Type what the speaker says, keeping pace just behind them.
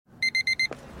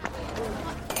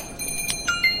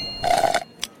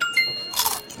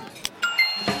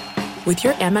With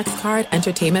your Amex card,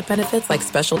 entertainment benefits like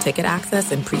special ticket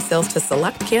access and pre-sales to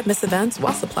select can't-miss events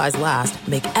while supplies last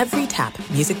make every tap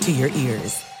music to your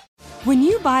ears. When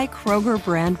you buy Kroger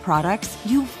brand products,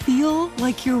 you feel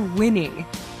like you're winning.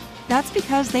 That's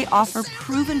because they offer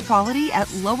proven quality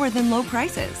at lower than low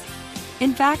prices.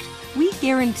 In fact, we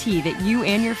guarantee that you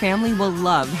and your family will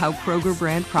love how Kroger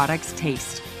brand products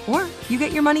taste, or you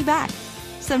get your money back.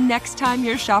 So next time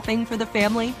you're shopping for the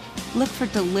family, look for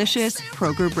delicious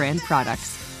Kroger brand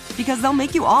products, because they'll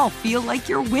make you all feel like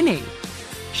you're winning.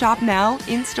 Shop now,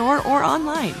 in-store, or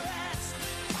online.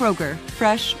 Kroger,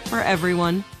 fresh for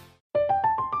everyone.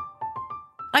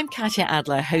 I'm Katya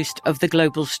Adler, host of The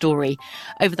Global Story.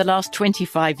 Over the last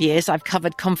 25 years, I've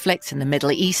covered conflicts in the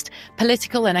Middle East,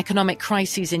 political and economic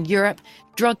crises in Europe,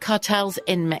 drug cartels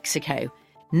in Mexico.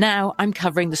 Now I'm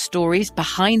covering the stories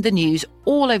behind the news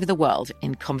all over the world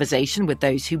in conversation with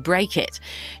those who break it.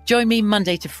 Join me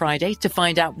Monday to Friday to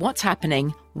find out what's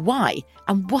happening, why,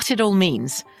 and what it all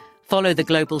means. Follow The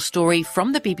Global Story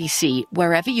from the BBC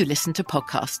wherever you listen to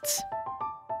podcasts.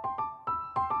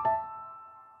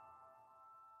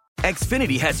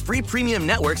 Xfinity has free premium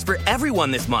networks for everyone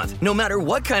this month, no matter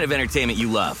what kind of entertainment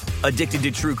you love. Addicted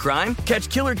to true crime? Catch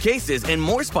killer cases and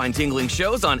more spine-tingling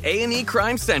shows on A&E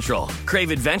Crime Central. Crave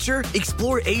adventure?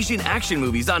 Explore Asian action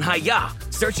movies on Hi-Ya.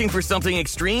 Searching for something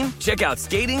extreme? Check out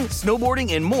skating,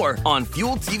 snowboarding, and more on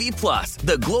Fuel TV Plus,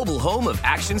 the global home of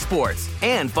action sports.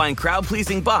 And find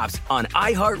crowd-pleasing bops on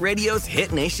iHeartRadio's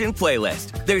Hit Nation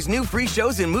playlist. There's new free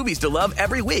shows and movies to love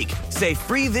every week. Say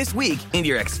free this week in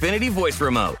your Xfinity voice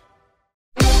remote.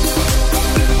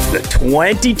 The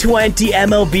 2020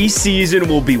 MLB season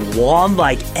will be one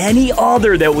like any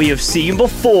other that we have seen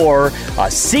before. A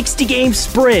 60-game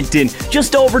sprint in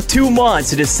just over 2 months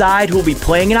to decide who will be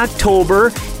playing in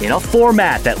October in a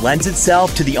format that lends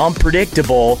itself to the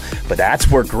unpredictable. But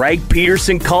that's where Greg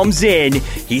Peterson comes in.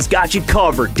 He's got you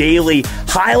covered daily,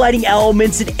 highlighting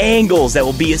elements and angles that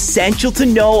will be essential to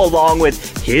know, along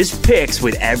with his picks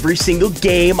with every single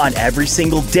game on every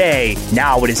single day.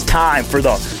 Now it is time for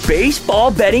the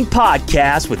Baseball Betting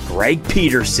Podcast with Greg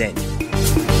Peterson.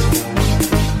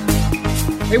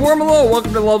 Hey, warm hello.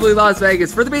 Welcome to lovely Las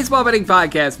Vegas for the Baseball Betting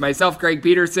Podcast. Myself, Greg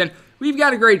Peterson. We've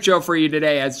got a great show for you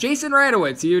today. As Jason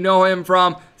Radowitz, you know him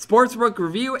from Sportsbook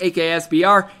Review, aka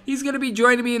SBR. He's going to be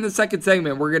joining me in the second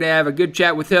segment. We're going to have a good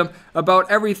chat with him about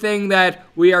everything that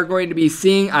we are going to be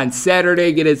seeing on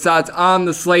Saturday, get his thoughts on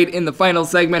the slate in the final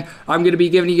segment. I'm going to be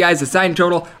giving you guys a sign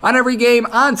total on every game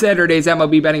on Saturday's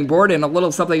MLB betting board, and a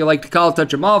little something I like to call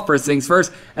touch 'em all. First things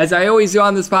first, as I always do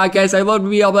on this podcast, I love to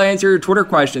be able to answer your Twitter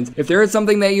questions. If there is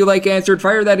something that you like answered,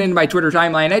 fire that into my Twitter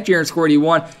timeline at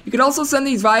JarenScore81. You can also send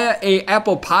these via a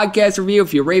Apple Podcast review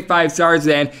if you rate 5 stars,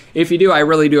 and if you do, I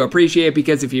really do appreciate it,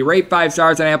 because if you rate 5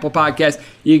 stars on Apple Podcasts,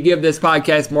 you give this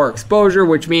podcast more exposure,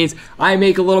 which means I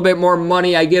make a little bit more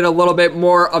money. I get a little bit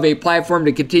more of a platform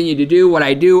to continue to do what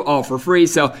I do, all for free.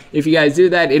 So if you guys do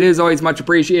that, it is always much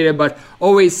appreciated. But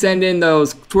always send in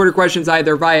those Twitter questions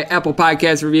either via Apple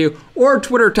Podcast review or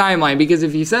Twitter timeline, because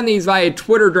if you send these via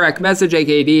Twitter direct message,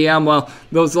 aka DM, well,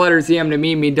 those letters DM to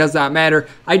me does not matter.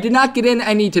 I did not get in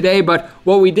any today, but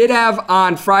what we did have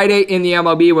on Friday in the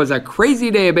MLB was a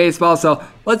crazy day of baseball. So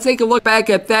let's take a look back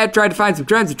at that, try to find some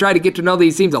trends, and try to get to know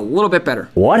these teams a little bit better.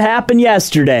 What happened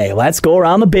yesterday? Let's go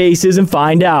around the bases and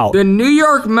find out. The New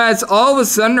York Mets all of a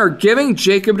sudden are giving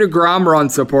Jacob deGrom run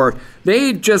support.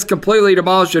 They just completely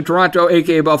demolished the Toronto,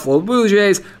 aka Buffalo Blue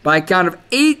Jays, by a count of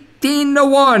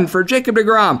 18-1 for Jacob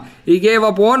deGrom. He gave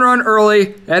up 1 run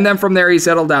early, and then from there he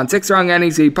settled down. 6 strong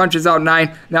innings, he punches out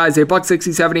 9. Now he's a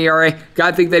 .67 ERA.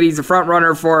 Gotta think that he's a front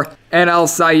runner for NL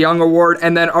Cy Young Award.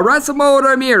 And then Erasmo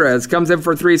Ramirez comes in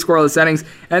for 3 scoreless innings,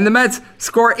 and the Mets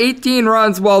score 18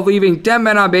 runs while leaving 10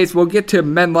 men on base. We'll get to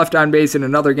men left on base in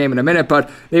another game in a minute, but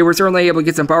they were certainly able to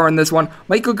get some power in this one.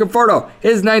 Michael Conforto,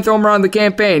 his 9th home run of the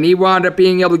campaign. He wound up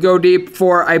being able to go deep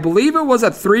for, I believe it was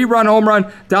a 3-run home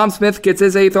run. Dom Smith gets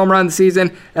his 8th home run of the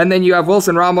season, and then you have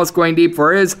Wilson Ramos going deep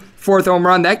for his 4th home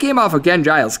run. That came off of Ken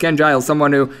Giles. Ken Giles,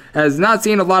 someone who has not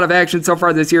seen a lot of action so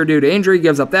far this year due to injury,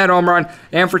 gives up that home run.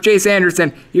 And for Chase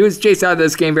Anderson, he was chased out of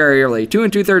this game very early. 2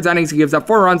 2/3 innings, he gives up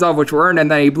 4 runs, all of which were earned,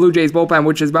 and then a Blue Jays bullpen,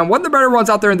 which has been one of the better ones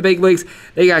out there in the big leagues.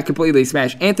 They got completely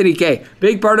smashed. Anthony Kay,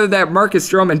 big part of that Marcus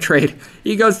Stroman trade.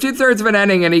 He goes 2/3 of an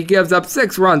inning, and he gives up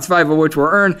 6 runs, 5 of which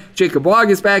were earned. Jacob Wag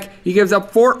is back. He gives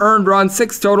up 4 earned runs,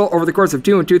 6 total over the course of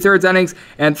 2 2/3 innings,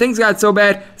 and things got so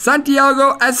bad,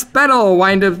 Santiago Espinal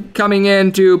coming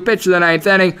in to pitch the ninth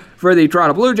inning for the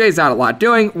Toronto Blue Jays. Not a lot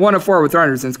doing. 1 of 4 with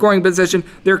runners in scoring position.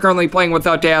 They're currently playing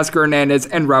without Teoscar Hernandez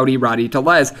and Roddy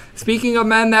Tellez. Speaking of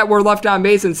men that were left on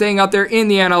base and staying out there in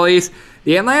the NL East,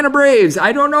 the Atlanta Braves,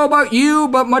 I don't know about you,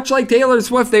 but much like Taylor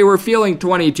Swift, they were feeling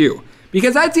 22.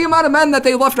 Because that's the amount of men that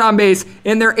they left on base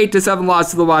in their 8-7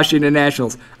 loss to the Washington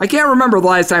Nationals. I can't remember the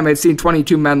last time I've seen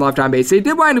 22 men left on base. They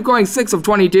did wind up going 6 of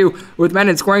 22 with men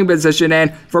in scoring position,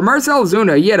 and for Marcell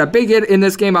Ozuna, he had a big hit in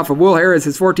this game off of Will Harris,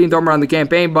 his 14th home run on the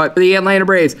campaign, but the Atlanta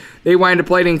Braves, they wind up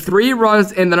plating 3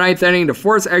 runs in the 9th inning to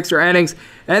force extra innings,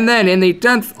 and then in the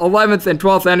 10th, 11th, and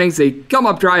 12th innings, they come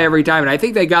up dry every time, and I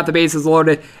think they got the bases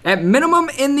loaded at minimum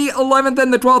in the 11th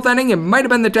and the 12th inning. It might have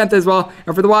been the 10th as well,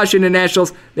 and for the Washington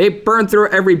Nationals, they burned through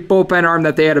every bullpen arm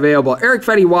that they had available. Eric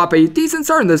Fetty-Wap, decent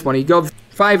start in this one. He goes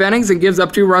 5 innings and gives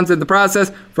up 2 runs in the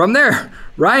process. From there,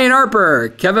 Ryan Harper,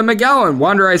 Kevin McGowan,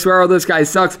 Wander Isuero, this guy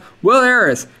sucks, Will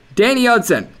Harris, Danny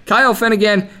Hudson, Kyle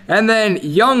Finnegan, and then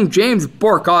young James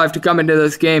Bourque all have to come into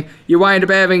this game. You wind up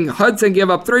having Hudson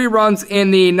give up 3 runs in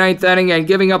the 9th inning, and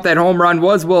giving up that home run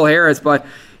was Will Harris, but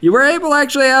you were able to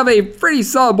actually have a pretty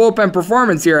solid bullpen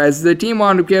performance here as the team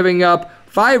wound up giving up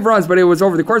 5 runs, but it was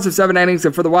over the course of 7 innings,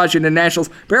 and for the Washington Nationals,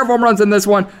 pair of home runs in this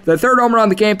one. The 3rd home run on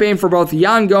the campaign for both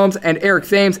Yan Gomes and Eric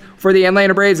Thames. For the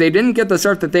Atlanta Braves, they didn't get the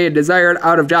start that they had desired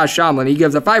out of Josh Tomlin. He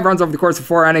gives up 5 runs over the course of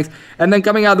 4 innings, and then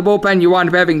coming out of the bullpen, you wound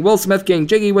up having Will Smith getting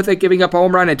jiggy with it, giving up a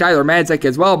home run, and Tyler Madzik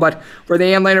as well. But for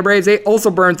the Atlanta Braves, they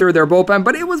also burned through their bullpen,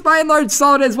 but it was by and large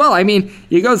solid as well. I mean,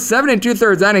 you go 7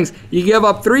 2/3 innings, you give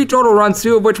up 3 total runs,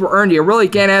 2 of which were earned. You really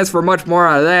can't ask for much more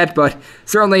out of that, but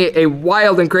certainly a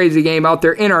wild and crazy game out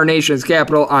there in our nation's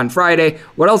capital on Friday.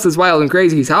 What else is wild and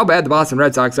crazy is how bad the Boston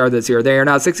Red Sox are this year. They are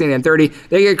now 16-30.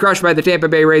 They get crushed by the Tampa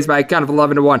Bay Rays by a count of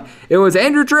 11-1. It was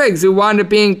Andrew Triggs who wound up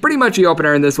being pretty much the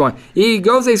opener in this one. He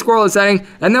goes a scoreless inning,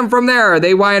 and then from there,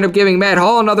 they wind up giving Matt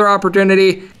Hall another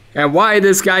opportunity. And why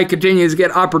this guy continues to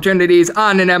get opportunities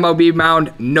on an MLB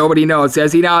mound, nobody knows,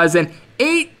 as he now has an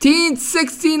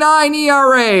 18.69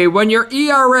 ERA. When your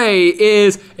ERA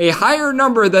is a higher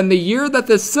number than the year that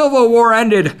the Civil War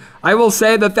ended, I will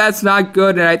say that that's not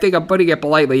good, and I think I'm putting it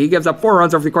politely. He gives up 4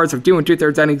 runs over the course of 2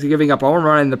 2/3 innings, giving up a home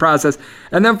run in the process.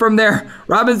 And then from there,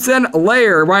 Robinson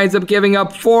Layer winds up giving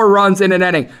up 4 runs in an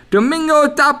inning. Domingo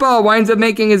Tapa winds up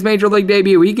making his major league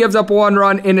debut. He gives up 1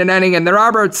 run in an inning, and the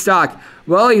Robert Stock,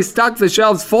 well, he stocked the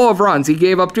shelves full of runs. He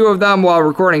gave up 2 of them while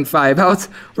recording 5 outs.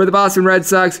 For the Boston Red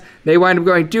Sox, they wind up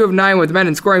going 2 of 9 with men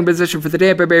in scoring position. For the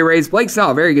Tampa Bay Rays, Blake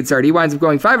Snell, very good start. He winds up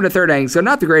going 5 1/3 innings, so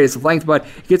not the greatest of length, but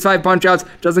he gets 5 punch-outs,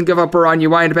 doesn't give up a run. You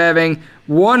wind up having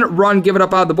 1 run given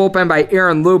up out of the bullpen by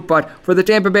Aaron Loop, but for the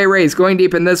Tampa Bay Rays, going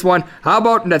deep in this one, how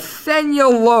about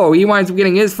Nathaniel Lowe? He winds up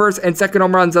getting his 1st and 2nd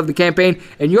home runs of the campaign,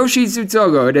 and Yoshi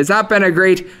Tsutsugo, it has not been a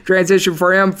great transition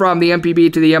for him from the MPB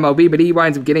to the MLB, but he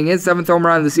winds up getting his 7th home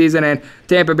run of the season, and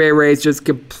Tampa Bay Rays just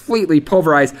completely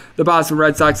pulverized the Boston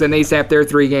Red Sox, and they snapped their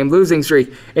 3-game losing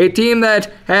streak. A team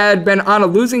that had been on a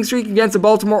losing streak against the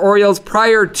Baltimore Orioles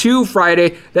prior to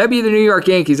Friday, that'd be the New York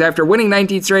Yankees. After winning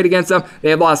 19 straight against them,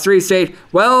 they had lost 3 straight.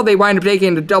 Well, they wind up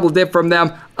taking a double dip from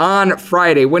them on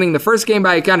Friday, winning the first game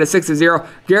by a count of 6-0.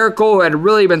 Garrett Cole had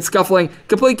really been scuffling.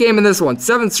 Complete game in this one,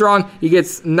 7 strong. He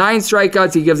gets 9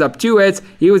 strikeouts. He gives up 2 hits.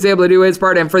 He was able to do his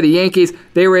part, and for the Yankees,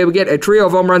 they were able to get a trio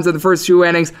of home runs in the first 2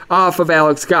 innings off of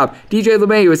Alex Cobb. DJ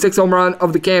LeMay was 6th home run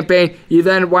of the campaign. You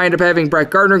then wind up having Brett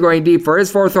Gardner going deep for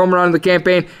his 4th home run of the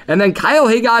campaign, and then Kyle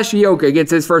Higashioka gets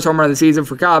his 1st home run of the season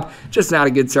for Cobb. Just not a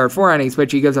good start. 4 innings,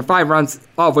 but he gives up 5 runs,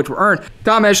 all of which were earned.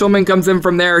 Tom Eshelman comes in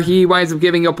from there. He winds up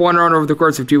giving up 1 run over the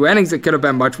course of 2 innings. It could have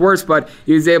been much worse, but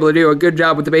he was able to do a good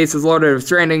job with the bases loaded of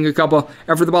stranding a couple.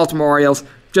 And for the Baltimore Orioles,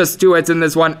 just 2 hits in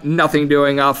this one, nothing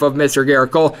doing off of Mr.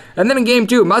 Garrett Cole. And then in game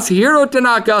 2, Masahiro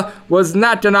Tanaka was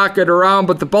not Tanaka'd around,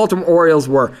 but the Baltimore Orioles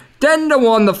were.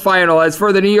 10-1 the final. As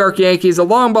for the New York Yankees, a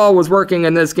long ball was working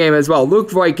in this game as well. Luke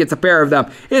Voigt gets a pair of them.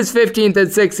 His 15th and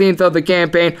 16th of the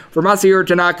campaign for Masahiro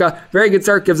Tanaka. Very good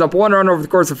start, gives up 1 run over the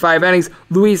course of 5 innings.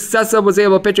 Luis Cessa was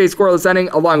able to pitch a scoreless inning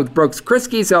along with Brooks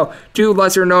Kriske, so 2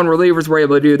 lesser-known relievers were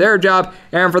able to do their job.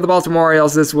 And for the Baltimore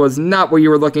Orioles, this was not what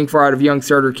you were looking for out of young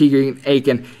starter Keegan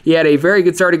Aiken. He had a very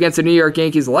good start against the New York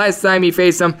Yankees the last time he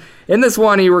faced them. In this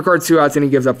one, he records 2 outs and he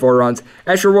gives up 4 runs.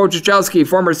 Asher Wojciechowski,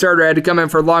 former starter, had to come in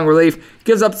for long relief.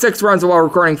 Gives up 6 runs while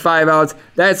recording 5 outs.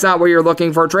 That's not what you're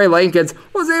looking for. Trey Lankins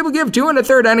was able to give 2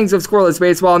 1/3 innings of scoreless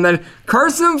baseball. And then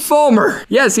Carson Fulmer,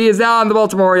 yes, he is now on the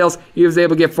Baltimore Orioles. He was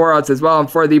able to get 4 outs as well.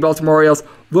 And for the Baltimore Orioles,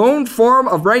 lone form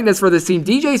of brightness for this team,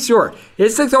 DJ Stewart.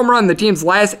 His 6th home run in the team's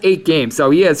last 8 games,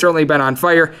 so he has certainly been on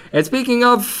fire. And speaking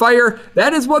of fire,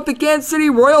 that is what the Kansas City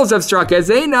Royals have struck, as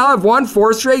they now have won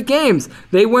 4 straight games.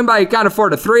 They win by a count of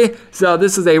 4-3, so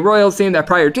this is a Royals team that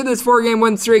prior to this 4-game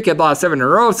win streak had lost 7 in a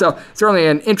row, so certainly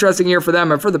an interesting year for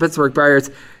them and for the Pittsburgh Pirates.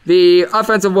 The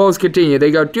offensive woes continue. They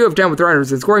go 2 of 10 with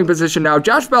runners in scoring position. Now,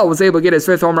 Josh Bell was able to get his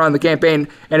 5th home run in the campaign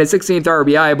and his 16th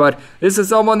RBI, but this is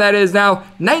someone that is now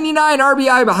 99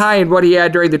 RBI behind what he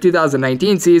had during the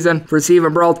 2019 season. For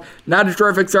Steven Brault, not a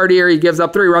terrific start here. He gives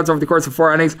up 3 runs over the course of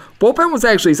 4 innings. Bullpen was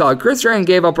actually solid. Chris Ryan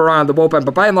gave up a run on the bullpen,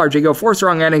 but by and large, they go 4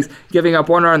 strong innings, giving up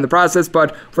 1 run in the process.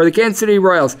 But for the Kansas City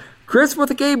Royals, Chris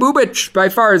with a K. Bubich, by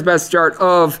far his best start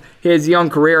of his young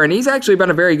career, and he's actually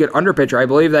been a very good underpitcher. I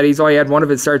believe that he's only had one of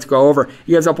his starts go over.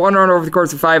 He gives up 1 run over the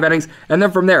course of 5 innings, and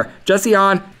then from there, Jesse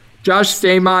Hahn, Josh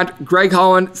Staymont, Greg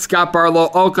Holland, Scott Barlow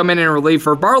all come in relief.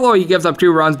 For Barlow, he gives up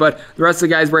 2 runs, but the rest of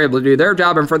the guys were able to do their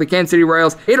job. And for the Kansas City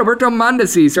Royals, Adalberto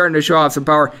Mondesi starting to show off some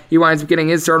power. He winds up getting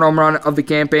his third home run of the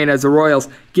campaign as the Royals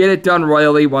get it done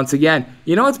royally once again.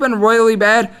 You know what's been royally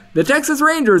bad? The Texas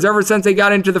Rangers, ever since they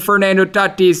got into the Fernando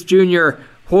Tatis Jr.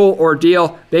 whole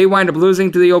ordeal. They wind up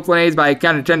losing to the Oakland A's by a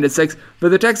count of 10-6. For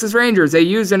the Texas Rangers, they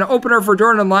used an opener for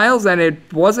Jordan Lyles, and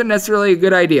it wasn't necessarily a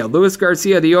good idea. Luis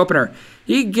Garcia, the opener,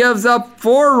 he gives up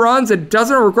 4 runs and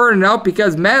doesn't record an out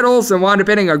because Matt Olson wound up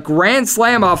hitting a grand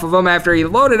slam off of him after he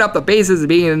loaded up the bases at the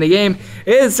beginning of the game.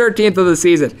 His 13th of the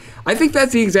season. I think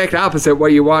that's the exact opposite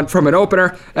what you want from an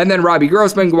opener. And then Robbie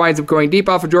Grossman winds up going deep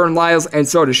off of Jordan Lyles, and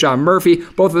so does Sean Murphy.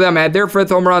 Both of them had their 5th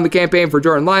home run in the campaign for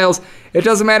Jordan Lyles. It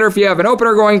doesn't matter if you have an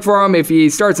opener going for him, if he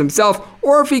starts himself,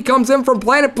 or if he comes in from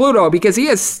planet Pluto, because he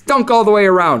has stunk all the way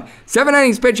around. 7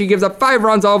 innings pitch, he gives up 5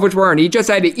 runs, all of which were earned. He just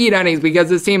had to eat innings because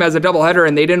this team has a doubleheader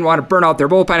and they didn't want to burn out their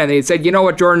bullpen, and they said, you know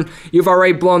what, Jordan, you've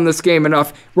already blown this game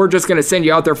enough. We're just going to send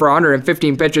you out there for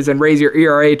 115 pitches and raise your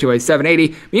ERA to a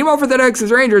 7.80. Meanwhile, for the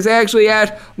Texas Rangers, they actually had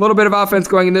a little bit of offense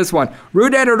going in this one.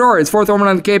 Rudan Odor, his 4th home run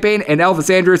on the campaign, and Elvis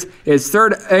Andrus, his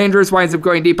 3rd. Andrus winds up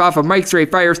going deep off of Mike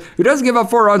Straight Fires, who does give up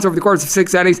 4 runs over the course of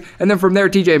 6 innings, and then from there,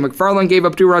 TJ McFarland gave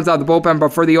up 2 runs out of the bullpen,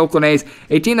 but for the Oakland A's,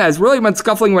 a team that has really been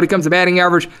scuffling when it comes to batting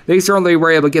average, they certainly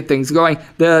were able to get things going.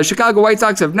 The Chicago White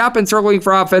Sox have not been struggling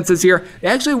for offense this year. They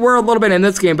actually were a little bit in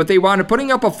this game, but they wound up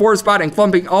putting up a 4 spot and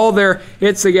clumping all their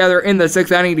hits together in the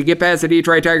 6th inning to get past the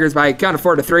Detroit Tigers by a count of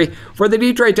 4-3. For the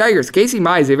Detroit Tigers, Casey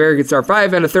Mize, a very good start,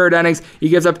 5 1/3 innings. He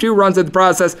gives up 2 runs in the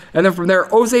process, and then from there,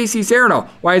 Jose Cicerno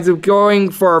winds up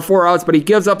going for 4 outs, but he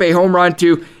gives up a home run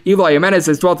to Eloy Jimenez,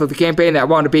 his 12th of the campaign, that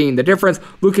wound up being the difference.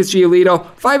 Lucas Giolito,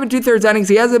 5 2/3 innings.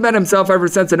 He hasn't been himself ever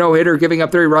since a no-hitter, giving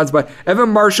up 3 runs, but Evan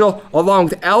Marshall, along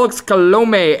with Alex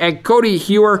Colome and Cody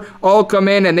Hewer, all come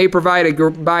in, and they provide a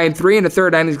combined 3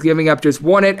 1/3 innings, giving up just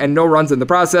 1 hit and no runs in the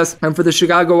process. And for the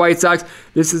Chicago White Sox,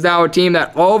 this is now a team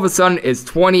that all of a sudden is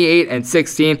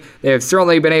 28-16. They have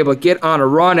certainly been able to get on a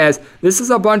run, as this is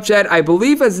a bunch that I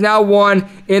believe has now won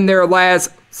in their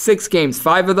last 6 games,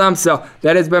 5 of them, so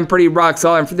that has been pretty rock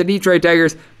solid. And for the Detroit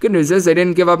Tigers, good news is they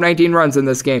didn't give up 19 runs in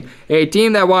this game. A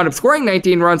team that wound up scoring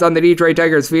 19 runs on the Detroit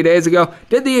Tigers a few days ago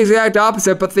did the exact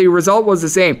opposite, but the result was the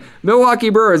same. Milwaukee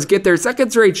Brewers get their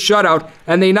 2nd straight shutout,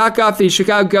 and they knock off the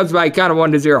Chicago Cubs by a count of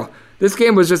 1-0. This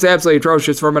game was just absolutely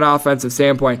atrocious from an offensive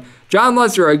standpoint. John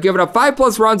Lester had given up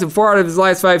 5+ runs in 4 out of his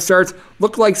last 5 starts.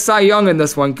 Looked like Cy Young in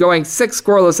this one, going 6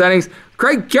 scoreless innings.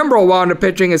 Craig Kimbrell wound up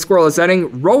pitching a scoreless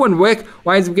inning. Rowan Wick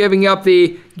winds up giving up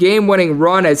the game-winning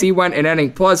run as he went an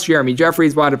inning plus. Jeremy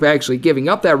Jeffries wound up actually giving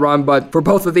up that run, but for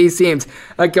both of these teams,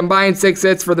 a combined 6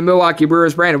 hits for the Milwaukee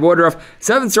Brewers. Brandon Woodruff,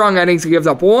 7 strong innings. He gives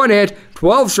up 1 hit,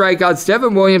 12 strikeouts.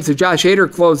 Devin Williams and Josh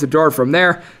Hader closed the door from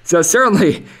there. So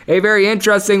certainly a very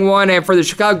interesting one. And for the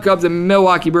Chicago Cubs and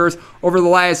Milwaukee Brewers, over the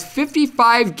last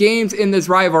 55 games in this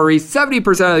rivalry,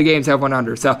 70% of the games have went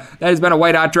under. So that has been a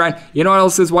white-hot trend. You know what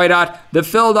else is white-hot? The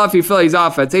Philadelphia Phillies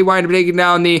offense. They wind up taking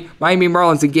down the Miami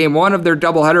Marlins in game 1 of their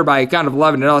doubleheader by a count of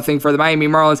 11-0 for the Miami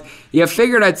Marlins. You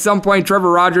figured at some point Trevor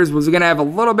Rogers was going to have a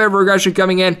little bit of regression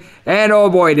coming in, and oh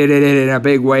boy, did it in a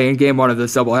big way in game 1 of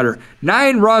this doubleheader.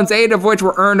 9 runs, 8 of which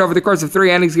were earned over the course of 3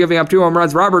 innings, giving up 2 home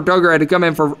runs. Robert Duggar had to come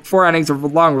in for 4 innings of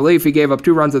long relief. He gave up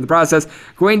 2 runs in the process.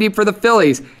 Going deep for the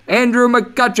Phillies, Andrew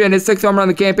McCutchen, his 6th home run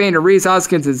in the campaign, and Reese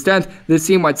Hoskins, his 10th. This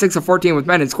team went 6 of 14 with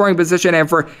men in scoring position, and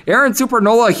for Aaron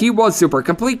Supernola, he was super.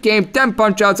 Complete game, 10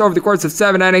 punch-outs over the course of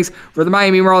 7 innings. For the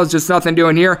Miami Marlins, just nothing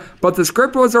doing here, but the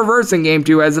script was reversed in game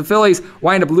 2 as the Phillies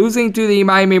wind up losing to the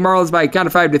Miami Marlins by a count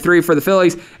of 5-3 for the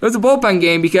Phillies. It was a bullpen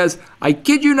game because, I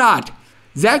kid you not,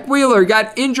 Zach Wheeler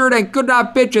got injured and could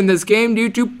not pitch in this game due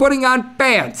to putting on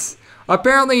pants.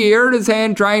 Apparently, he hurt his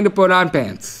hand trying to put on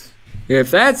pants. If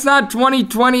that's not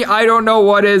 2020, I don't know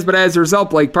what is, but as a result,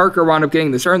 Blake Parker wound up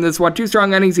getting the start in this one. 2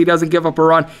 strong innings, he doesn't give up a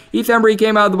run. Heath Embry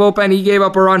came out of the bullpen, he gave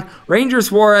up a run. Ranger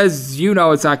Suarez, you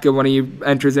know it's not good when he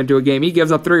enters into a game. He gives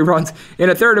up 3 runs in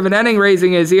a third of an inning,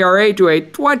 raising his ERA to a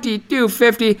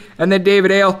 22.50, and then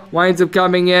David Hale winds up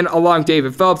coming in along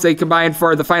David Phillips. They combined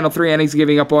for the final 3 innings,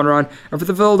 giving up 1 run. And for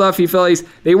the Philadelphia Phillies,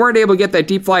 they weren't able to get that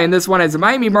deep fly in this one, as the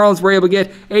Miami Marlins were able to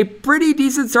get a pretty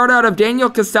decent start out of Daniel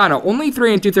Castano. Only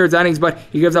 3 2/3 innings, but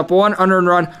he gives up 1 unearned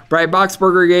run. Brian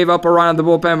Boxberger gave up a run on the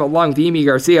bullpen along with Yimi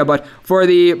Garcia, but for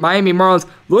the Miami Marlins,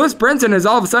 Lewis Brinson is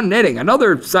all of a sudden hitting.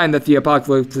 Another sign that the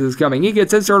apocalypse is coming. He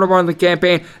gets his third home run in the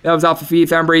campaign. That was off of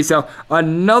Heath Embry, so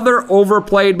another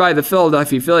overplayed by the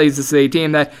Philadelphia Phillies. This is a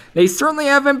team that they certainly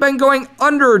haven't been going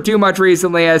under too much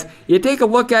recently. As you take a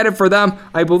look at it for them,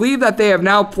 I believe that they have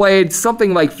now played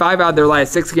something like 5 out of their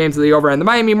last 6 games of the over. And the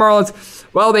Miami Marlins,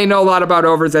 well, they know a lot about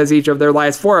overs, as each of their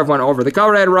last 4 have went over. The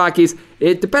Colorado Rockies,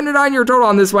 it depended on your total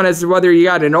on this one as to whether you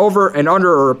got an over, an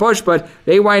under, or a push, but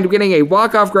they wind up getting a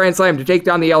walk-off grand slam to take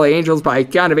down the LA Angels by a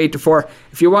count of 8-4.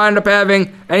 If you wind up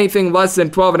having anything less than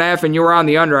 12.5 and you were on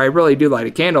the under, I really do light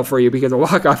a candle for you, because a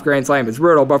walk-off grand slam is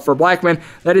brutal. But for Blackman,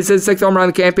 that is his 6th home run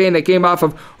in the campaign. That came off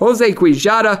of Jose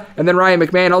Quijada, and then Ryan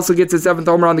McMahon also gets his 7th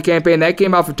home run in the campaign. That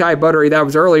came off of Ty Buttery. That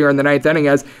was earlier in the 9th inning,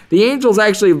 as the Angels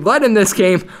actually led in this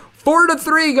game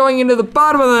 4-3 going into the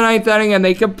bottom of the 9th inning, and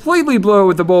they completely blew it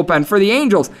with the bullpen. For the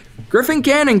Angels, Griffin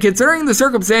Cannon, considering the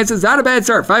circumstances, not a bad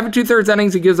start. 5 2/3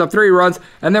 innings, he gives up 3 runs,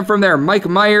 and then from there, Mike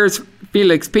Myers,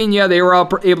 Felix Pena, they were all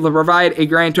able to provide a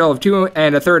grand total of 2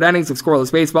 1/3 innings of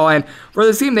scoreless baseball, and for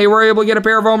this team, they were able to get a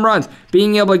pair of home runs,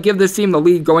 being able to give this team the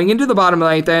lead going into the bottom of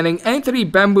the 9th inning. Anthony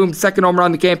Bemboom's 2nd home run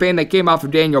in the campaign, that came off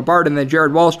of Daniel Bard, and then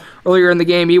Jared Walsh earlier in the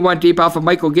game, he went deep off of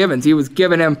Michael Givens. He was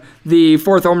giving him the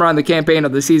 4th home run in the campaign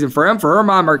of the season for him. For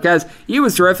German Marquez, he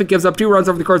was terrific, gives up 2 runs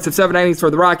over the course of 7 innings for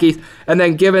the Rockies, and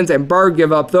then Givens and Bard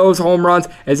give up those home runs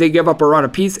as they give up a run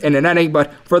apiece in an inning.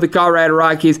 But for the Colorado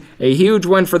Rockies, a huge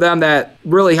win for them that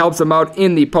really helps them out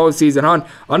in the postseason hunt.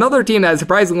 Another team that is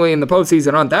surprisingly in the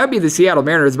postseason hunt, that would be the Seattle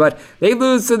Mariners, but they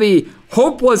lose to the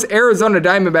hopeless Arizona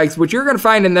Diamondbacks, which you're going to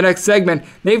find in the next segment.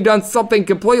 They've done something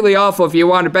completely awful if you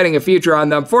wanted betting a future on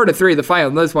them. 4-3 the final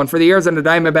in this one. For the Arizona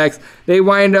Diamondbacks, they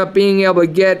wind up being able to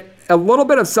get a little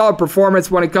bit of solid performance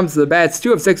when it comes to the bats.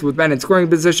 2 of 6 with men in scoring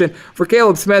position. For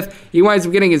Caleb Smith, he winds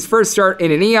up getting his first start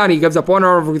in an eon. He gives up 1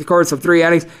 run over the course of 3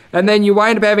 innings. And then you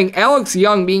wind up having Alex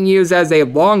Young being used as a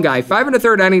long guy. 5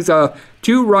 1/3 innings,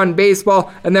 2-run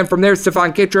baseball, and then from there,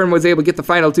 Stephon Kitchen was able to get the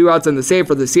final 2 outs in the save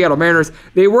for the Seattle Mariners.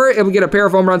 They were able to get a pair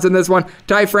of home runs in this one.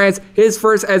 Ty France, his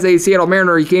first as a Seattle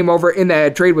Mariner, he came over in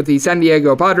that trade with the San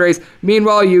Diego Padres.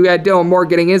 Meanwhile, you had Dylan Moore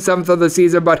getting his 7th of the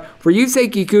season, but for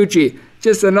Yusei Kikuchi,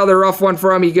 just another rough one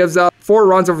for him. He gives up 4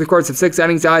 runs over the course of 6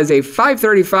 innings, has a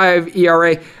 5.35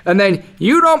 ERA, and then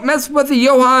you don't mess with the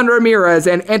Johan Ramirez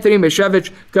and Anthony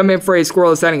Mishevich come in for a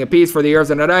scoreless inning apiece for the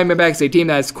Arizona Diamondbacks, a team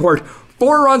that has scored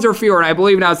 4 runs or fewer, and I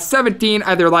believe now 17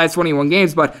 out of their last 21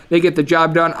 games, but they get the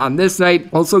job done on this night.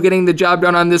 Also getting the job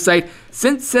done on this night,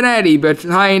 Cincinnati,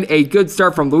 behind a good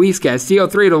start from Luis Castillo,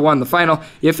 3-1 the final.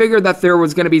 You figured that there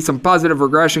was going to be some positive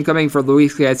regression coming for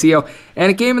Luis Castillo, and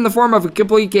it came in the form of a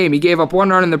complete game. He gave up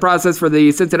 1 run in the process for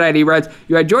the Cincinnati Reds.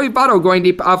 You had Joey Votto going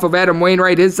deep off of Adam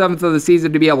Wainwright, his 7th of the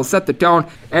season, to be able to set the tone.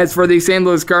 As for the St.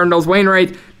 Louis Cardinals,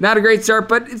 Wainwright, not a great start,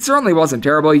 but it certainly wasn't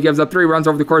terrible. He gives up 3 runs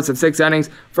over the course of 6 innings.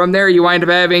 From there, you wind up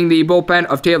having the bullpen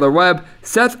of Taylor Webb,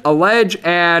 Seth Alledge,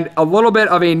 and a little bit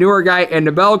of a newer guy in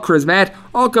Nabel Crismat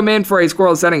all come in for a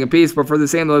scoreless inning apiece, but for the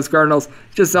St. Louis Cardinals,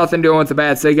 just nothing doing with the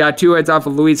bats. They got 2 hits off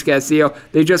of Luis Castillo.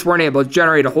 They just weren't able to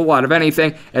generate a whole lot of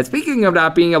anything. And speaking of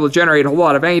not being able to generate a whole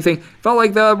lot of anything, felt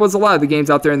like that was a lot of the games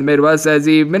out there in the Midwest, as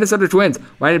the Minnesota Twins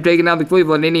wind up taking down the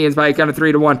Cleveland Indians by a count of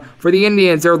 3-1. For the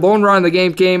Indians, their lone run in the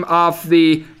game came off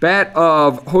the bat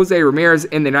of Jose Ramirez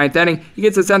in the 9th inning. He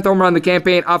gets a 10th home run in the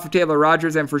campaign off of Taylor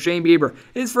Rogers. And for Shane Bieber,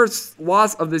 his first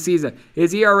loss of the season,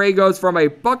 his ERA goes from a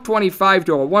 $1.25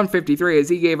 to a 1.53 as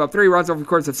he gave up 3 runs over the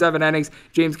course of 7 innings.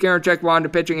 James Karinchak wound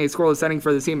up pitching a scoreless inning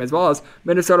for the team, as well as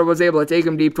Minnesota was able to take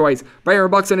him deep twice. Byron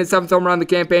Buxton, his 7th home run in the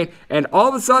campaign, and all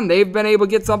of a sudden they've been able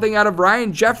to get something out of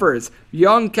Ryan Jeffers.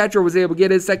 Young catcher was able to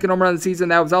get his 2nd home run of the season.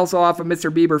 That was also off of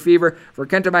Mr. Bieber fever. For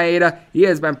Kenta Maeda, he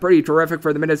has been pretty terrific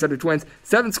for the Minnesota Twins.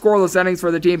 7 scoreless innings for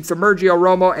the team. Sergio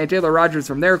Romo and Taylor Rogers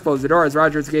from there closed the door as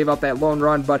Rogers gave up that lone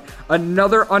run, but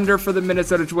another under for the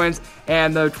Minnesota Twins.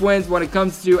 And the Twins, when it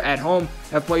comes to at home,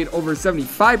 have played over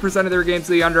 75% of their games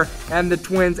to the under, and the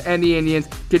Twins and the Indians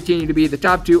continue to be the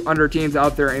top 2 under teams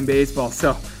out there in baseball.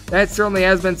 So that certainly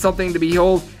has been something to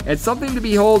behold. And something to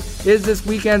behold is this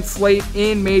weekend slate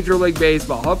in Major League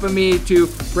Baseball. Helping me to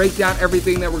break down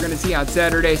everything that we're going to see on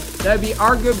Saturday, that'd be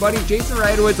our good buddy Jason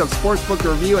Radowitz of Sportsbook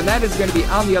Review, and that is going to be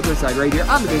on the other side right here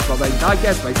on the Baseball Betting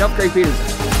Podcast. Myself, Greg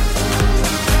Peterson.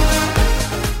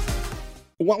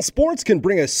 While sports can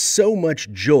bring us so much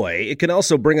joy, it can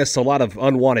also bring us a lot of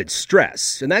unwanted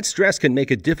stress, and that stress can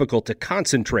make it difficult to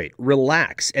concentrate,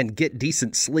 relax, and get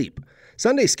decent sleep.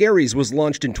 Sunday Scaries was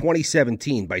launched in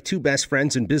 2017 by two best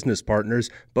friends and business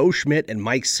partners, Bo Schmidt and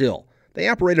Mike Sill. They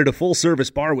operated a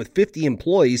full-service bar with 50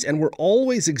 employees and were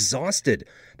always exhausted.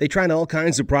 They tried all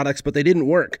kinds of products, but they didn't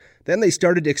work. Then they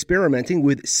started experimenting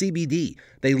with CBD.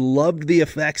 They loved the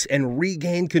effects and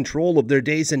regained control of their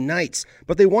days and nights,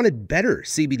 but they wanted better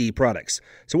CBD products.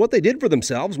 So what they did for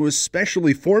themselves was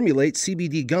specially formulate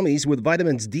CBD gummies with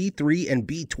vitamins D3 and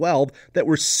B12 that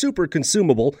were super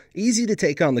consumable, easy to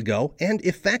take on the go, and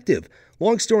effective.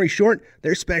 Long story short,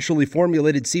 their specially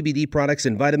formulated CBD products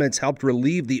and vitamins helped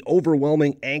relieve the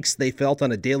overwhelming angst they felt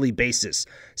on a daily basis.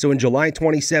 So in July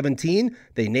 2017,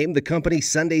 they named the company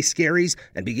Sunday Scaries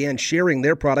and began sharing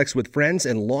their products with friends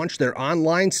and launched their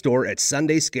online store at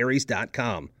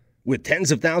sundayscaries.com. With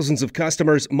tens of thousands of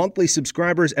customers, monthly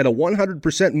subscribers, and a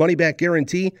 100% money-back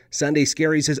guarantee, Sunday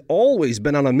Scaries has always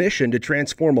been on a mission to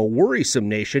transform a worrisome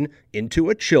nation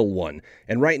into a chill one.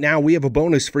 And right now, we have a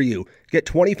bonus for you. Get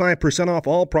 25% off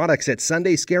all products at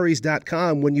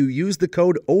sundayscaries.com when you use the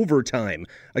code OVERTIME.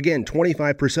 Again,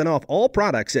 25% off all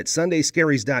products at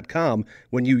sundayscaries.com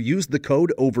when you use the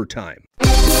code OVERTIME.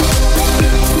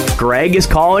 Greg is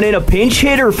calling in a pinch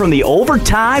hitter from the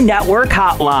Overtime Network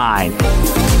hotline.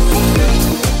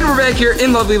 We're back here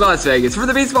in lovely Las Vegas for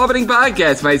the Baseball Betting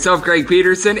Podcast. Myself, Greg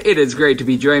Peterson. It is great to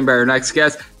be joined by our next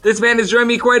guest. This man has joined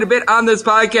me quite a bit on this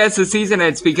podcast this season, and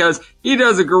it's because he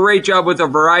does a great job with a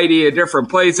variety of different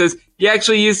places. He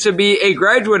actually used to be a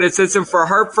graduate assistant for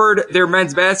Hartford, their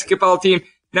men's basketball team.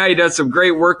 Now he does some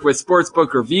great work with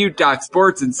Sportsbook Review, Doc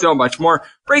Sports, and so much more.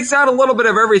 Breaks down a little bit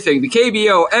of everything, the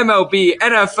KBO, MLB,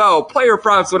 NFL, player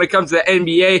props when it comes to the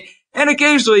NBA. And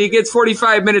occasionally he gets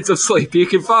 45 minutes of sleep. You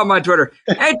can follow him on Twitter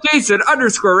at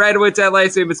Jason_Radowitz. That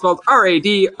last name is spelled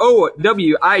Radowitz,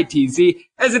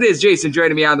 as it is Jason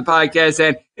joining me on the podcast.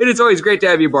 And it is always great to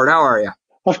have you aboard. How are you?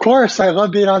 Of course. I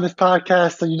love being on this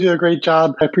podcast. You do a great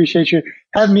job. I appreciate you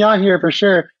having me on here for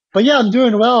sure. But yeah, I'm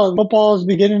doing well. Football is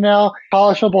beginning now,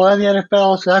 college football and the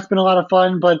NFL. So that's been a lot of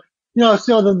fun. But,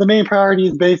 still the main priority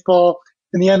is baseball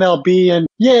and the MLB. And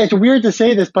yeah, it's weird to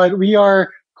say this, but we are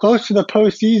close to the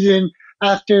postseason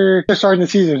after starting the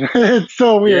season. It's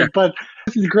so weird, but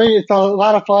this is great. It's a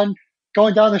lot of fun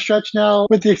going down the stretch now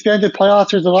with the expanded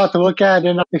playoffs. There's a lot to look at,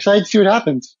 and I'm excited to see what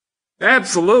happens.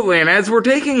 Absolutely. And as we're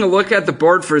taking a look at the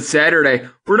board for Saturday,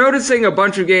 we're noticing a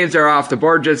bunch of games are off the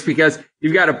board just because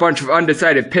you've got a bunch of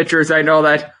undecided pitchers. I know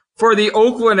that for the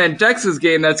Oakland and Texas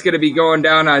game that's going to be going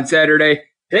down on Saturday,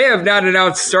 they have not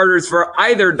announced starters for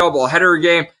either doubleheader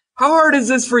game. How hard is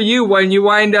this for you when you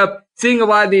wind up seeing a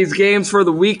lot of these games for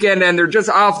the weekend and they're just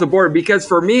off the board? Because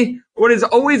for me, what is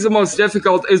always the most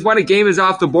difficult is when a game is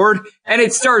off the board and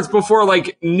it starts before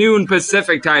like noon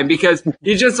Pacific time, because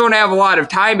you just don't have a lot of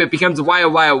time. It becomes a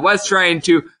wild, wild west trying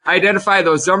to identify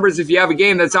those numbers. If you have a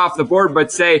game that's off the board,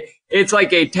 but say it's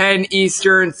like a 10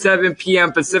 Eastern, 7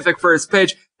 p.m. Pacific first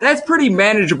pitch, that's pretty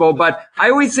manageable. But I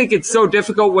always think it's so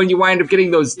difficult when you wind up getting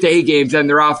those day games and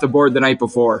they're off the board the night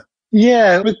before.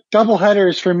 Yeah, with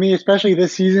doubleheaders for me, especially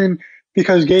this season,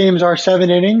 because games are 7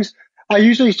 innings, I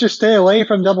usually just stay away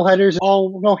from doubleheaders.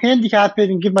 I'll handicap it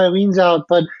and give my leans out,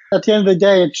 but at the end of the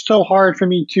day, it's so hard for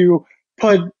me to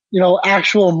put,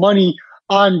 actual money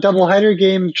on doubleheader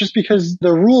games just because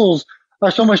the rules are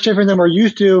so much different than we're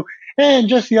used to. And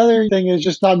just the other thing is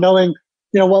just not knowing,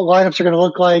 what lineups are going to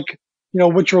look like,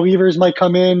 which relievers might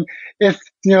come in, if,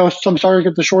 some starters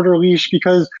get the shorter leash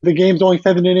because the game's only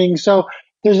 7 innings. So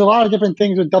there's a lot of different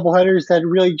things with doubleheaders that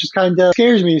really just kind of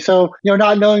scares me. So,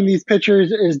 not knowing these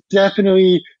pitchers is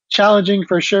definitely challenging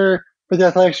for sure for the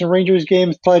Athletics and Rangers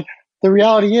games. But the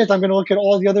reality is I'm going to look at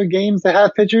all the other games that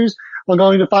have pitchers. I'm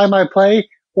going to find my play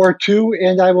or two,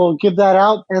 and I will give that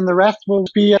out. And the rest will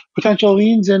be potential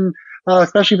leans. And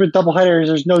especially with doubleheaders,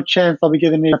 there's no chance I'll be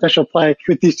giving the official play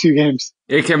with these two games.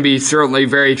 It can be certainly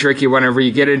very tricky whenever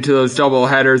you get into those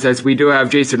doubleheaders, as we do have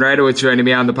Jason Radowitz joining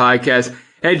me on the podcast.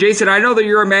 Hey, Jason, I know that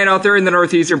you're a man out there in the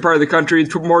northeastern part of the country,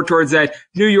 more towards that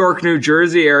New York, New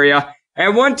Jersey area.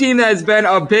 And one team that has been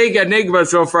a big enigma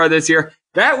so far this year,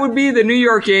 that would be the New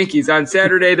York Yankees. On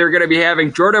Saturday, they're going to be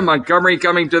having Jordan Montgomery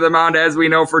coming to the mound. As we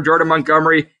know, for Jordan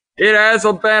Montgomery, it has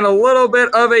been a little bit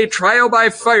of a trial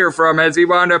by fire for him as he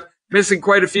wound up missing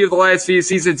quite a few of the last few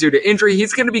seasons due to injury.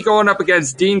 He's going to be going up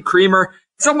against Dean Kremer,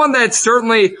 someone that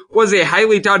certainly was a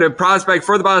highly touted prospect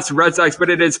for the Boston Red Sox, but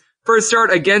in his first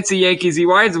start against the Yankees, he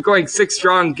winds up going 6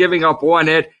 strong, giving up 1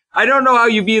 hit. I don't know how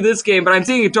you view this game, but I'm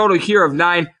seeing a total here of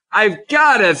 9. I've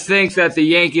got to think that the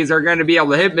Yankees are going to be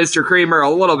able to hit Mr. Kremer a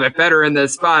little bit better in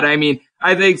this spot. I mean,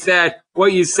 I think that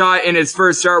what you saw in his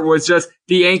first start was just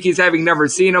the Yankees having never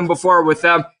seen him before, with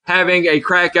them having a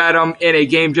crack at him in a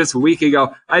game just a week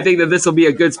ago. I think that this will be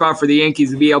a good spot for the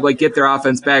Yankees to be able to get their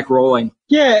offense back rolling.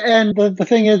 Yeah, and the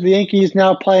thing is, the Yankees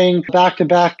now playing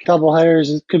back-to-back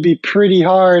doubleheaders could be pretty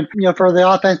hard, for the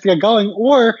offense to get going,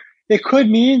 or it could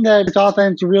mean that this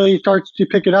offense really starts to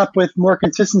pick it up with more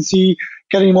consistency,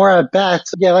 getting more at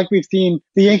bats. Yeah, like we've seen,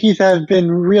 the Yankees have been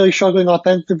really struggling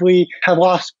offensively, have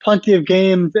lost plenty of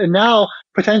games, and now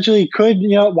potentially could,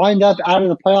 wind up out of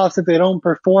the playoffs if they don't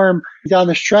perform down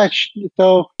the stretch.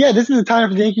 So yeah, this is the time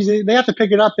for the Yankees. They have to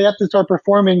pick it up. They have to start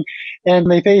performing,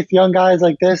 and they face young guys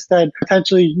like this that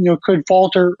potentially, could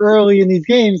falter early in these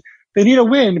games. They need a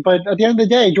win, but at the end of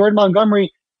the day, Jordan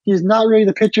Montgomery, he's not really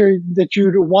the pitcher that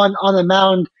you'd want on the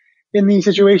mound in these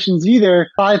situations either.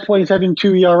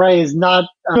 5.72 ERA is not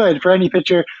good for any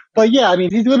pitcher. But yeah, I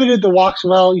mean, he's limited the walks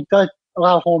well. He does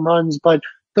allow home runs, but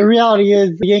the reality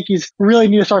is the Yankees really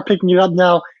need to start picking it up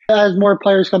now. As more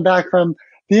players come back from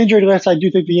the injured list, I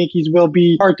do think the Yankees will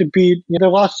be hard to beat. Their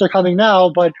losses are coming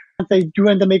now, but once they do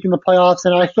end up making the playoffs,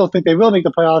 and I still think they will make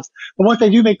the playoffs, but once they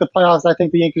do make the playoffs, I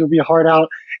think the Yankees will be hard out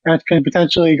and can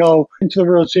potentially go into the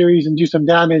World Series and do some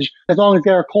damage as long as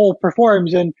Garrett Cole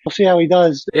performs, and we'll see how he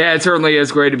does. Yeah, it certainly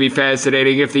is going to be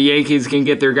fascinating if the Yankees can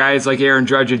get their guys like Aaron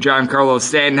Judge and Giancarlo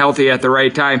Stanton healthy at the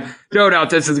right time. No doubt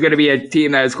this is going to be a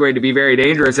team that is going to be very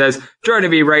dangerous. As joining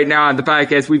me right now on the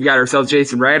podcast, we've got ourselves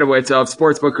Jason Radowitz of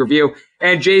Sportsbook Review.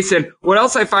 And Jason, what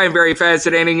else I find very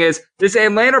fascinating is this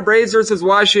Atlanta Braves versus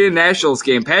Washington Nationals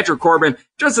game. Patrick Corbin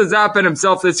just has not been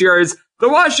himself this year, as the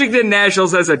Washington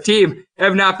Nationals as a team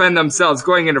have not been themselves.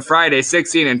 Going into Friday,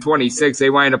 16-26,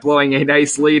 they wind up blowing a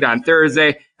nice lead on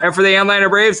Thursday. And for the Atlanta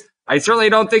Braves, I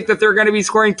certainly don't think that they're going to be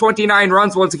scoring 29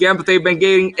 runs once again, but they've been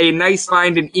getting a nice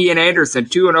find in Ian Anderson.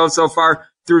 2-0 so far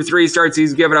through 3 starts.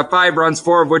 He's given up 5 runs,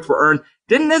 4 of which were earned.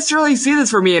 Didn't necessarily see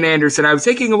this from Ian Anderson. I was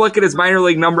taking a look at his minor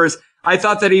league numbers. I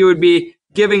thought that he would be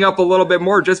giving up a little bit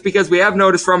more, just because we have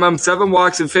noticed from him 7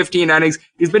 walks in 15 innings.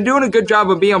 He's been doing a good job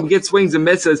of being able to get swings and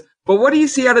misses. But what do you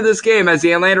see out of this game as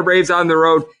the Atlanta Braves on the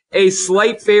road? A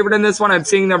slight favorite in this one. I'm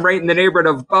seeing them right in the neighborhood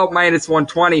of about minus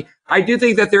 120. I do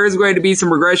think that there is going to be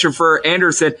some regression for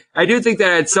Anderson. I do think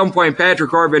that at some point,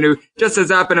 Patrick Corbin, who just has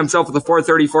not been himself with a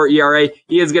 4.34 ERA,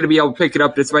 he is going to be able to pick it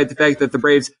up despite the fact that the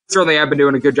Braves certainly have been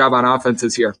doing a good job on offense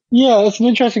this year. Yeah, it's an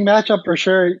interesting matchup for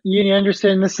sure. Ian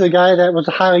Anderson, this is a guy that was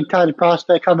a highly touted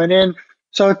prospect coming in.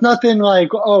 So it's nothing like,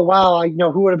 oh, wow,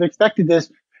 who would have expected this?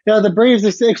 The Braves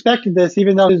expected this,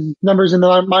 even though his numbers in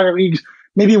the minor leagues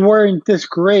maybe weren't this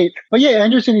great. But yeah,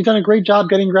 Anderson, he's done a great job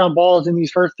getting ground balls in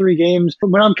these first 3 games.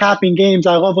 When I'm capping games,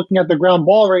 I love looking at the ground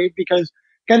ball rate, because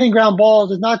getting ground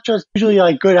balls is not just usually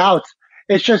like good outs.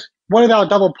 It's just, what about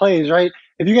double plays, right?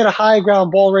 If you get a high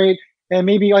ground ball rate, and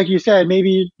maybe, like you said,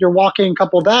 maybe you're walking a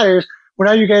couple of batters, well,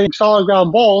 now you're getting solid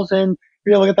ground balls and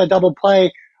you're able to get that double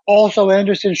play. Also,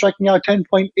 Anderson striking out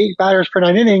 10.8 batters per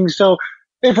 9 innings. So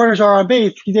if runners are on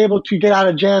base, he's able to get out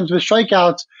of jams with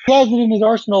strikeouts. He has it in his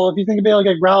arsenal. If you think about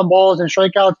get ground balls and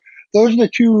strikeouts, those are the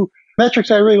 2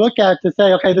 metrics I really look at to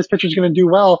say, okay, this pitcher's going to do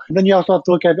well. And then you also have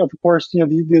to look at, of course,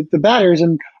 the batters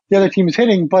and the other team is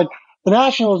hitting. But the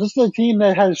Nationals, this is a team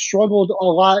that has struggled a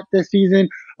lot this season.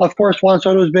 Of course, Juan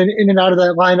Soto's been in and out of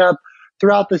that lineup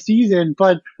throughout the season.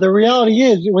 But the reality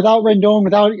is, without Rendon,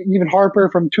 without even Harper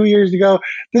from 2 years ago,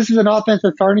 this is an offense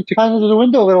that's starting to kind of the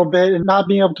window a little bit and not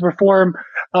being able to perform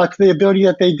to the ability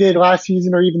that they did last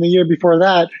season or even the year before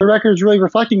that. The record is really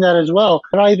reflecting that as well.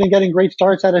 They're not even getting great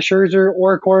starts out of Scherzer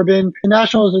or Corbin. The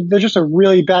Nationals, they're just a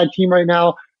really bad team right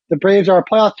now. The Braves are a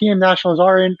playoff team. Nationals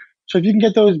aren't. So if you can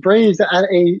get those Braves at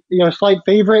a slight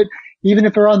favorite, even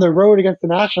if they're on the road against the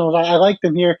Nationals, I like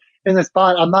them here in the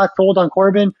spot. I'm not sold on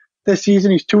Corbin this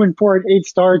season. He's 2-4 at 8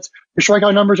 starts. The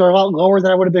strikeout numbers are a lot lower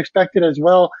than I would have expected as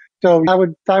well. So I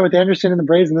would side with Anderson and the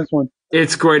Braves in this one.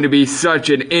 It's going to be such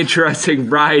an interesting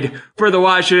ride for the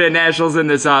Washington Nationals in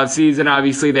this offseason.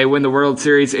 Obviously, they win the World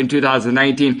Series in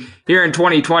 2019. Here in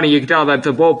 2020, you can tell that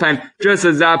the bullpen just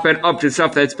has not been up to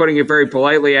stuff. That's putting it very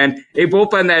politely. And a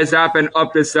bullpen that has not been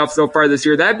up to stuff so far this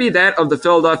year, that'd be that of the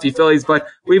Philadelphia Phillies. But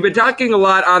we've been talking a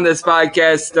lot on this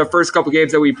podcast, the first couple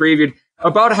games that we previewed,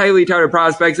 about highly touted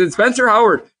prospects. And Spencer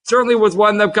Howard certainly was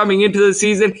one of them coming into the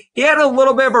season. He had a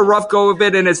little bit of a rough go of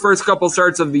it in his first couple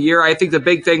starts of the year. I think the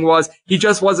big thing was he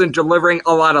just wasn't delivering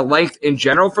a lot of length in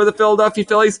general for the Philadelphia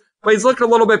Phillies. But he's looking a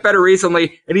little bit better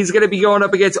recently, and he's going to be going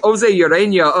up against Jose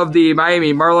Urena of the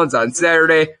Miami Marlins on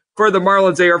Saturday. For the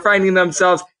Marlins, they are finding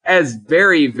themselves as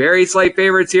very, very slight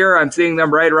favorites here. I'm seeing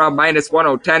them right around minus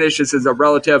 110-ish. This is a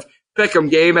relative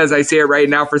pick'em game as I see it right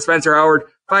now for Spencer Howard.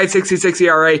 5.66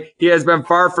 ERA. He has been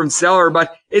far from stellar,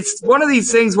 but it's one of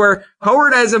these things where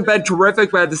Howard hasn't been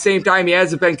terrific, but at the same time, he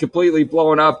hasn't been completely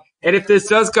blown up. And if this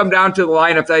does come down to the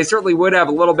lineup, I certainly would have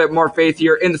a little bit more faith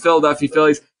here in the Philadelphia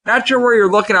Phillies. Not sure where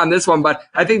you're looking on this one, but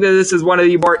I think that this is one of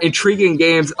the more intriguing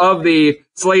games of the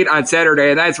slate on Saturday,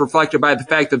 and that's reflected by the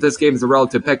fact that this game is a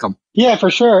relative pick'em. Yeah,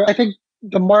 for sure. I think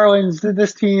the Marlins,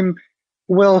 this team,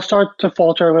 will start to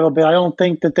falter a little bit. I don't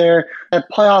think that they're a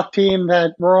playoff team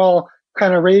that we're all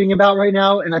kind of raving about right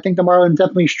now, and I think the Marlins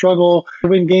definitely struggle to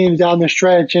win games down the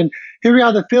stretch. And here we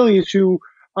have the Phillies, who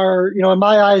are, in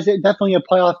my eyes, definitely a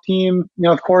playoff team.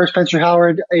 Of course, Spencer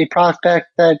Howard, a prospect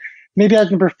that maybe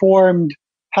hasn't performed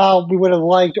how we would have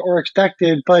liked or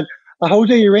expected. But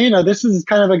Jose Urena, this is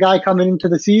kind of a guy coming into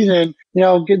the season,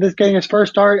 getting his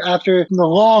first start after a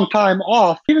long time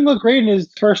off. He didn't look great in his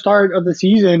first start of the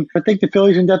season. I think the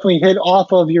Phillies can definitely hit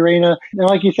off of Urena. And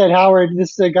like you said, Howard,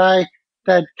 this is a guy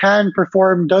that can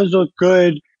perform, does look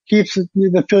good, keeps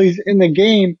the Phillies in the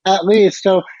game at least.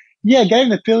 So, yeah, getting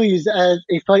the Phillies as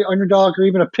a slight underdog or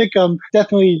even a pick 'em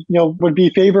definitely, would be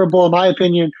favorable in my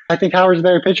opinion. I think Howard's a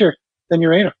better pitcher than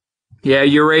Urena. Yeah,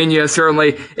 Urena,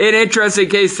 certainly an interesting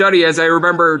case study. As I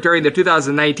remember during the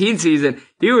 2019 season,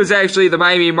 he was actually the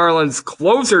Miami Marlins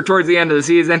closer towards the end of the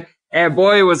season. And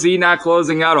boy, was he not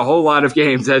closing out a whole lot of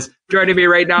games. As joining me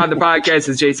right now on the podcast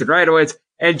is Jason Radowitz.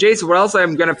 And Jason, what else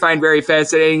I'm going to find very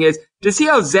fascinating is to see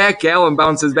how Zach Gallen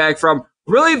bounces back from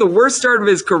really the worst start of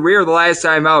his career the last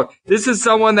time out. This is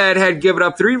someone that had given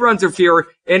up 3 runs or fewer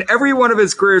in every one of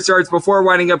his career starts before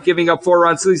winding up giving up 4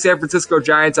 runs to the San Francisco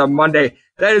Giants on Monday.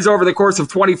 That is over the course of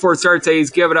 24 starts that he's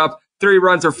given up 3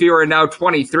 runs or fewer, and now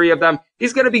 23 of them.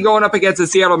 He's going to be going up against the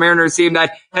Seattle Mariners team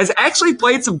that has actually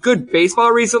played some good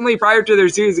baseball recently. Prior to their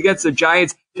series against the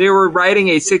Giants, they were riding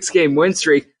a 6-game win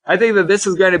streak. I think that this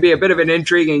is going to be a bit of an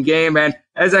intriguing game, and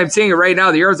as I'm seeing it right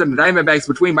now, the Arizona Diamondbacks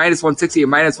between minus 160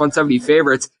 and minus 170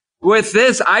 favorites. With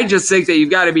this, I just think that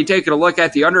you've got to be taking a look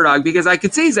at the underdog because I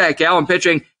could see Zach Gallen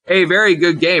pitching a very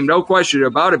good game, no question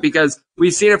about it, because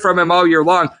we've seen it from him all year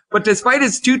long. But despite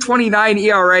his 2.29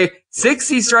 ERA,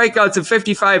 60 strikeouts in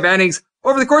 55 innings,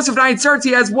 over the course of 9 starts,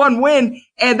 he has 1 win,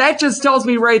 and that just tells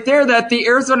me right there that the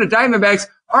Arizona Diamondbacks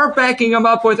aren't backing him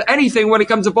up with anything when it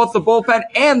comes to both the bullpen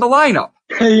and the lineup.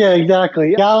 Yeah,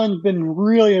 exactly. Gallen's been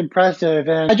really impressive,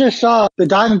 and I just saw the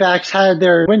Diamondbacks had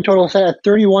their win total set at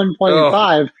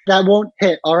 31.5. That won't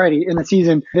hit already in the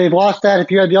season. They've lost that.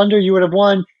 If you had the under, you would have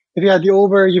won. If you had the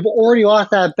over, you've already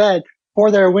lost that bet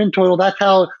for their win total. That's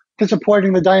how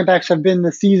disappointing the Diamondbacks have been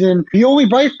this season. The only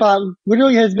bright spot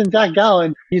literally has been Zach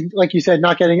Gallen. He's, like you said,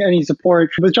 not getting any support.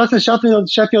 With Justin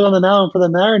Sheffield on the mound for the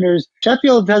Mariners,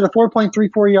 Sheffield has a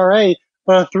 4.34 ERA,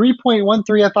 but a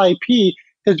 3.13 FIP.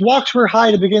 His walks were high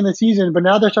to begin the season, but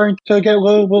now they're starting to get a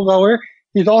little bit lower.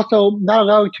 He's also not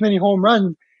allowing too many home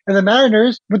runs. And the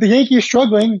Mariners, with the Yankees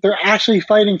struggling, they're actually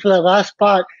fighting for that last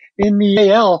spot in the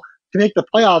AL to make the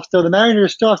playoffs. So the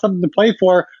Mariners still have something to play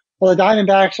for, while the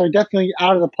Diamondbacks are definitely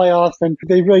out of the playoffs, and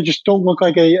they really just don't look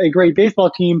like a great baseball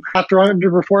team after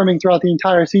underperforming throughout the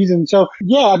entire season. So,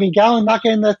 yeah, I mean, Gallen not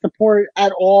getting that support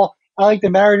at all. I like the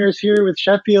Mariners here with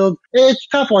Sheffield. It's a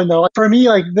tough one, though. For me,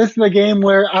 like, this is a game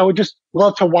where I would just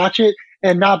love to watch it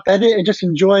and not bet it and just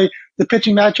enjoy the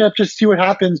pitching matchup, just see what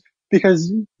happens.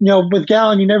 Because, with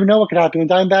Gallen, you never know what could happen.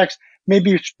 The Diamondbacks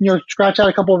maybe, scratch out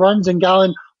a couple of runs and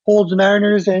Gallen holds the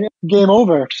Mariners and game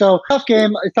over. So tough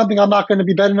game. It's something I'm not going to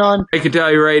be betting on. I can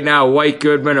tell you right now, White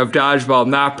Goodman of Dodgeball,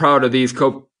 not proud of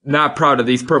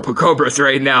these Purple Cobras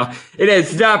right now. It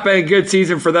has not been a good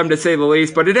season for them, to say the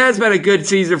least, but it has been a good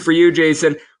season for you,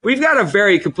 Jason. We've got a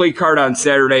very complete card on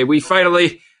Saturday. We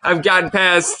finally have gotten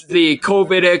past the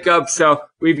COVID hiccup, so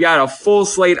we've got a full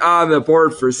slate on the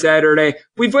board for Saturday.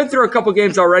 We've went through a couple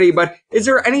games already, but is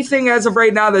there anything as of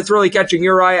right now that's really catching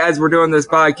your eye as we're doing this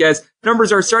podcast?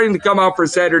 Numbers are starting to come out for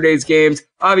Saturday's games.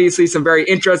 Obviously, some very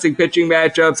interesting pitching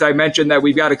matchups. I mentioned that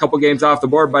we've got a couple games off the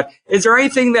board, but is there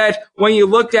anything that, when you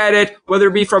looked at it, whether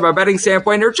it be from a betting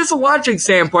standpoint or just a watching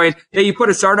standpoint, that you put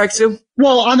a star next to?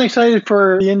 Well, I'm excited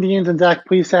for the Indians and Zach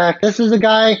Plesac. This is a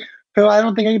guy who I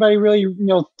don't think anybody really,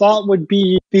 thought would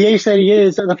be the ace that he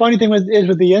is. The funny thing with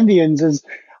the Indians is,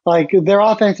 like, their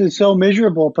offense is so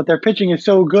miserable, but their pitching is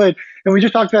so good. And we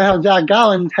just talked about how Zach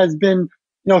Gallen has been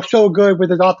so good with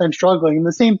his offense struggling. And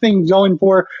the same thing going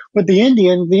for with the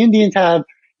Indians. The Indians have,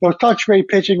 such great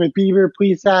pitching with Bieber,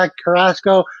 Plesac,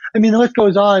 Carrasco. I mean, the list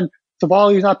goes on.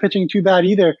 Savali's not pitching too bad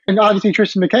either. And obviously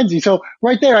Tristan McKenzie. So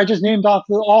right there, I just named off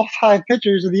all 5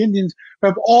 pitchers of the Indians who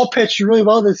have all pitched really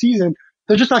well this season.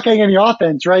 They're just not getting any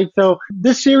offense, right? So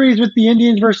this series with the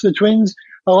Indians versus the Twins,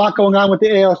 a lot going on with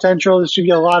the AL Central. This should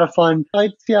be a lot of fun. I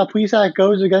like to see how Plesac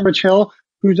goes against Rich Hill,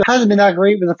 who hasn't been that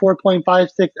great with a 4.56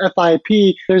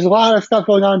 FIP. There's a lot of stuff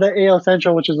going on in the AL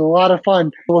Central, which is a lot of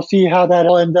fun. We'll see how that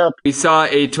will end up. We saw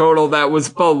a total that was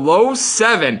below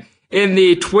 7 in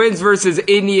the Twins versus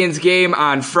Indians game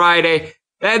on Friday.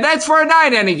 And that's for a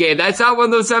 9-inning game. That's not one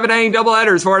of those 7-inning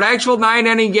doubleheaders. For an actual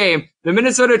 9-inning game, the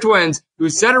Minnesota Twins, who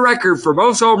set a record for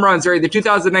most home runs during the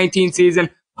 2019 season,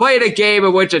 played a game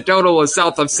in which a total was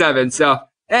south of 7. So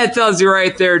that tells you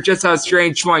right there just how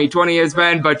strange 2020 has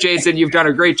been. But Jason, you've done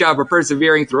a great job of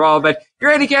persevering through all of it.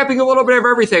 You're handicapping a little bit of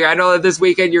everything. I know that this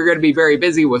weekend you're going to be very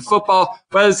busy with football,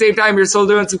 but at the same time, you're still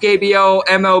doing some KBO,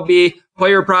 MLB,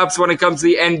 player props when it comes to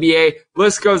the NBA.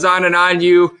 List goes on and on.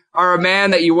 You are a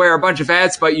man that you wear a bunch of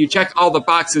hats, but you check all the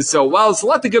boxes so well. So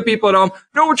let the good people at home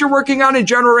know what you're working on in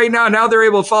general right now. Now they're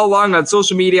able to follow along on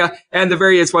social media and the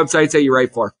various websites that you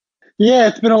write for. Yeah,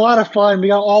 it's been a lot of fun. We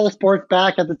got all the sports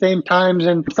back at the same times,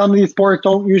 and some of these sports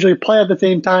don't usually play at the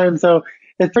same time. So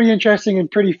it's pretty interesting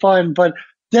and pretty fun, but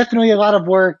definitely a lot of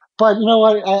work. But you know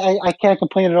what? I can't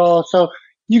complain at all. So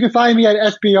you can find me at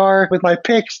SBR with my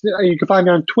picks. You can find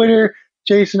me on Twitter,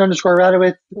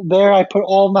 Jason_Radowitz. There I put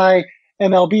all my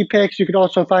MLB picks. You can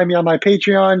also find me on my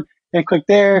Patreon and click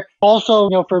there. Also,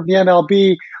 for the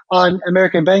MLB on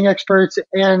American Betting Experts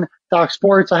and Doc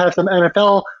Sports, I have some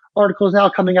NFL articles now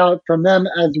coming out from them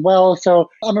as well. So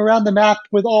I'm around the map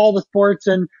with all the sports,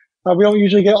 and we don't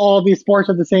usually get all of these sports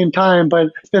at the same time, but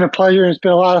it's been a pleasure and it's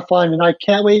been a lot of fun. And I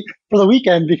can't wait for the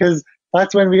weekend because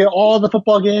that's when we get all the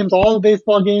football games, all the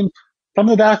baseball games, some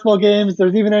of the basketball games.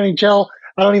 There's even NHL.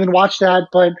 I don't even watch that,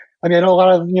 but I mean, I know a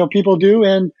lot of, people do.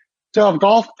 And still have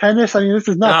golf, tennis. I mean, this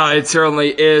is nuts. It certainly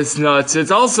is nuts.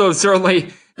 It's also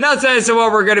certainly nuts as to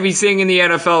what we're going to be seeing in the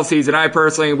NFL season. I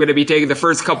personally am going to be taking the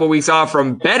first couple weeks off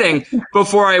from betting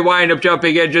before I wind up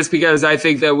jumping in, just because I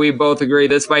think that we both agree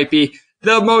this might be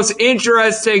the most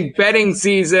interesting betting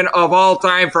season of all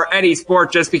time for any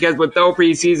sport, just because with no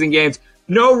preseason games,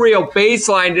 no real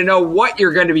baseline to know what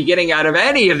you're going to be getting out of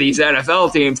any of these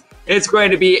NFL teams. It's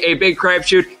going to be a big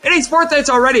crapshoot in a sport that's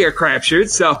already a crapshoot.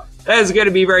 So that is going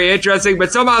to be very interesting,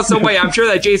 but somehow, some way, I'm sure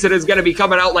that Jason is going to be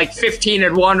coming out like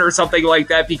 15-1 or something like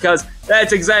that, because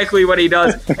that's exactly what he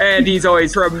does, and he's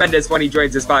always tremendous when he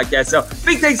joins this podcast. So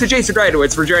big thanks to Jason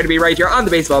Radowitz for joining me right here on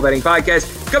the Baseball Betting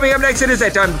Podcast. Coming up next, it is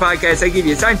that time of the podcast. I give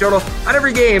you a time total on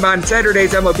every game on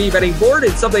Saturday's MLB betting board.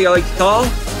 It's something I like to call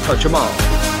Touch 'em All.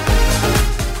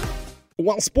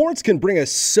 While sports can bring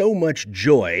us so much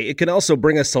joy, it can also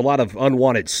bring us a lot of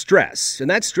unwanted stress, and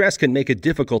that stress can make it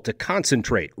difficult to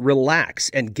concentrate, relax,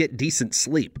 and get decent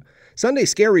sleep. Sunday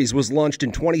Scaries was launched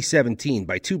in 2017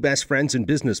 by two best friends and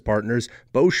business partners,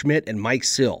 Bo Schmidt and Mike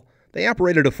Sill. They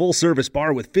operated a full-service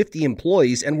bar with 50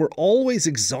 employees and were always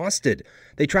exhausted.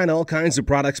 They tried all kinds of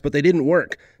products, but they didn't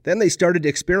work. Then they started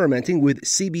experimenting with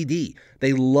CBD.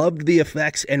 They loved the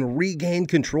effects and regained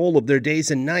control of their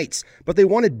days and nights, but they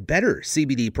wanted better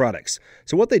CBD products.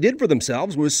 So what they did for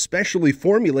themselves was specially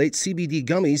formulate CBD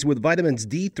gummies with vitamins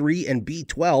D3 and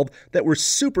B12 that were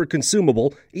super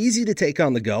consumable, easy to take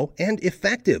on the go, and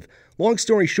effective. Long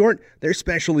story short, their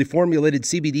specially formulated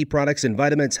CBD products and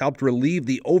vitamins helped relieve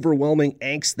the overwhelming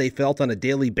angst they felt on a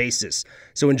daily basis.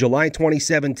 So in July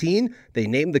 2017, they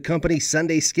named the company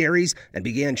Sunday Scaries and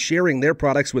began sharing their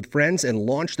products with friends and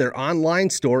launched their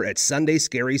online store at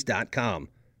sundayscaries.com.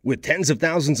 With tens of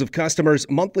thousands of customers,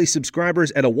 monthly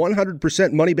subscribers, and a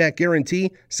 100% money-back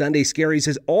guarantee, Sunday Scaries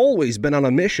has always been on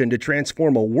a mission to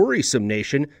transform a worrisome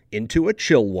nation into a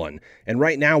chill one. And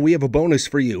right now, we have a bonus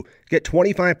for you. Get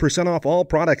 25% off all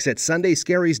products at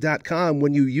sundayscaries.com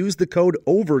when you use the code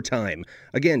OVERTIME.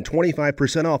 Again,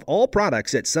 25% off all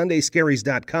products at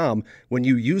sundayscaries.com when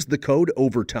you use the code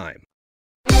OVERTIME.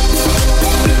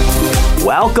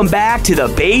 Welcome back to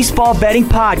the Baseball Betting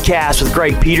Podcast with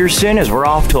Greg Peterson, as we're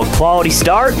off to a quality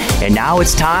start, and now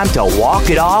it's time to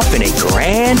walk it off in a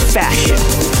grand fashion.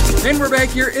 And we're back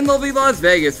here in lovely Las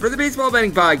Vegas for the Baseball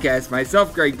Betting Podcast.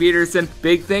 Myself, Greg Peterson.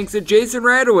 Big thanks to Jason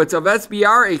Radowitz of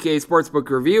SBR, aka Sportsbook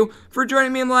Review, for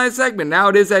joining me in the last segment. Now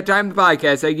it is that time of the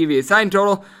podcast. I give you a sign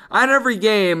total on every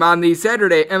game on the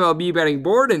Saturday MLB betting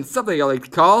board, and something I like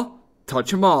to call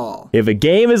touch 'em all. If a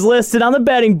game is listed on the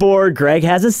betting board, Greg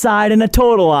has a side and a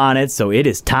total on it, so it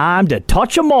is time to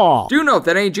touch 'em all. Do note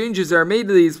that any changes that are made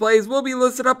to these plays will be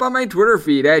listed up on my Twitter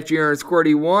feed at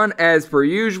GR_D1. As per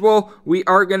usual, we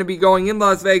are going to be going in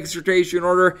Las Vegas rotation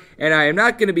order, and I am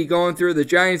not going to be going through the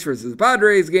Giants versus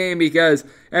Padres game because,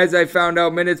 as I found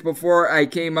out minutes before I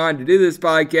came on to do this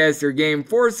podcast, their game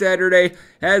for Saturday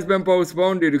has been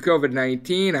postponed due to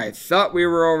COVID-19. I thought we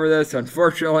were over this.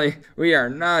 Unfortunately, we are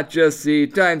not. Just the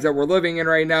times that we're living in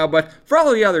right now, but for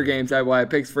all the other games, I will have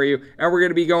picks for you, and we're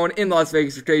going to be going in Las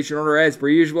Vegas rotation order as per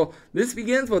usual. This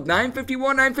begins with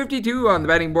 9:51, 9:52 on the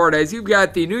betting board, as you've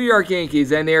got the New York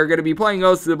Yankees, and they are going to be playing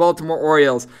host to the Baltimore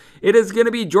Orioles. It is going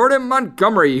to be Jordan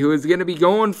Montgomery who is going to be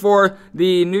going for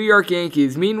the New York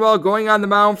Yankees. Meanwhile, going on the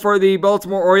mound for the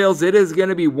Baltimore Orioles, it is going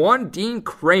to be one Dean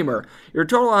Kramer. Your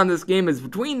total on this game is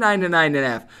between 9 and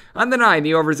 9.5. On the 9,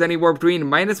 the over is anywhere between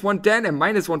 -110 and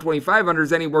 -125. Under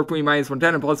is anywhere between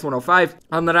 -110 and +105.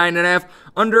 On the 9.5,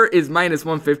 under is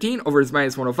 -115. Over is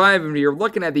 -105. And if you're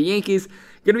looking at the Yankees,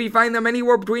 going to be finding them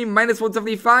anywhere between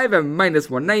 -175 and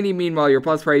 -190. Meanwhile, your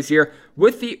plus price here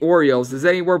with the Orioles is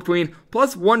anywhere between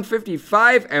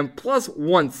 +155 and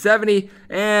 +170.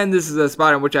 And this is a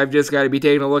spot in which I've just got to be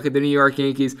taking a look at the New York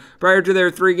Yankees. Prior to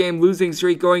their 3-game losing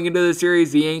streak going into the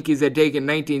series, the Yankees had taken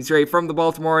 19 straight from the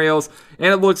Baltimore Orioles,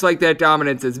 and it looks like that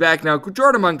dominance is back now.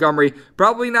 Jordan Montgomery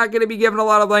probably not going to be given a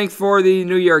lot of length for the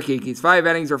New York Yankees. 5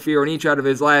 innings or fewer in each out of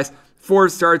his last 4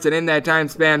 starts, and in that time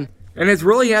span, and has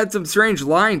really had some strange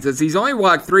lines as he's only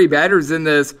walked 3 batters in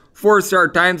this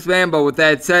 4-start time span, but with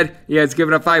that said, he has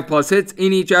given up 5+ hits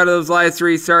in each out of those last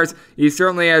 3 starts. He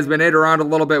certainly has been hit around a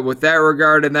little bit with that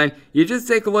regard, and then you just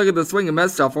take a look at the swing and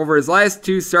miss stuff. Over his last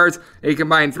 2 starts, a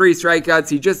combined 3 strikeouts.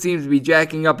 He just seems to be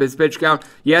jacking up his pitch count.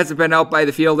 He hasn't been out by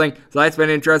the fielding, so that's been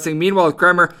interesting. Meanwhile, with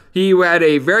Kramer, he had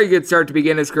a very good start to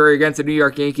begin his career against the New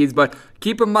York Yankees, but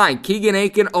keep in mind, Keegan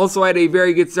Aiken also had a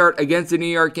very good start against the New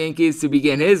York Yankees to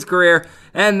begin his career,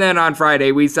 and then on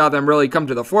Friday, we saw them really come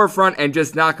to the forefront and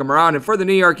just knock him around. And for the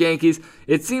New York Yankees,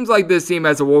 it seems like this team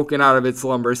has awoken out of its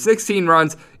slumber. 16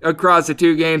 runs across the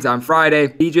 2 games on Friday.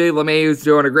 DJ LeMahieu's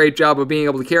doing a great job of being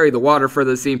able to carry the water for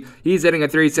this team. He's hitting a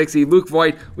 .360. Luke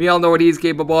Voigt, we all know what he's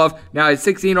capable of. Now at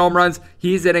 16 home runs,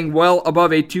 he's hitting well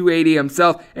above a .280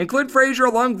 himself. And Clint Frazier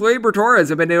along with Gleyber Torres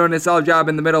have been doing a solid job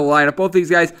in the middle of the lineup. Both these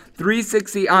guys,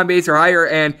 .360 on base or higher.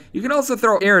 And you can also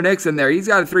throw Aaron Hicks in there. He's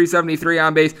got a .373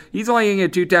 on base. He's only hitting a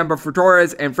 .210, but for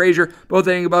Torres and Frazier, both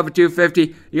hitting above a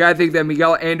 .250. You gotta think that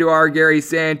Miguel Andujar, Gary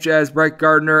Sanchez, Brett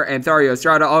Gardner, and Thairo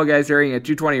Estrada, all guys hitting at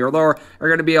 .220 or lower, are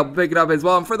going to be able to pick it up as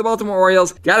well. And for the Baltimore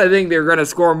Orioles, gotta think they're going to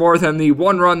score more than the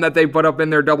 1 run that they put up in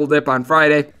their double dip on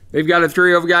Friday. They've got a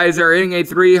trio of guys that are hitting a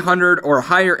 .300 or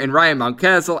higher in Ryan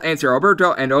Mountcastle, Ansel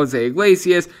Alberto, and Jose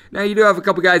Iglesias. Now, you do have a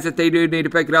couple guys that they do need to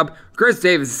pick it up. Chris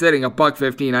Davis is sitting a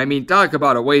 $1.15. I mean, talk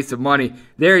about a waste of money.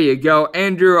 There you go.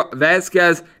 Andrew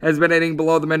Vasquez has been hitting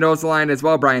below the Mendoza line as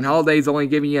well. Brian Holiday's only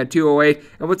giving you a .208.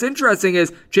 And what's interesting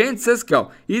is Chance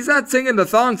Sisco. He's not singing the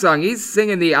thong song. He's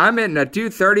singing the I'm hitting a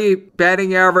 .230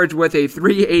 batting average with a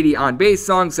 .380 on base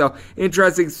song. So,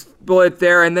 interesting split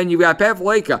there. And then you've got Pat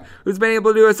Valleca, who's been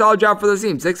able to do a solid job for the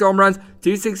team. 6 home runs,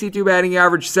 .262 batting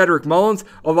average. Cedric Mullins,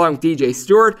 along with DJ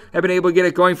Stewart, have been able to get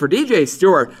it going. For DJ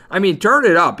Stewart, I mean, turn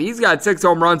it up. He's got 6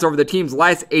 home runs over the team's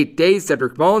last 8 days.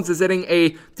 Cedric Mullins is hitting a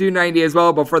 .290 as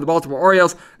well. But for the Baltimore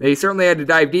Orioles, they certainly had to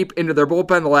dive deep into their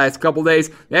bullpen the last couple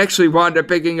days. They actually wound up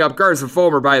picking up Carson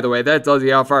Fulmer, by the way. That tells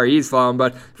you how far he's fallen.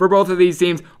 But for both of these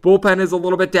teams, bullpen is a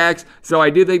little bit taxed. So I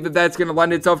do think that that's going to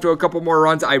lend itself to a couple more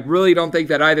runs. I really don't think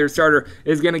that either starter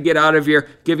is going to get out of here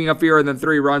giving up fewer than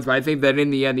 3 runs. But I think that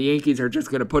in the end, the Yankees are just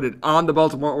going to put it on the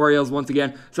Baltimore Orioles once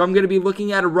again. So I'm going to be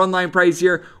looking at a run line price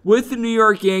here with the New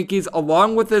York Yankees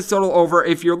along with this total over.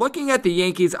 If you're looking at the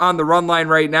Yankees on the run line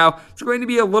right now, it's going to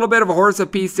be a little bit of a horse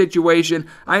apiece situation.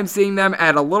 I'm seeing them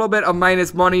at a little bit of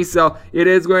minus money, so it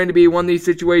is going to be one of these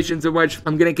situations in which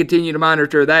I'm going to continue to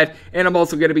monitor that, and I'm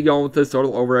also going to be going with this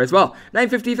total over as well.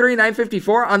 953,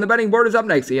 954 on the betting board is up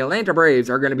next. The Atlanta Braves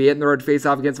are going to be hitting the road to face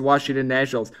off against the Washington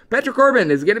Nationals. Patrick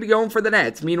Corbin is going to be going for the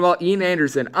Nets. Meanwhile, Ian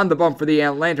Anderson on the bump for the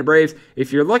Atlanta Braves.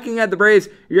 If you're looking at the Braves,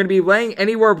 you're going to be laying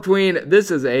anywhere between,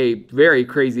 this is a very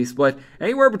crazy split,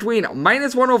 anywhere between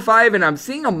 -105 and I'm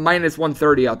seeing a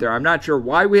 -130 out there. I'm not sure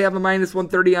why we have a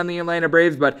 -130 on the Atlanta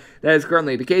Braves, but that is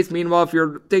currently the case. Meanwhile, if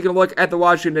you're taking a look at the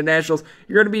Washington Nationals,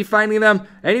 you're going to be finding them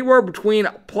anywhere between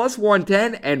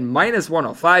 +110 and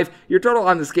 -105. Your total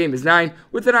on this game is 9.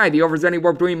 With an 9, the over is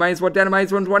anywhere between -110 and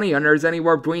 -120. Under is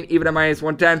anywhere between even and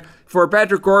 -110. For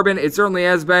Patrick Corbin, it certainly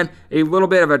has been a little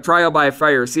bit of a trial by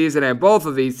fire season, and both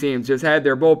of these teams just had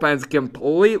their bullpens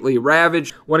completely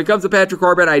ravaged. When it comes to Patrick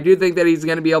Corbin, I do think that he's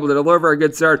going to be able to deliver a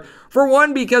good start. For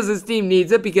one, because his team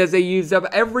needs it, because they used up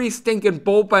every stinking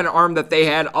bullpen arm that they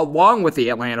had along with the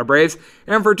Atlanta Braves.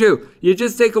 And for two, you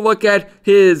just take a look at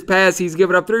his past. He's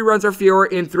given up 3 runs or fewer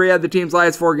in 3 of the team's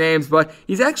last 4 games, but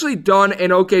he's actually done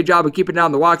an okay job of keeping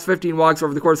down the walks. 15 walks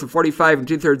over the course of 45 and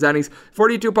 2/3 innings,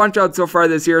 42 punch-outs so far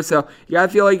this year, so you gotta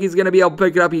feel like he's going to be able to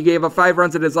pick it up. He gave up 5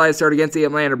 runs in his last start against the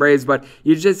Atlanta Braves, but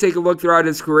you just take a look throughout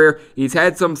his career, he's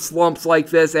had some slumps like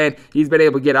this, and he's been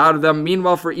able to get out of them.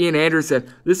 Meanwhile, for Ian Anderson,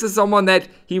 this is someone that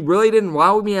he really didn't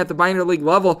wow me at the minor league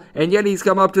level, and yet he's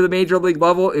come up to the major league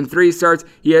level in 3 starts.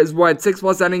 He has won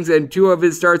 6+ innings in 2 of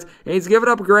his starts, and he's given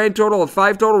up a grand total of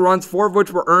 5 total runs, 4 of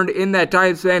which were earned in that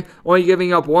time span, only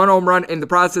giving up 1 home run in the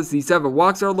process. The 7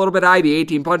 walks are a little bit high, the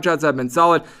 18 punch-outs have been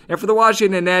solid, and for the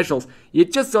Washington Nationals, you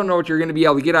just don't know what you're going to be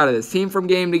able to get out of this team from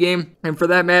game to game, and for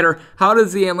that matter, how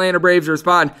does the Atlanta Braves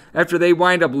respond after they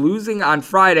wind up losing on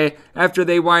Friday, after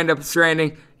they wind up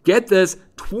stranding, get this,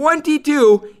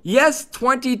 22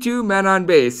 men on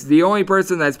base. The only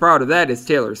person that's proud of that is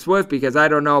Taylor Swift, because I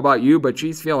don't know about you, but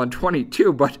she's feeling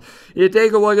 22. But you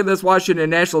take a look at this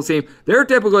Washington Nationals team, they're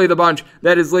typically the bunch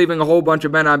that is leaving a whole bunch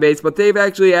of men on base, but they've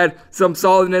actually had some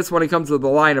solidness when it comes to the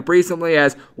lineup recently,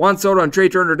 as Juan Soto and Trey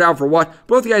Turner down for what?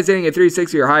 Both guys hitting at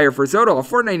 360 or higher. For Soto, a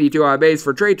 492 on base.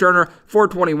 For Trey Turner,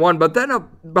 421. But then up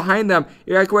behind them,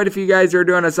 you got quite a few guys that are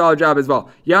doing a solid job as well.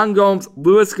 Yan Gomes,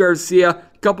 Luis Garcia,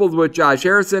 coupled with Josh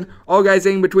Harrison, all guys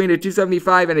hitting between a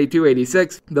 275 and a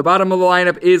 286. The bottom of the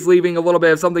lineup is leaving a little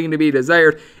bit of something to be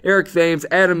desired. Eric Thames,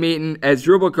 Adam Meaton,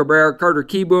 Asdrubal Cabrera, Carter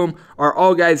Kieboom are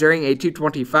all guys hitting a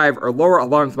 225 or lower,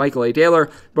 along with Michael A.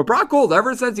 Taylor. But Brock Holt,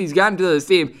 ever since he's gotten to this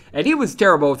team, and he was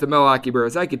terrible with the Milwaukee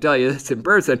Brewers, I could tell you this in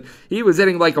person, he was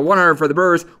hitting like a 100 for the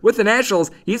Brewers. With the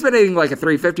Nationals, he's been hitting like a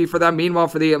 350 for them. Meanwhile,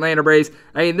 for the Atlanta Braves,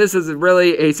 I mean, this is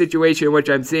really a situation in which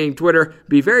I'm seeing Twitter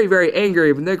be very, very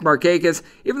angry with Nick Markakis.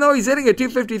 Even though he's hitting a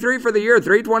 253 for the year,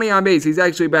 320 on base, he's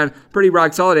actually been pretty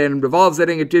rock solid. And Duvall's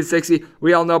hitting a 260.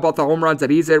 We all know about the home runs that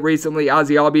he's hit recently.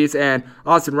 Ozzie Albies and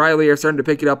Austin Riley are starting to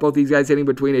pick it up. Both these guys hitting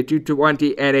between a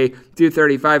 220 and a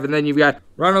 235. And then you've got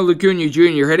Ronald Acuna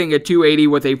Jr. hitting a 280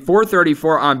 with a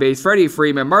 434 on base. Freddie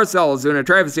Freeman, Marcell Ozuna,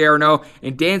 Travis Arano,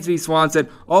 and Dansby Swanson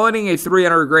all hitting a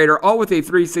 300 grader, all with a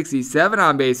 367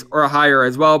 on base or higher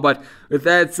as well. But with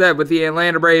that said, with the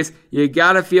Atlanta Braves, you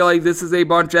gotta feel like this is a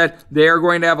bunch that they are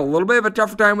going to have a little bit of a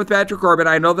tougher time with Patrick Corbin.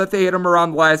 I know that they hit him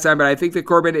around the last time, but I think that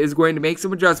Corbin is going to make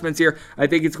some adjustments here. I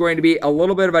think it's going to be a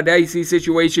little bit of a dicey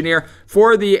situation here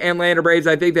for the Atlanta Braves.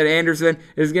 I think that Anderson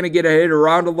is going to get a hit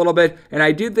around a little bit, and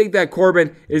I do think that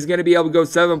Corbin is going to be able to go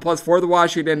 7+ for the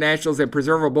Washington Nationals and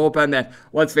preserve a bullpen that,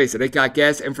 let's face it, it got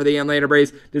gas. And for the Atlanta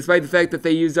Braves, despite the fact that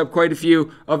they used up quite a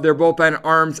few of their bullpen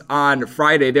arms on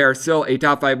Friday, they are still a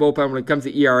top 5 bullpen when it comes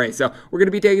to ERA. So we're going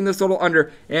to be taking this total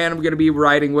under, and I'm going to be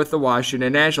riding with the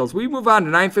Washington Nationals. We move on to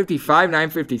 955,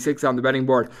 956 on the betting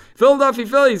board. Philadelphia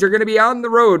Phillies are going to be on the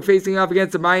road facing off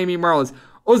against the Miami Marlins.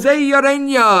 Jose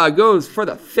Urena goes for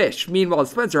the fish. Meanwhile,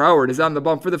 Spencer Howard is on the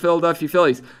bump for the Philadelphia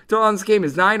Phillies. Total on this game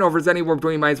is 9, overs anywhere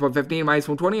between -115 and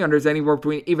 -120, unders anywhere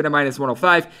between even and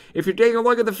 -105. If you're taking a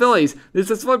look at the Phillies, this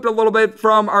has flipped a little bit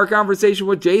from our conversation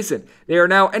with Jason. They are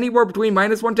now anywhere between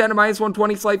 -110 and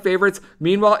 -120 slight favorites.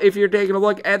 Meanwhile, if you're taking a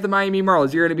look at the Miami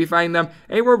Marlins, you're going to be finding them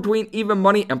anywhere between even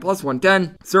money and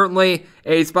 +110. Certainly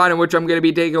a spot in which I'm going to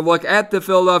be taking a look at the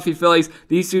Philadelphia Phillies.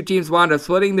 These two teams wound up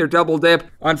splitting their double dip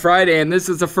on Friday, and this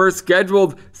is the first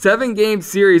scheduled 7-game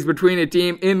series between a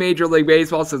team in Major League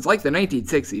Baseball since like the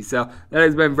 1960s. So that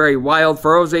has been very wild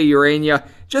for Jose Urena.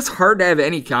 Just hard to have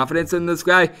any confidence in this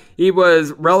guy. He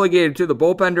was relegated to the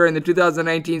bullpen during the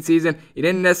 2019 season. He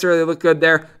didn't necessarily look good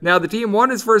there. Now, the team won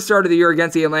his first start of the year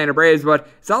against the Atlanta Braves, but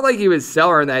it's not like he was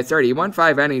stellar in that start. He won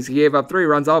 5 innings. He gave up 3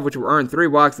 runs, all of which were earned, 3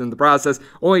 walks in the process,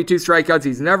 only 2 strikeouts.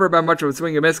 He's never been much of a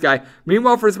swing and miss guy.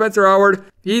 Meanwhile, for Spencer Howard,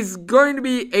 he's going to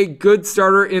be a good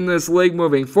starter in this league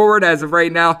moving forward. As of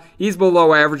right now, he's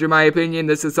below average in my opinion.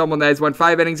 This is someone that has won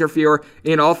 5 innings or fewer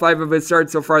in all 5 of his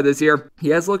starts so far this year. He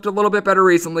has looked a little bit better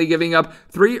recently, giving up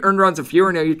 3 earned runs or fewer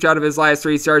in each out of his last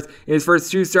 3 starts. In his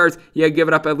first 2 starts, he had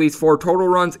given up at least 4 total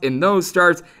runs in those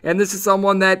starts, and this is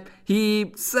someone that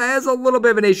he has a little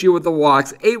bit of an issue with the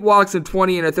walks. 8 walks and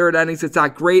 20 in a third innings. It's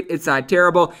not great. It's not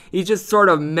terrible. He's just sort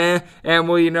of meh. And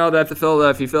well, you know that the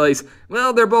Philadelphia Phillies,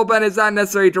 well, their bullpen is not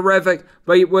necessarily terrific.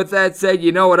 But with that said,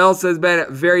 you know what else has been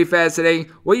very fascinating?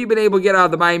 What you've been able to get out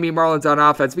of the Miami Marlins on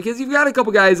offense. Because you've got a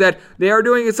couple guys that they are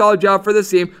doing a solid job for this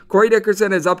team. Corey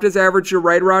Dickerson has upped his average to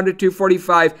right around a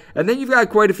 245. And then you've got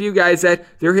quite a few guys that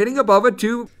they're hitting above a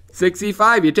 2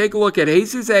 65, you take a look at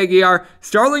Jesus Aguilar,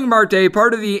 Starling Marte,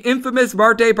 part of the infamous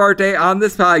Marte Parte on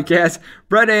this podcast,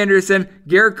 Brett Anderson,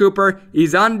 Garrett Cooper,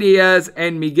 Izan Diaz,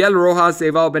 and Miguel Rojas.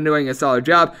 They've all been doing a solid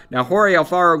job. Now, Jorge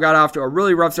Alfaro got off to a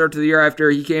really rough start to the year after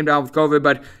he came down with COVID,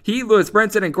 but he, Lewis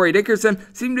Brinson, and Corey Dickerson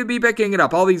seem to be picking it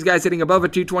up. All these guys hitting above a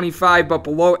 225, but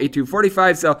below a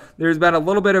 245, so there's been a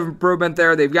little bit of improvement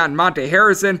there. They've gotten Monte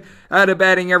Harrison out of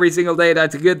batting every single day.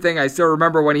 That's a good thing. I still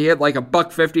remember when he hit like a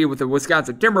 $150 with the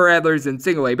Wisconsin Timber Rattlers in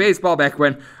single-A baseball back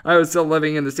when I was still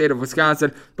living in the state of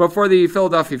Wisconsin. But for the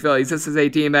Philadelphia Phillies, this is a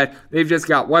team that they've just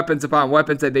got weapons upon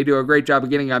weapons, and they do a great job of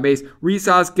getting on base. Rhys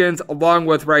Hoskins, along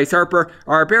with Bryce Harper,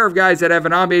 are a pair of guys that have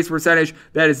an on-base percentage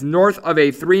that is north of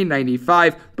a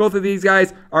 395. Both of these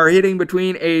guys are hitting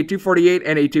between a 248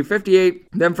 and a 258.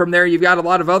 Then from there, you've got a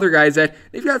lot of other guys that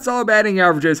they've got solid batting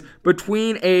averages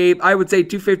between I would say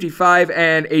 255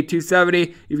 and a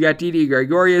 270. You've got Didi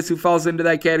Gregorius, who falls into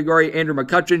that category, Andrew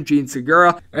McCutchen, Gene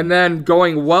Segura. And then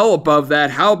going well above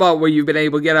that, how about what you've been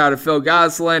able to get out of Phil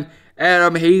Gosselin,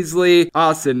 Adam Hazley,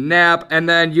 Austin Knapp, and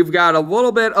then you've got a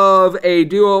little bit of a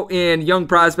duo in young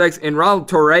prospects in Ronald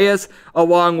Torreyes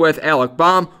along with Alec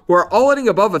Baum, who are all hitting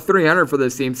above a 300 for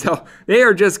this team. So they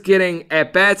are just getting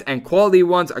at-bats and quality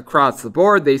ones across the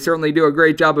board. They certainly do a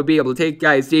great job of being able to take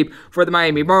guys deep for the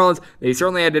Miami Marlins. They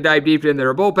certainly had to dive deep into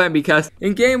their bullpen because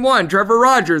in Game 1, Trevor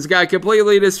Rogers got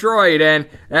completely destroyed, and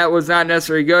that was not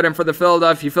necessarily good. And for the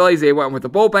Philadelphia Phillies, they went with the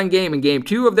bullpen game in Game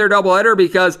 2 of their doubleheader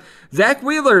because Zach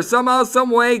Wheeler somehow,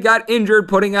 someway got injured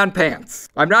putting on pants.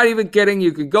 I'm not even kidding.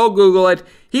 You could go Google it.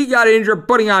 He got injured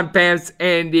putting on pants,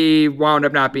 and he wound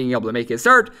up not being able to make his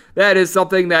start. That is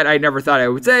something that I never thought I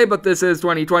would say, but this is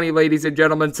 2020, ladies and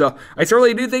gentlemen, so I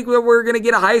certainly do think that we're going to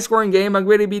get a high-scoring game. I'm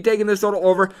going to be taking this total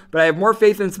over, but I have more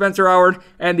faith in Spencer Howard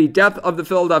and the depth of the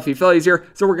Philadelphia Phillies here,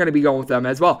 so we're going to be going with them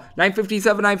as well.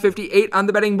 957, 958 on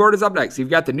the betting board is up next. You've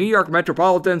got the New York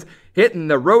Metropolitans hitting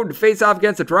the road to face off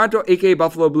against the Toronto, aka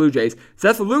Buffalo Blue Jays.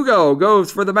 Seth Lugo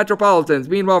goes for the Metropolitans.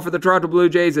 Meanwhile, for the Toronto Blue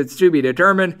Jays, it's to be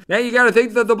determined. Now you got to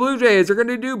think that the Blue Jays are going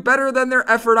to do better than their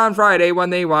effort on Friday when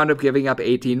they wound up giving up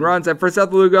 18 runs. And for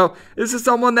Seth Lugo, this is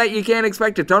someone that you can't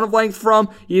expect a ton of length from.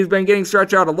 He's been getting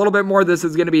stretched out a little bit more. This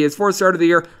is going to be his fourth start of the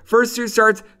year. First two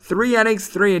starts, 3 innings,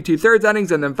 3 2/3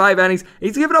 innings, and then 5 innings.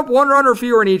 He's given up 1 run or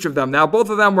fewer in each of them. Now, both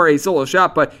of them were a solo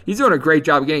shot, but he's doing a great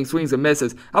job of getting swings and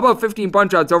misses. How about 15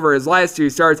 punch-outs over his last 2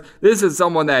 starts? This is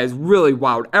someone that has really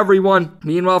wowed everyone.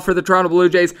 Meanwhile, for the Toronto Blue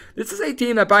Jays, this is a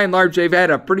team that by and large, they've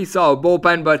had a pretty solid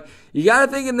bullpen, but you got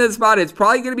to think in this spot, it's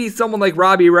probably going to be someone like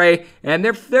Robbie Ray, and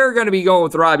if they're going to be going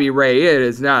with Robbie Ray, it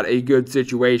is not a good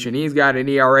situation. He's got an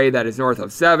ERA that is north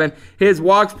of 7. His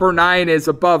walks per 9 is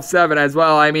above 7 as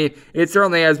well. I mean, it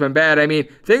certainly has been bad. I mean,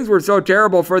 things were so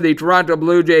terrible for the Toronto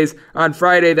Blue Jays on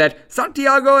Friday that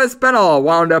Santiago Espinal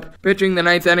wound up pitching the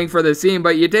 9th inning for the team,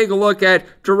 but you take a look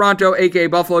at Toronto, aka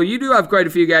Buffalo, you do have quite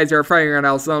a few guys that are firing on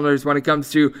all cylinders when it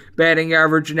comes to batting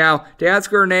average. Now,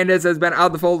 Teoscar Hernandez has been out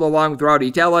of the fold along with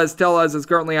Rowdy Tellez. Tellez is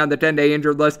currently on the 10-day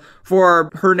injured list. For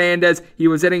Hernandez, he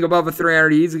was hitting above a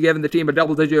 300. He's given the team a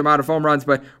double-digit amount of home runs,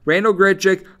 but Randall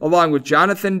Grichuk, along with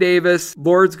Jonathan Davis,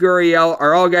 Lourdes Gurriel,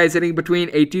 are all guys hitting between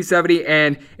a 270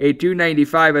 and a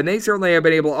 295, and they certainly have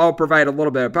been able to all provide a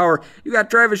little bit of power. You got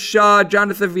Travis Shaw,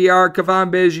 Jonathan Villar, Cavan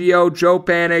Biggio, Joe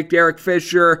Panik, Derek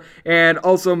Fisher, and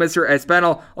also Mr.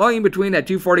 Espinal, all in between that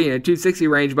 240 and a 260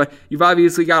 range, but you've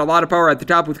obviously got a lot of power at the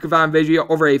top with Cavan Biggio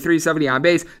over a 370 on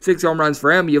base, 6 home runs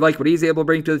for him. You like what he's able to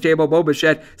bring to the table. Bo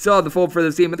Bichette still at the fold for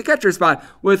this team at the catcher spot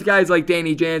with guys like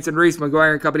Danny Jansen, Reese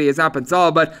McGuire and company has not been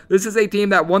solid, but this is a team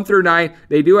that 1 through 9,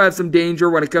 they do have some danger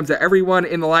when it comes to everyone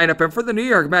in the lineup. And for the New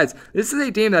York Mets, this is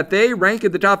a team that they rank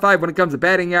in the top 5 when it comes to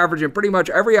batting average in pretty much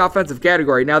every offensive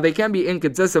category. Now, they can be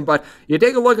inconsistent, but you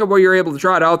take a look at what you're able to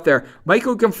trot out there.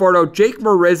 Michael Conforto, Jake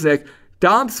Marisnick,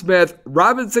 Dom Smith,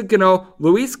 Robinson Cano,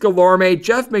 Luis Guillorme,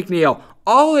 Jeff McNeil,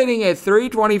 all hitting at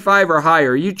 325 or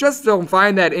higher. You just don't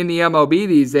find that in the MLB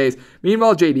these days.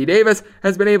 Meanwhile, J.D. Davis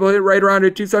has been able to hit right around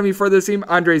a 270 for this team.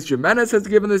 Andres Gimenez has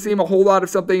given this team a whole lot of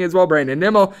something as well. Brandon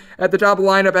Nimmo at the top of the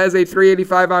lineup has a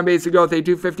 385 on base to go with a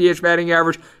 250-ish batting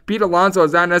average. Pete Alonso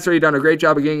has not necessarily done a great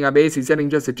job of getting on base. He's hitting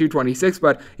just a 226,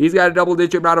 but he's got a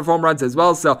double-digit amount of home runs as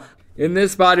well. So in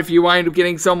this spot, if you wind up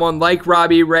getting someone like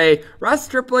Robbie Ray, Ross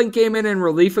Stripling came in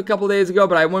relief a couple days ago,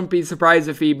 but I wouldn't be surprised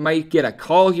if he might get a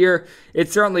call here.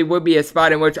 It certainly would be a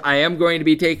spot in which I am going to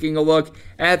be taking a look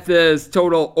at this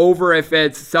total over if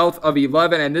it's south of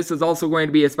 11, and this is also going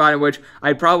to be a spot in which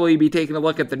I'd probably be taking a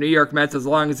look at the New York Mets as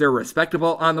long as they're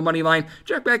respectable on the money line.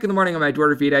 Check back in the morning on my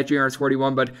Twitter feed at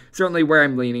GRS41, but certainly where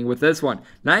I'm leaning with this one.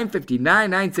 959,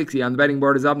 960 on the betting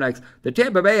board is up next. The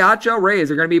Tampa Bay Hot Shell Rays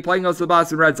are going to be playing against the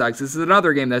Boston Red Sox. This This is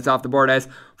another game that's off the board, as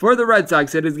for the Red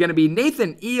Sox, it is going to be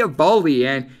Nathan Eovaldi,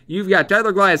 and you've got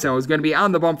Tyler Glasnow, who's going to be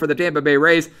on the bump for the Tampa Bay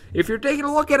Rays. If you're taking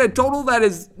a look at a total that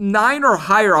is 9 or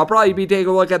higher, I'll probably be taking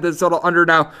a look at this total under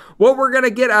now. What we're going to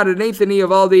get out of Nathan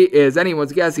Eovaldi is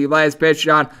anyone's guess. He last pitched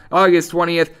on August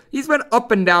 20th. He's been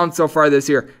up and down so far this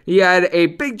year. He had a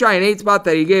big giant 8 spot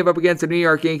that he gave up against the New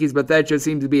York Yankees, but that just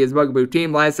seems to be his bugaboo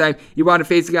team. Last time he wound up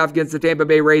facing off against the Tampa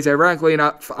Bay Rays, ironically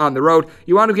enough, on the road.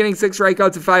 He wound up getting 6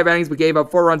 strikeouts in 5 innings, but gave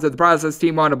up 4 runs in the process.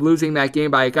 Team wound up losing that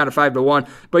game by a count of 5-1.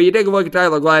 But you take a look at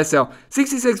Tyler Glasnow,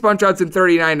 66 punch-outs in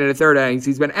 39 and a third innings.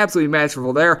 He's been absolutely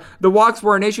masterful there. The walks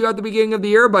were an issue at the beginning of the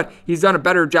year, but he's done a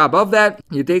better job of that.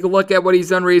 You take a look at what he's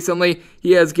done recently.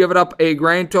 He has given up a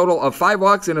grand total of 5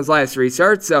 walks in his last 3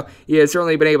 starts, so he has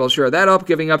certainly been able to shore that up,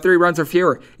 giving up 3 runs or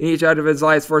fewer in each out of his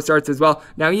last 4 starts as well.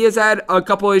 Now, he has had a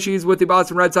couple issues with the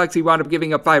Boston Red Sox. He wound up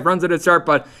giving up 5 runs at a start,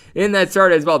 but in that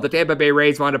start as well, the Tampa Bay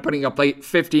Rays wound up putting up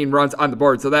 15 runs on the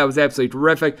board, so that was absolutely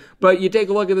terrific. But you take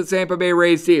a look at the Tampa Bay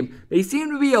Rays team. They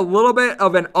seem to be a little bit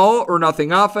of an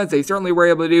all-or-nothing offense. They certainly were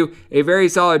able to do a very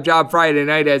solid job Friday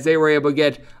night, as they were able to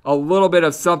get a little bit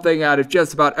of something out of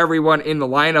just about everyone in the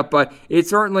lineup, but it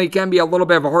certainly can be a little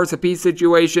bit of a horse apiece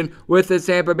situation with the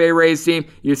Tampa Bay Rays team.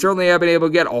 You certainly have been able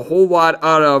to get a whole lot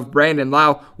out of Brandon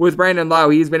Lau. With Brandon Lau,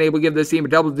 he's been able to give this team a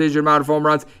double-digit amount of home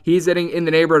runs. He's hitting in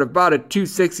the neighborhood of about a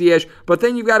 260-ish, but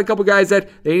then you've got a couple guys that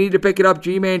they need to pick it up.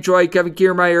 G-Man Choi, Kevin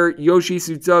Kiermaier, Yoshi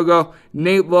Tsutsugo,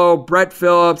 Nate Lowe, Brett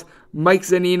Phillips, Mike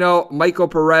Zunino, Michael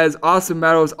Perez, Austin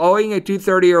Meadows, all hitting at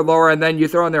 230 or lower, and then you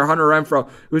throw in there Hunter Renfroe,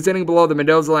 who's hitting below the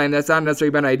Mendoza line. That's not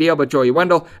necessarily been ideal, but Joey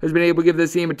Wendell has been able to give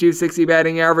this team a 260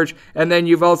 batting average, and then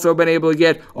you've also been able to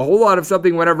get a whole lot of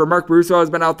something whenever Mark Russo has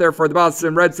been out there for the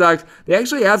Boston Red Sox. They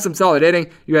actually have some solid hitting.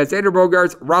 You got Xander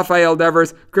Bogaerts, Rafael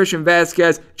Devers, Christian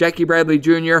Vasquez, Jackie Bradley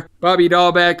Jr., Bobby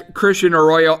Dahlbeck, Christian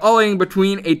Arroyo, all hitting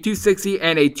between a 260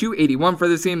 and a 281 for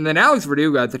this team. And then Alex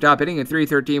Verdugo at the top, hitting at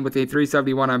 313 with a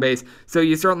 371 on base. So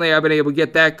you certainly have been able to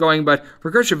get that going. But for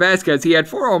Christian Vasquez, he had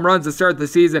 4 home runs to start the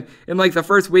season in like the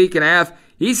first week and a half.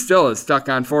 He still is stuck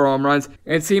on 4 home runs,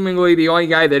 and seemingly the only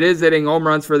guy that is hitting home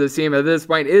runs for this team at this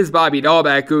point is Bobby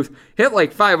Dahlbeck, who's hit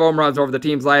like 5 home runs over the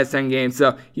team's last 10 games,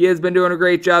 so he has been doing a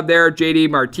great job there. JD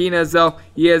Martinez, though,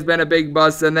 he has been a big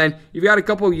bust, and then you've got a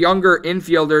couple younger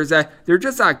infielders that they're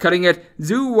just not cutting it.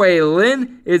 Zhu Wei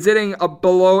Lin is hitting up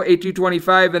below a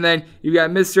 225, and then you got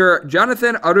Mr.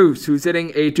 Jonathan Arus, who's hitting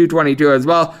a 222 as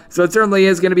well, so it certainly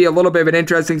is going to be a little bit of an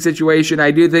interesting situation. I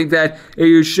do think that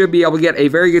you should be able to get a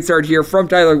very good start here from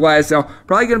Tyler Glasnow.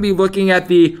 Probably going to be looking at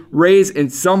the Rays in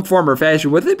some form or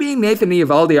fashion. With it being Nathan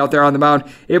Eovaldi out there on the mound,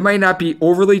 it might not be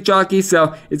overly chalky,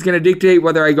 so it's going to dictate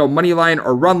whether I go money line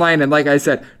or run line. And like I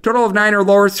said, total of 9 or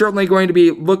lower, certainly going to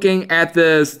be looking at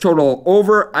this total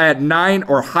over. At 9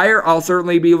 or higher, I'll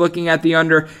certainly be looking at the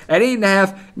under. At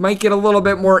 8.5, might get a little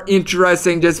bit more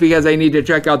interesting just because I need to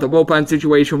check out the bullpen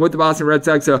situation with the Boston Red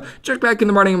Sox. So check back in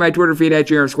the morning on my Twitter feed at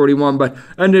JRScordy1, but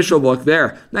initial look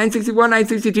there. 961,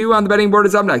 962 on the betting board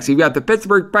is up next. You've got the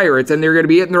Pittsburgh Pirates, and they're going to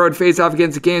be hitting the road face-off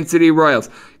against the Kansas City Royals.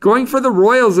 Going for the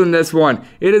Royals in this one,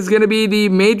 it is going to be the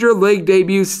Major League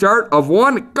debut start of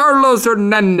one Carlos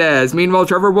Hernandez. Meanwhile,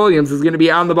 Trevor Williams is going to be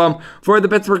on the bump for the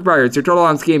Pittsburgh Pirates. Their total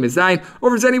on this game is 9.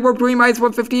 Overs anywhere between minus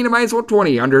 115 and minus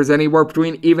 120. Unders anywhere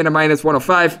between even and minus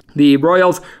 105. The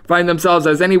Royals find themselves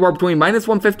as anywhere between minus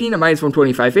 115 and minus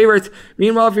 125 favorites.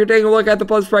 Meanwhile, if you're taking a look at the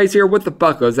plus price here with the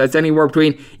Buccos, that's anywhere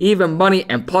between even money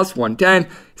and plus 110.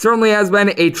 Certainly has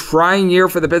been a trying year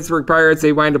for the Pittsburgh Pirates.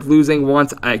 They wind up losing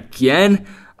once again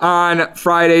on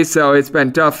Friday, so it's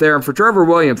been tough there. And for Trevor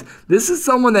Williams, this is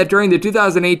someone that during the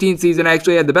 2018 season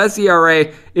actually had the best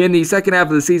ERA in the second half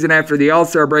of the season after the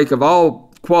All-Star break of all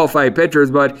qualified pitchers,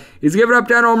 but he's given up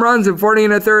 10 home runs in 40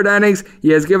 and a third innings. He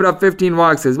has given up 15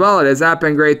 walks as well. It has not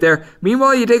been great there.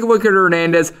 Meanwhile, you take a look at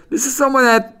Hernandez. This is someone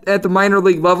that at the minor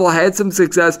league level had some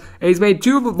success, and he's made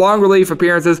 2 long relief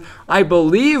appearances, I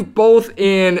believe both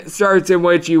in starts in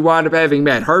which you wound up having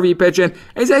Matt Harvey pitching, and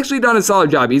he's actually done a solid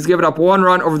job. He's given up 1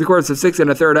 run over the course of 6 and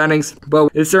a third innings,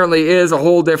 but it certainly is a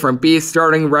whole different beast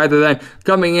starting rather than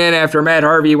coming in after Matt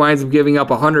Harvey winds up giving up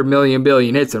 100 million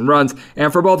billion hits and runs.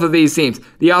 And for both of these teams,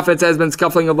 the offense has been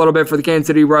scuffling a little bit for the Kansas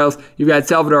City Royals. You've got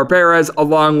Salvador Perez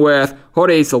along with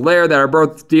Jorge Soler that are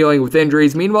both dealing with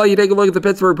injuries. Meanwhile, you take a look at the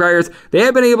Pittsburgh Pirates. They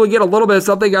have been able to get a little bit of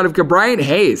something out of Brian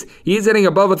Hayes. He's hitting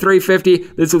above a 350.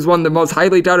 This was one of the most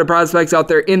highly touted prospects out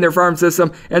there in their farm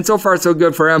system, and so far so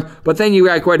good for him. But then you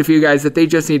got quite a few guys that they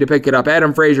just need to pick it up.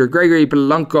 Adam Frazier, Gregory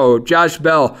Polanco, Josh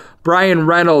Bell, Brian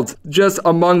Reynolds, just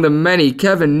among the many.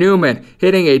 Kevin Newman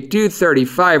hitting a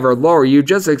 235 or lower. You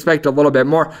just expect a little bit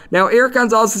more. Now, Eric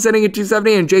Gonzalez is hitting a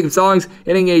 270, and Jacob Stallings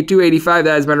hitting a 285.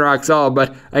 That has been rock solid,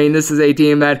 but I mean, this is a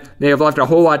team that they have left a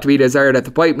whole lot to be desired at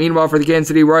the plate. Meanwhile, for the Kansas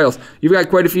City Royals, you've got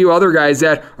quite a few other guys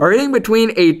that are hitting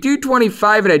between a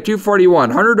 225 and a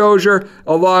 241. Hunter Dozier,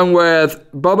 along with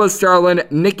Bubba Starlin,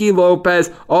 Nicky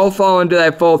Lopez, all fall into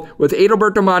that fold, with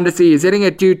Adalberto Mondesi is hitting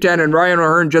at 210 and Ryan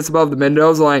O'Hearn just above the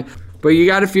Mendoza line. But you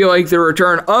got to feel like the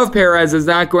return of Perez is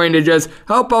not going to just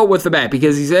help out with the bat,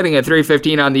 because he's hitting at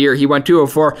 315 on the year. He went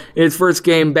 204 in his first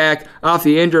game back off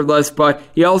the injured list, but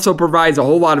he also provides a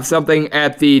whole lot of something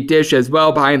at the dish as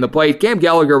well behind the plate. Cam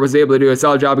Gallagher was able to do a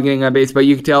solid job of getting on base, but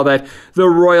you could tell that the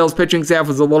Royals pitching staff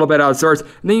was a little bit outsourced.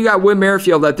 And then you got Whit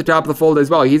Merrifield at the top of the fold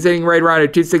as well. He's hitting right around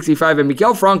at 265, and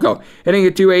Miguel Franco hitting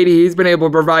at 280. He's been able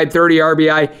to provide 30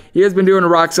 RBI. He has been doing a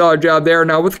rock solid job there.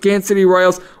 Now with the Kansas City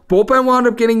Royals, bullpen wound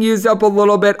up getting used up a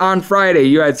little bit on Friday.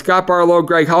 You had Scott Barlow,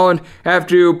 Greg Holland have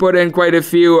to put in quite a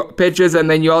few pitches, and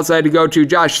then you also had to go to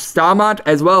Josh Staumont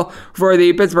as well for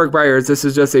the Pittsburgh Pirates. This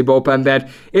is just a bullpen that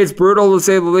is brutal to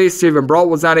say the least. Stephen Brault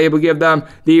was not able to give them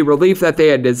the relief that they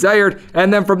had desired,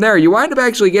 and then from there you wind up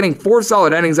actually getting 4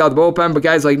 solid innings out of the bullpen, but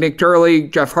guys like Nick Turley,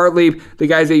 Jeff Hartlieb, the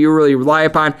guys that you really rely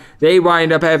upon, they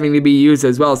wind up having to be used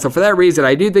as well. So for that reason,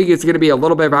 I do think it's going to be a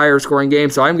little bit of a higher scoring game,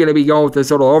 so I'm going to be going with this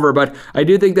total over, but I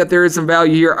do think that there is some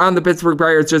value here on the Pittsburgh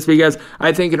Pirates, just because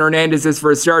I think in Hernandez's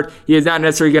first start, he is not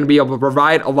necessarily going to be able to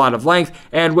provide a lot of length,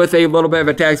 and with a little bit of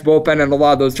a taxed bullpen and a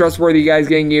lot of those trustworthy guys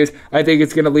getting used, I think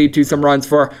it's going to lead to some runs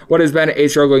for what has been a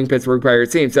struggling Pittsburgh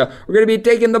Pirates team. So we're going to be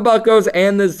taking the Buccos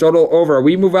and this total over.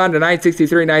 We move on to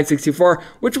 963, 964,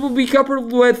 which will be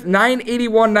coupled with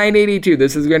 981, 982.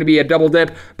 This is going to be a double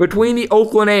dip between the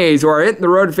Oakland A's, who are hitting the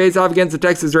road to face off against the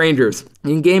Texas Rangers.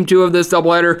 In game 2 of this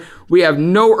doubleheader, we have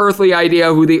no earthly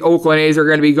idea who the Oakland A's are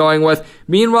going to be going with.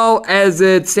 Meanwhile, as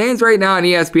it stands right now on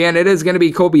ESPN, it is going to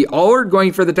be Kobe Allard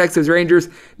going for the Texas Rangers.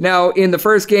 Now, in the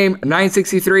first game,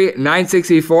 963,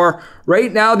 964.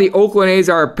 Right now, the Oakland A's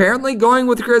are apparently going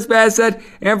with Chris Bassett,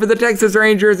 and for the Texas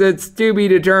Rangers, it's to be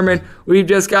determined. We've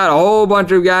just got a whole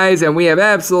bunch of guys, and we have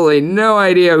absolutely no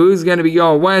idea who's going to be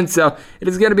going when, so it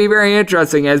is going to be very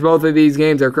interesting as both of these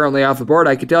games are currently off the board.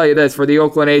 I can tell you this, for the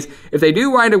Oakland A's, if they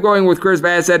do wind up going with Chris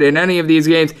Bassett in any of these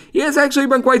games, he has actually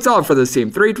been quite solid for this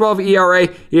team. 3.12 ERA.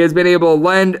 He has been able to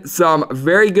lend some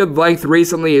very good length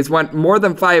recently. He's went more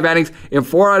than 5 innings in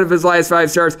 4 out of his last 5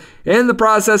 starts. In the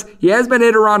process, he has been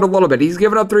hit around a little bit. He's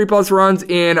given up 3+ runs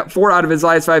in 4 out of his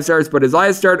last 5 starts, but his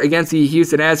last start against the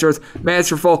Houston Astros,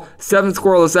 masterful, 7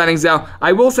 scoreless innings. Now,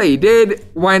 I will say he did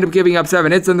wind up giving up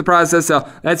 7 hits in the process, so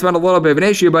that's been a little bit of an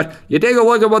issue, but you take a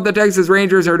look at what the Texas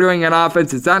Rangers are doing on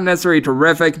offense, it's not necessarily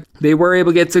terrific. They were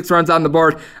able to get 6 runs on the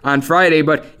board on Friday,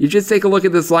 but you just take a look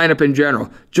at this lineup in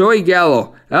general. Joey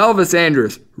Gallo, Elvis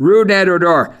Andrus, Rougned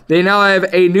Odor. They now have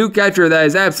a new catcher that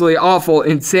is absolutely awful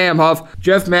in Sam Huff.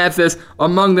 Jeff Mathis,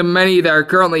 among the many that are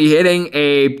currently hitting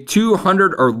a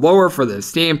 200 or lower for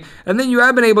this team. And then you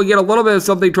have been able to get a little bit of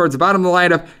something towards the bottom of the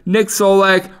lineup. Nick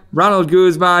Solak, Ronald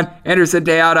Guzman, Anderson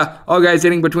Tejada, all guys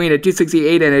hitting between a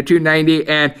 268 and a 290,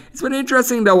 and it's been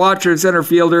interesting to watch their center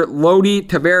fielder, Lodi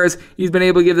Tavares. He's been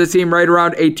able to give this team right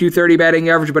around a 230 batting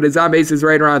average, but his on base is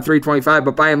right around 325,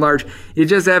 but by and large, you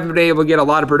just haven't been able to get a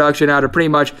lot of production out of pretty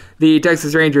much the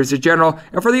Texas Rangers in general.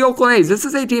 And for the Oakland A's, this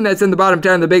is a team that's in the bottom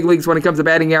 10 of the big leagues when it comes to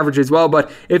batting average as well,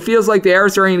 but it feels like they are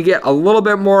starting to get a little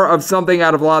bit more of something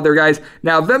out of a lot of their guys.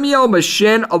 Now, Vemiel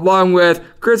Machin, along with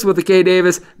Chris with the K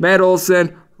Davis, Matt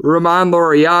Olson, Roman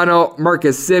Laureano,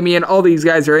 Marcus Semien, all these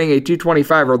guys are hitting a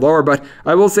 225 or lower, but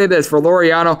I will say this, for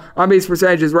Laureano, on-base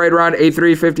percentage is right around a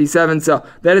 357, so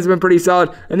that has been pretty solid.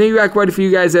 And then you got quite a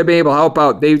few guys that have been able to help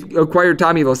out. They acquired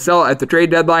Tommy Lascelles at the trade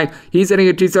deadline. He's hitting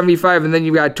a 275, and then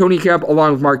you got Tony Kemp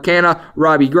along with Mark Canha,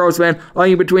 Robbie Grossman, all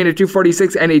in between a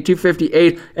 246 and a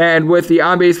 258, and with the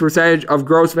on-base percentage of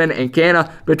Grossman and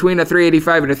Canha between a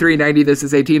 385 and a 390, this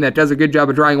is a team that does a good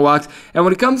job of drawing walks. And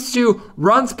when it comes to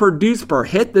runs produced per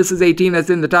hit, this is a team that's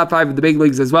in the top 5 of the big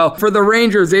leagues as well. For the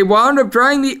Rangers, they wound up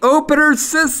trying the opener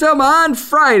system on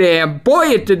Friday, and boy,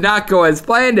 it did not go as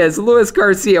planned, as Luis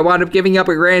Garcia wound up giving up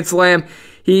a grand slam.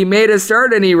 He made a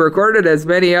start and he recorded as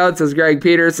many outs as Greg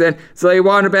Peterson, so he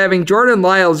wound up having Jordan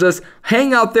Lyles just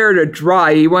hang out there to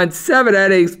dry. He went 7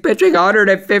 innings, pitching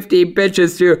 150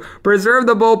 pitches to preserve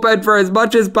the bullpen for as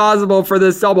much as possible for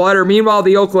this doubleheader. Meanwhile,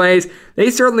 the Oakland A's, they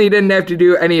certainly didn't have to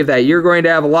do any of that. You're going to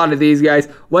have a lot of these guys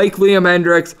like Liam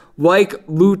Hendriks, like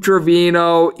Lou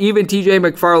Trevino, even TJ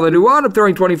McFarland, who wound up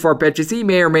throwing 24 pitches. He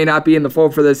may or may not be in the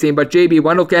fold for this team, but JB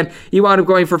Wendelken, he wound up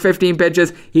going for 15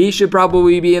 pitches. He should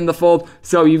probably be in the fold,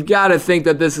 so you've got to think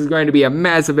that this is going to be a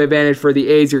massive advantage for the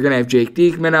A's. You're going to have Jake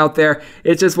Diekman out there.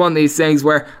 It's just one of these things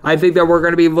where I think that we're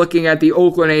going to be looking at the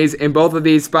Oakland A's in both of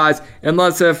these spots,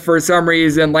 unless if for some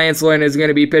reason Lance Lynn is going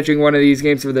to be pitching one of these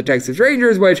games for the Texas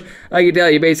Rangers, which I can tell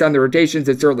you based on the rotations,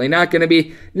 it's certainly not going to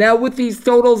be. Now with these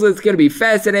totals, it's going to be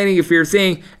fascinating. If you're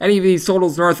seeing any of these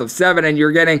totals north of 7 and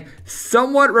you're getting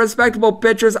somewhat respectable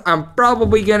pitchers, I'm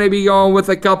probably going to be going with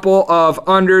a couple of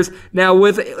unders. Now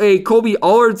with a Colby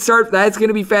Allard start, that's going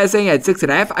to be fascinating at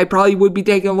 6.5. I probably would be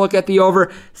taking a look at the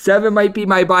over. 7 might be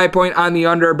my buy point on the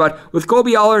under, but with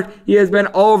Colby Allard, he has been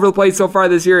all over the place so far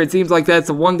this year. It seems like that's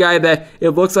the one guy that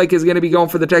it looks like is going to be going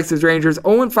for the Texas Rangers.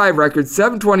 0-5 record,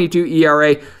 7.22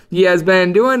 ERA. He has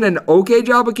been doing an okay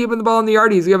job of keeping the ball in the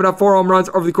yard. He's given up 4 home runs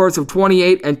over the course of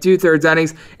 28 2/3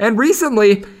 innings. And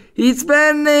recently, he's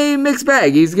been a mixed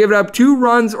bag. He's given up 2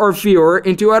 runs or fewer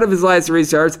in 2 out of his last 3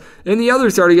 starts. In the other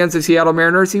start against the Seattle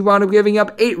Mariners, he wound up giving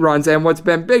up 8 runs. And what's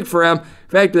been big for him,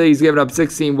 in fact, he's given up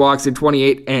 16 walks in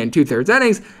 28 2/3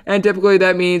 innings, and typically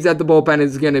that means that the bullpen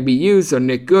is going to be used. So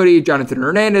Nick Goody, Jonathan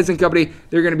Hernandez and company,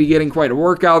 they're going to be getting quite a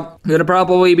workout. I'm going to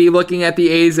probably be looking at the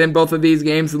A's in both of these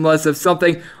games, unless if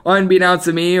something unbeknownst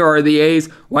to me or the A's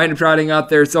wind up trotting out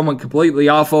there someone completely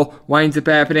awful winds up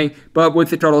happening. But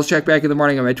with the totals, check back in the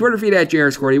morning on my Twitter feed at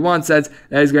JRScore81 says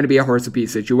that is going to be a horse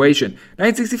apiece situation.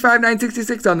 965,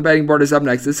 966 on the betting board is up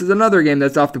next. This is another game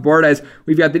that's off the board as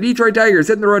we've got the Detroit Tigers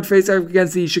hitting the road face off against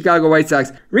the Chicago White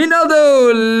Sox.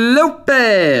 Reynaldo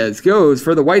Lopez goes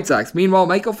for the White Sox. Meanwhile,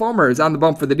 Michael Fulmer is on the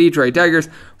bump for the Detroit Tigers.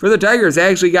 For the Tigers, they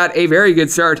actually got a very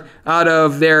good start out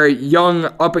of their young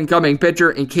up-and-coming pitcher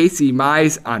in Casey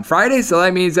Mize on Friday, so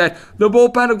that means that the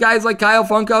bullpen of guys like Kyle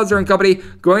Funkhauser and company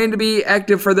going to be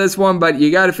active for this one, but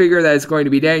you got to figure that it's going to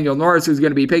be Daniel Norris who's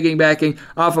going to be piggybacking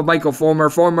off of Michael Fulmer.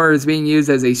 Fulmer is being used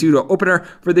as a pseudo-opener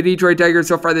for the Detroit Tigers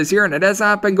so far this year, and it has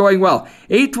not been going well.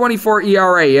 8.24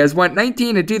 ERA. He has went 19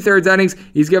 2/3 innings.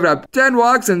 He's given up 10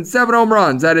 walks and 7 home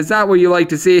runs. That is not what you like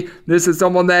to see. This is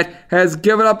someone that has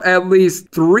given up at least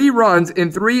 3 runs in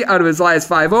 3 out of his last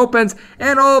 5 opens,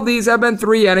 and all of these have been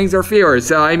 3 innings or fewer.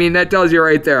 So, I mean, that tells you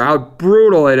right there how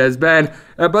brutal it has been.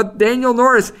 But Daniel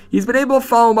Norris, he's been able to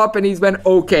follow him up and he's been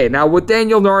okay. Now with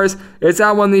Daniel Norris, it's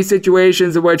not one of these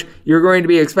situations in which you're going to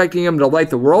be expecting him to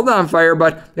light the world on fire,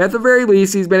 but at the very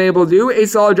least, he's been able to do a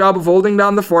solid job of holding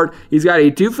down the fort. He's got a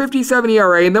 2.57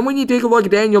 ERA, and then when you take a look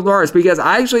at Daniel Norris, because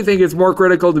I actually think it's more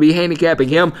critical to be handicapping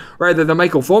him rather than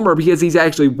Michael Fulmer, because he's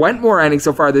actually went more innings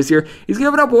so far this year. He's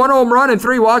given up 1 home run and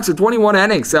 3 walks in 21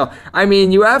 innings. So, I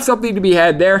mean, you have something to be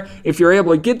had there if you're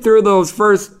able to get through those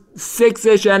first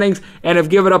 6-ish innings and have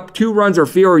given up 2 runs or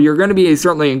fewer, you're going to be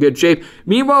certainly in good shape.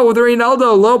 Meanwhile, with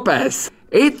Reynaldo Lopez,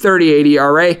 8.38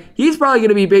 ERA, he's probably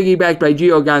going to be piggybacked by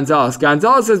Gio Gonzalez.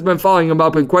 Gonzalez has been following him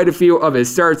up in quite a few of his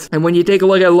starts, and when you take a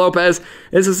look at Lopez,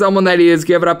 this is someone that he has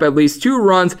given up at least 2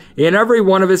 runs in every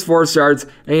one of his 4 starts,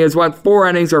 and he has went 4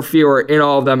 innings or fewer in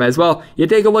all of them as well. You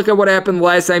take a look at what happened the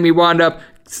last time he wound up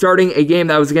starting a game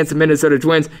that was against the Minnesota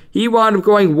Twins. He wound up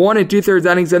going 1 2/3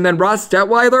 innings, and then Ross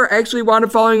Detweiler actually wound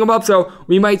up following him up, so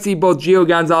we might see both Gio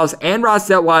Gonzalez and Ross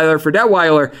Detweiler. For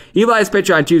Detweiler, he last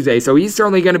pitched on Tuesday, so he's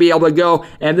certainly going to be able to go,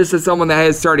 and this is someone that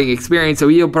has starting experience, so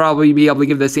he'll probably be able to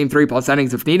give the same 3+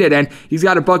 innings if needed, and he's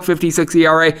got a $1.56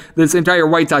 ERA. This entire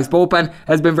White Sox bullpen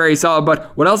has been very solid,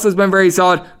 but what else has been very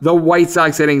solid? The White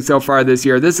Sox hitting so far this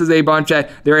year. This is a bunch that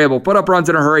they're able to put up runs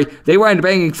in a hurry. They wind up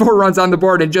banging 4 runs on the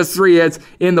board in just 3 hits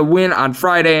in the win on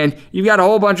Friday, and you've got a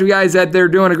whole bunch of guys that they're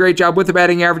doing a great job with the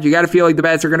batting average. You got to feel like the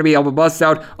bats are going to be able to bust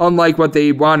out, unlike what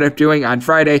they wound up doing on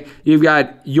Friday. You've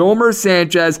got Yomer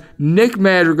Sanchez, Nick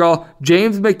Madrigal,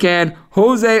 James McCann,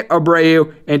 Jose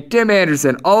Abreu, and Tim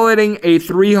Anderson, all hitting a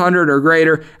 300 or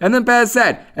greater. And then past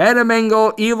that, Adam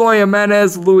Engel, Eloy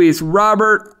Jimenez, Luis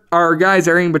Robert, our guys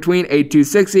are in between a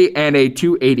 260 and a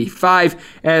 285,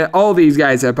 and all these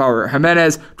guys have power.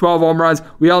 Jimenez, 12 home runs.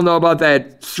 We all know about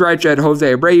that stretch that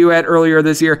Jose Abreu had earlier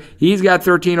this year. He's got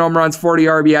 13 home runs, 40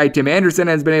 RBI. Tim Anderson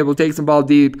has been able to take some ball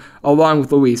deep along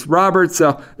with Luis Roberts,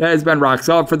 so that has been rock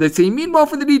solid for this team. Meanwhile,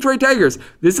 for the Detroit Tigers,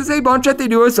 this is a bunch that they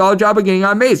do a solid job of getting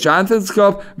on base. Jonathan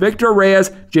Scope, Victor Reyes,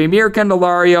 Jameer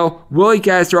Candelario, Willie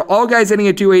Castro, all guys hitting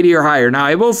a 280 or higher. Now,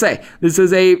 I will say, this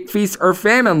is a feast or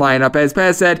famine lineup. As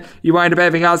Pat said, you wind up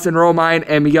having Austin Romine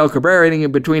and Miguel Cabrera hitting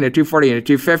in between a 240 and a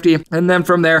 250. And then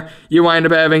from there, you wind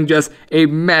up having just a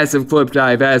massive clip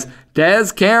dive as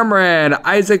Des Cameron,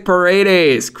 Isaac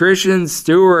Paredes, Christian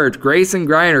Stewart, Grayson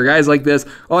Griner, guys like this,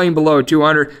 all in below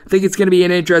 200. I think it's going to be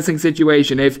an interesting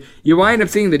situation. If you wind up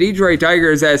seeing the Detroit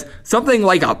Tigers as something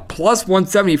like a plus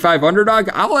 175 underdog,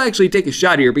 I'll actually take a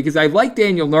shot here because I like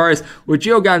Daniel Norris. With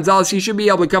Gio Gonzalez, he should be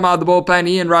able to come out of the bullpen,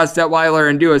 he and Ross Detweiler,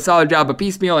 and do a solid job of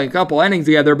piecemealing a couple innings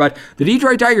together. But the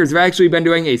Detroit Tigers have actually been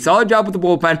doing a solid job with the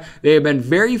bullpen. They have been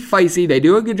very feisty. They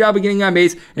do a good job of getting on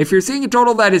base. And if you're seeing a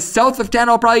total that is south of 10,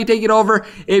 I'll probably take it over.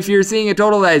 If you're seeing a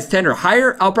total that is 10 or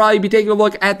higher, I'll probably be taking a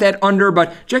look at that under.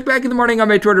 But check back in the morning on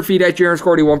my Twitter feed at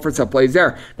JaronScorty1 for some plays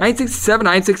there. 967,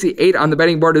 968 on the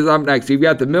betting board is up next. You've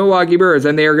got the Milwaukee Brewers,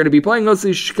 and they are going to be playing against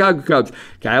the Chicago Cubs.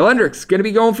 Kyle Hendricks going to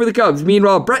be going for the Cubs.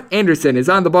 Meanwhile, Brett Anderson is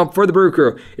on the bump for the Brew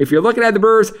Crew. If you're looking at the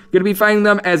Brewers, going to be finding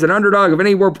them as an underdog of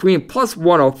anywhere between plus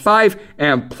 105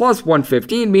 and plus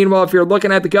 115. Meanwhile, if you're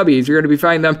looking at the Cubbies, you're going to be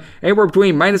finding them anywhere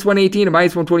between minus 118 and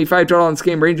minus 125 total on this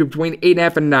game, ranging between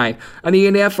 8.5 and 9. On the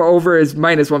 8.5, over is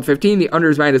minus 115. The under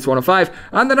is minus 105.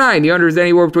 On the 9, the under is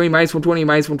anywhere between minus 120 and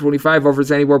minus 125. Over is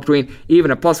anywhere between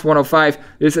even a plus 105.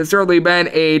 This has certainly been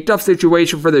a tough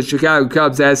situation for the Chicago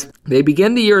Cubs as they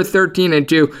begin the year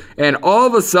 13-2, and all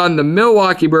of a sudden the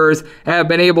Milwaukee Brewers have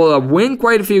been able to win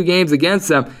quite a few games against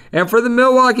them. And for the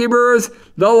Milwaukee Brewers,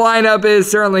 the lineup is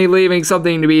certainly leaving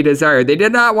something to be desired. They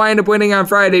did not wind up winning on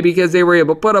Friday because they were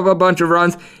able to put up a bunch of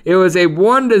runs. It was a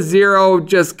 1-0,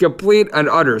 just complete and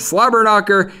utter slobber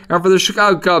knocker. And for the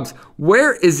Chicago Cubs,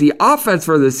 where is the offense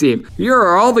for this team? Here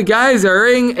are all the guys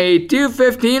earning a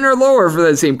 215 or lower for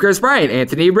this team. Chris Bryant,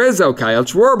 Anthony Rizzo, Kyle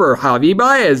Schwarber, Javi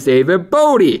Baez, David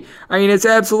Bodie. I mean, it's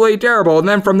absolutely terrible. And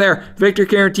then from there, Victor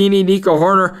Caratini, Nico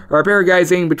Horner are a pair of guys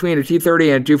hitting between a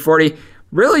 230 and a 240.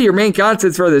 Really, your main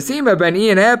constants for this team have been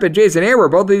Ian Happ and Jason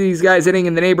Hayward. Both of these guys hitting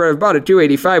in the neighborhood of about a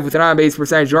 285 with an on-base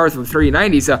percentage north of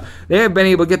 390, so they have been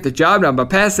able to get the job done. But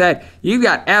past that, you've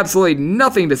got absolutely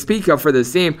nothing to speak of for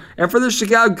this team. And for the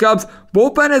Chicago Cubs,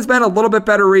 bullpen has been a little bit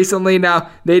better recently.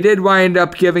 Now, they did wind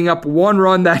up giving up one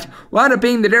run that wound up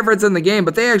being the difference in the game,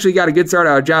 but they actually got a good start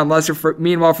out of John Lester.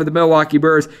 Meanwhile, for the Milwaukee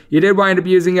Brewers, you did wind up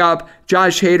using up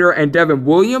Josh Hader and Devin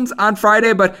Williams on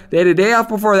Friday, but they had a day off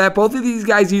before that. Both of these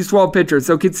guys used 12 pitchers,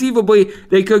 so conceivably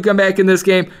they could come back in this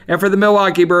game. And for the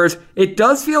Milwaukee Brewers, it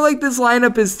does feel like this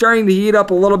lineup is starting to heat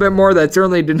up a little bit more. That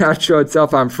certainly did not show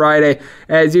itself on Friday,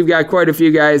 as you've got quite a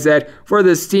few guys that for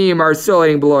this team are still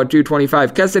hitting below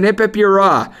 225. Keston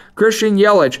Hipip-Ura, Christian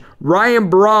Yelich, Ryan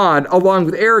Braun, along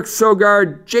with Eric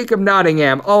Sogard, Jacob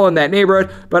Nottingham, all in that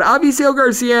neighborhood. But Avisail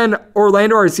Garcia and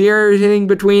Orlando Arcia are hitting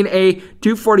between a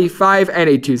 245 and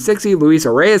a 260. Luis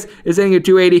Reyes is hitting a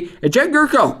 280. And Jed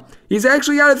Gurko, he's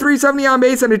actually got a 370 on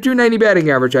base and a 290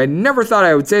 batting average. I never thought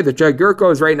I would say that Jed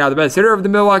Gurko is right now the best hitter of the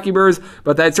Milwaukee Brewers,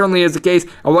 but that certainly is the case.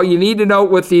 And what you need to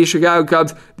note with the Chicago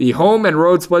Cubs, the home and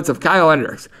road splits of Kyle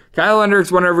Hendricks. Kyle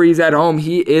Hendricks, whenever he's at home,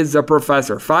 he is a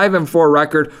professor. 5-4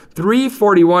 record,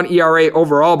 3.41 ERA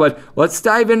overall, but let's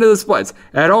dive into the splits.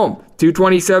 At home,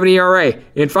 2.27 ERA.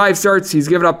 In 5 starts, he's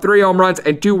given up 3 home runs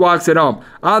and 2 walks at home.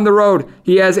 On the road,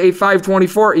 he has a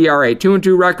 5.24 ERA,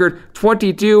 2-2 record,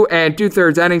 22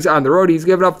 2/3 innings. On the road, he's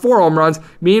given up 4 home runs.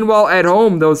 Meanwhile, at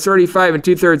home, those 35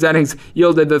 2/3 innings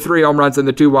yielded the 3 home runs and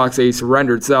the 2 walks that he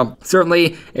surrendered. So,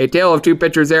 certainly a tale of 2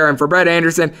 pitchers there. And for Brett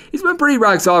Anderson, he's been pretty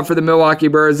rock solid for the Milwaukee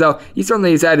Brewers, though. He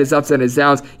certainly has had his ups and his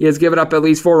downs. He has given up at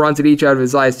least 4 runs at each out of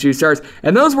his last 2 starts.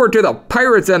 And those were to the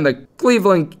Pirates and the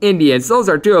Cleveland Indians. Those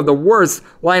are 2 of the worst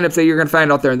lineups that you're going to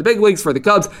find out there in the big leagues for the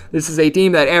Cubs. This is a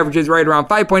team that averages right around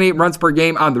 5.8 runs per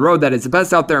game on the road. That is the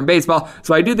best out there in baseball.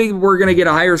 So I do think we're going to get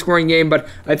a higher scoring game, but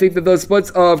I think that those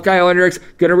splits of Kyle Hendricks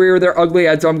going to rear their ugly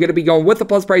head. So I'm going to be going with the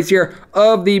plus price here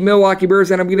of the Milwaukee Brewers,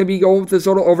 and I'm going to be going with the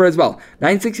total over as well.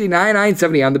 969,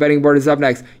 970 on the betting board is up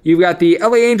next. You've got the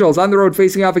LA Angels on the road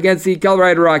facing off against the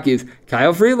Colorado Rockies.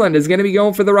 Kyle Freeland is going to be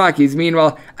going for the Rockies.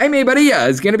 Meanwhile, Jaime Barilla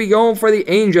is going to be going for the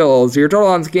Angels. Your total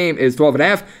on this game is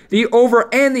 12.5. The over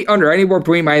and the under anywhere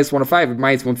between minus 105 and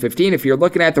minus 115. If you're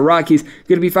looking at the Rockies,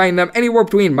 going to be finding them anywhere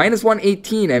between minus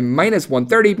 118 and minus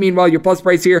 130. Meanwhile, your plus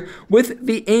price here with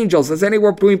the Angels is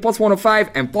anywhere between plus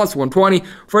 105 and plus 120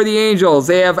 for the Angels.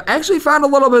 They have actually found a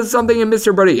little bit of something in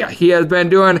Mr. Barilla. He has been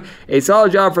doing a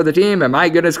solid job for the team, and my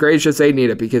goodness gracious, they need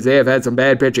it because they have had some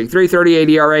bad pitching. 3.38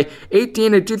 ERA,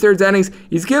 18 2/3 innings.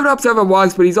 He's given up 7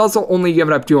 walks, but he's also only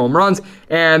given up 2 home runs.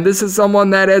 And this is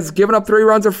someone that has given up 3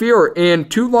 runs or fewer in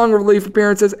 2 long relief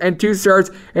appearances and 2 starts,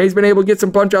 and he's been able to get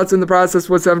some punch-outs in the process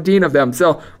with 17 of them.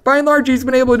 So, by and large, he's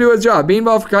been able to do his job.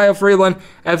 Meanwhile, for Kyle Freeland,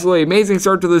 absolutely amazing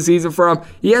start to the season for him.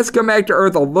 He has come back to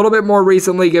earth a little bit more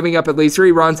recently, giving up at least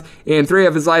 3 runs in 3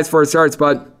 of his last 4 starts,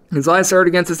 but His last start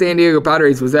against the San Diego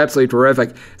Padres was absolutely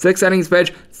terrific. 6 innings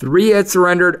pitched, 3 hits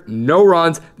surrendered, no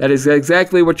runs. That is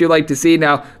exactly what you like to see.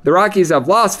 Now, the Rockies have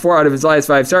lost 4 out of his last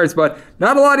 5 starts, but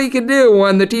not a lot he can do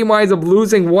when the team winds up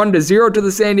losing 1-0 to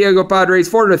the San Diego Padres,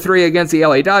 4-3 against the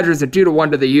LA Dodgers, and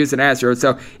 2-1 to the Houston Astros.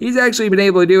 So he's actually been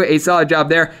able to do a solid job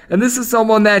there. And this is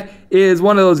someone that is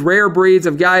one of those rare breeds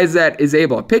of guys that is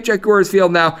able to pitch at Coors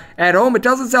Field. Now, at home, it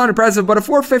doesn't sound impressive, but a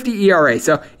 4.50 ERA.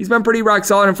 So he's been pretty rock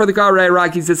solid. And for the Colorado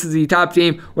Rockies, this is the top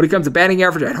team when it comes to batting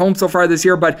average at home so far this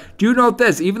year. But do note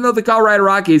this, even though the Colorado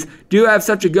Rockies do have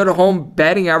such a good home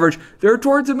batting average, they're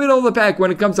towards the middle of the pack when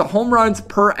it comes to home runs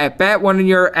per at-bat when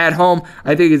you're at home.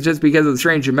 I think it's just because of the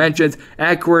strange dimensions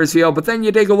at Coors Field. But then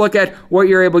you take a look at what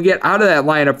you're able to get out of that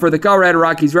lineup. For the Colorado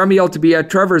Rockies, Remy Altabia,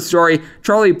 Trevor Story,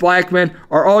 Charlie Blackmon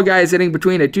are all guys hitting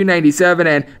between a 297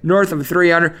 and north of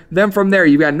 300. Then from there,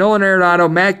 you've got Nolan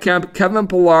Arenado, Matt Kemp, Kevin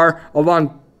Pillar,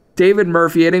 along David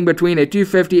Murphy hitting between a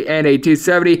 250 and a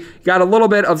 270. Got a little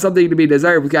bit of something to be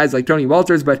desired with guys like Tony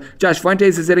Walters, but Josh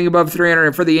Fuentes is hitting above 300.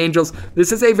 And for the Angels,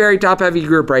 this is a very top-heavy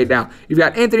group right now. You've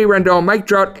got Anthony Rendon, Mike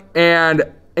Trout, and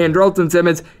Andrelton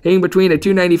Simmons hitting between a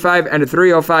 295 and a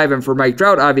 305. And for Mike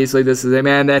Trout, obviously, this is a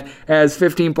man that has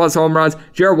 15-plus home runs.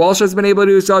 Jared Walsh has been able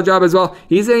to do a solid job as well.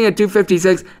 He's hitting at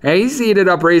 256, and he's heated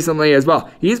up recently as well.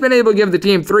 He's been able to give the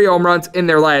team 3 home runs in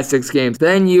their last 6 games.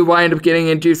 Then you wind up getting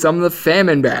into some of the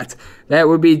famine bats. That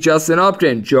would be Justin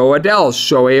Upton, Joe Adell,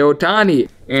 Shohei Ohtani,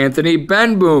 Anthony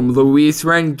Benboom, Luis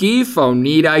Rengifo.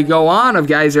 Need I go on of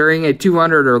guys earning a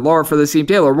 200 or lower for the team?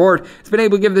 Taylor Ward has been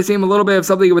able to give the team a little bit of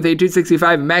something with a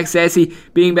 265. Max Sassy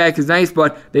being back is nice,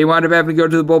 but they wound up having to go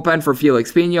to the bullpen for Felix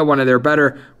Pena, one of their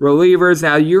better relievers.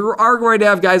 Now, you are going to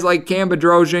have guys like Cam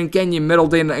Bedrosian, Kenyon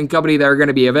Middleton, and company that are going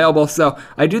to be available, so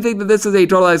I do think that this is a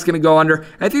total that's going to go under.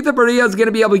 I think that Barria is going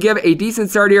to be able to give a decent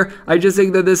start here. I just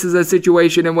think that this is a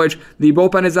situation in which the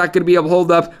bullpen is not going to be able to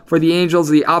hold up for the Angels.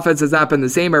 The offense has not been the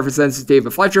same ever since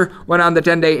David Fletcher went on the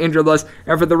 10-day injured list.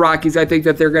 And for the Rockies, I think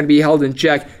that they're going to be held in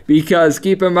check because,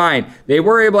 keep in mind, they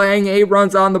were able to hang 8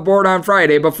 runs on the board on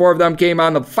Friday, but 4 of them came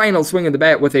on the final swing of the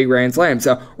bat with a grand slam.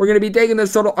 So we're going to be taking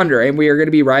this total under, and we are going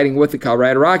to be riding with the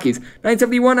Colorado Rockies.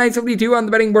 971, 972 on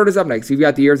the betting board is up next. You've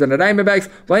got the Arizona Diamondbacks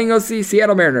playing the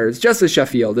Seattle Mariners. Justice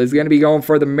Sheffield is going to be going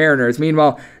for the Mariners.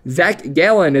 Meanwhile, Zach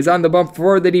Gallen is on the bump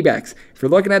for the D-backs. If you're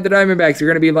looking at the Diamondbacks, you're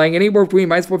going to be laying anywhere between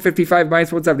minus 155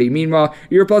 minus 170. Meanwhile,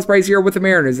 your plus price here with the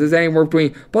Mariners is anywhere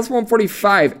between plus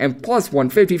 145 and plus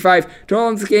 155. Total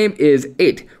on this game is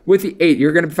 8. With the 8,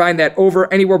 you're going to find that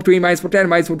over anywhere between minus 110 and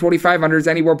minus 125. Under is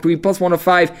anywhere between plus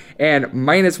 105 and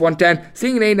minus 110.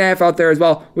 Seeing an 8.5 out there as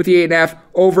well. With the 8.5,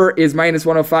 over is minus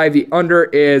 105. The under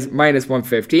is minus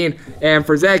 115. And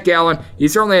for Zach Gallen, he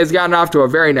certainly has gotten off to a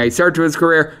very nice start to his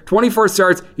career. 24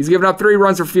 starts. He's given up 3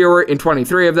 runs or fewer in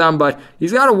 23 of them, but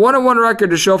he's got a 1-1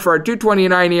 record to show for a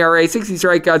 2.29 ERA, 60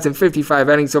 strikeouts in 55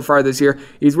 innings so far this year.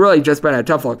 He's really just been a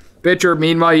tough luck pitcher.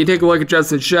 Meanwhile, you take a look at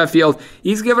Justin Sheffield.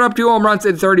 He's given up 2 home runs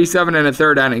in 37 and a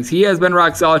third innings. He has been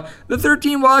rock solid. The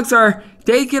 13 walks are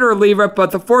take it or leave it,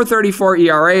 but the 4.34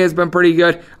 ERA has been pretty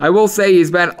good. I will say he's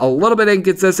been a little bit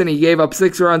inconsistent. He gave up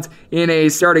 6 runs in a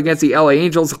start against the LA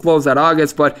Angels to close out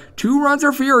August, but 2 runs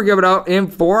or fewer given out in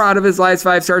 4 out of his last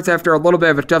 5 starts after a little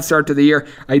bit of a tough start to the year.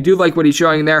 I do like what he's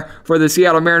showing there for the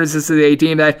Seattle Mariners. This is a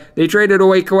team that they traded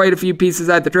away quite a few pieces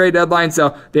at the trade deadline,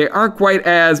 so they aren't quite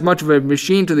as much of a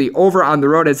machine to the over on the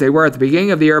road as they were at the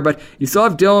beginning of the year, but you still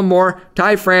have Dylan Moore,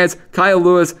 Ty France, Kyle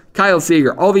Lewis, Kyle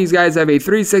Seager. All these guys have a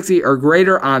 360 or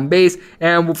greater on base,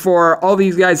 and for all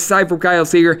these guys, aside from Kyle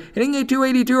Seager, hitting a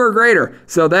 282 or greater.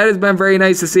 So that has been very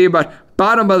nice to see, but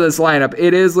bottom of this lineup,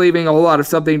 it is leaving a whole lot of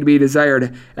something to be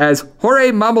desired, as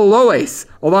Jorge Mamaloes,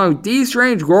 along with D.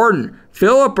 Strange Gordon,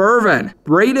 Phillip Ervin,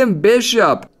 Braden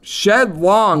Bishop, Shed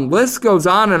Long, list goes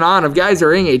on and on of guys that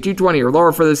are hitting a 220 or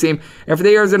lower for this team. And for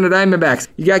the Arizona Diamondbacks,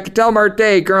 you got Ketel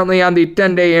Marte currently on the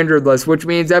 10-day injured list, which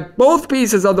means that both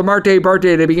pieces of the Marte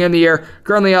parte to begin the year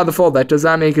currently out of the fold. That does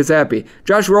not make us happy.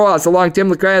 Josh Rojas along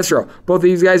Tim LeCastro. Both of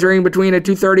these guys are hitting between a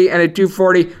 230 and a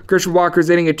 240. Christian Walker's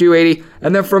hitting a 280.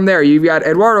 And then from there, you've got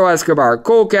Eduardo Escobar,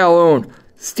 Cole Calhoun,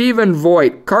 Stephen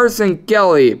Voigt, Carson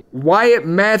Kelly, Wyatt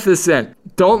Matheson,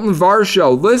 Dalton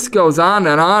Varsho. List goes on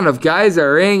and on of guys that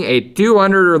are hitting a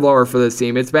 200 or lower for this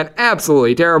team. It's been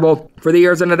absolutely terrible. For the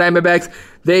Arizona Diamondbacks,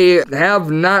 they have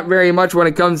not very much when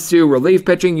it comes to relief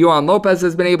pitching. Yohan Lopez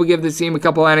has been able to give this team a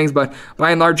couple innings, but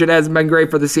by and large, it hasn't been great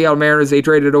for the Seattle Mariners. They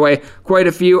traded away quite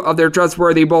a few of their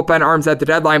trustworthy bullpen arms at the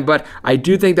deadline, but I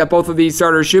do think that both of these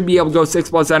starters should be able to go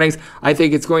 6+ innings. I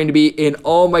think it's going to be an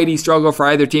almighty struggle for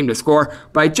either team to score,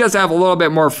 but I just have a little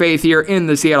bit more faith here in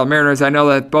the Seattle Mariners. I know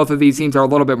that both of these teams are a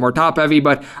little bit more top-heavy,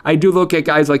 but I do look at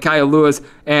guys like Kyle Lewis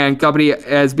and company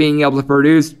as being able to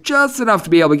produce just enough to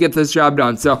be able to get this job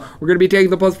done. So we're going to be taking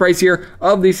the plus price here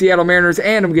of the Seattle Mariners,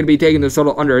 and I'm going to be taking the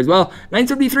total under as well.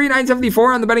 973,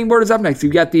 974 on the betting board is up next.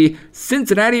 You've got the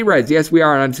Cincinnati Reds. Yes, we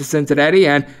are on to Cincinnati,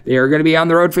 and they are going to be on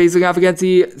the road facing off against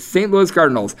the St. Louis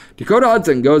Cardinals. Dakota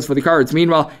Hudson goes for the Cards.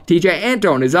 Meanwhile, TJ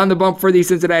Antone is on the bump for the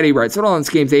Cincinnati Reds. Total on this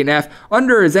game's 8.5.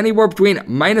 Under is anywhere between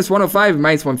 -105 and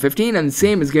 -115, and the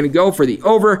same is going to go for the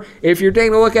over. If you're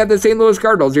taking a look at the St. Louis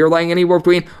Cardinals, you're laying anywhere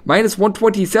between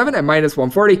 -127 and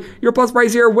 -140. Your plus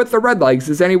price here with the Redlegs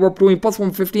is anywhere between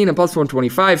 +115 and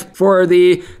 +125. For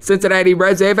the Cincinnati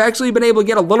Reds, they've actually been able to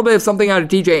get a little bit of something out of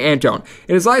TJ Antone.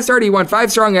 In his last start, he went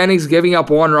 5 strong innings, giving up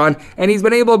 1 run, and he's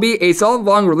been able to be a solid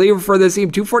long reliever for this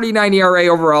team. 2.49 ERA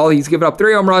overall. He's given up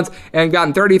 3 home runs and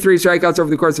gotten 33 strikeouts over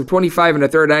the course of 25 and a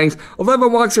third innings.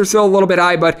 11 walks are still a little bit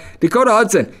high, but Dakota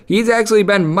Hudson, he's actually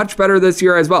been much better this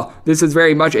year as well. This is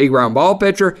very much a ground ball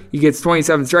pitcher. He gets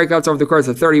 27 strikeouts over the course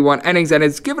of 31 innings, and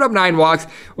it's given up 9 walks.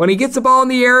 When he gets the ball in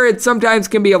the air, it sometimes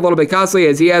can be a little bit costly,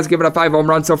 as he has given up 5 home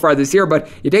runs so far this year. But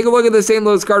you take a look at the St.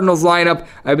 Louis Cardinals lineup.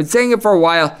 I've been saying it for a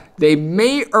while. They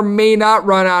may or may not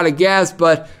run out of gas,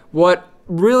 but what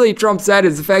really trumps that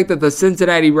is the fact that the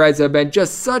Cincinnati Reds have been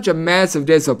just such a massive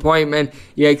disappointment.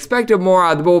 You expected more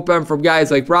out of the bullpen from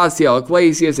guys like Raciel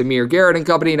Iglesias, Amir Garrett and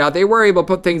company. Now, they were able to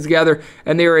put things together,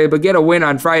 and they were able to get a win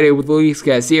on Friday with Luis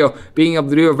Castillo being able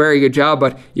to do a very good job.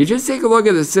 But you just take a look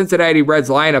at the Cincinnati Reds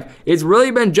lineup. It's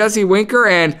really been Jesse Winker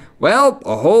and, well,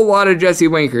 a whole lot of Jesse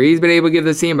Winker. He's been able to give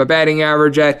this team a batting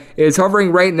average that is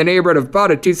hovering right in the neighborhood of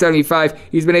about a 275.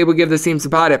 He's been able to give this team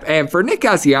some pot up. And for Nick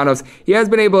Castellanos, he has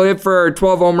been able to hit for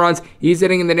 12 home runs. He's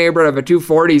hitting in the neighborhood of a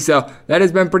 240, so that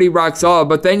has been pretty rock solid.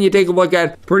 But then you take a look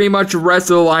at pretty much the rest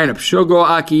of the lineup. Shogo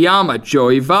Akiyama,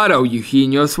 Joey Votto,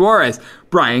 Eugenio Suarez,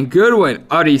 Brian Goodwin,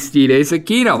 Aristides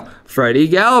Aquino, Freddie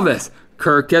Galvis,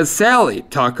 Kirk Casale,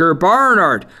 Tucker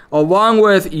Barnard, along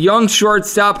with young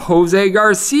shortstop Jose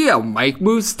Garcia, Mike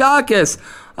Moustakas.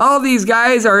 All these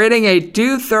guys are hitting a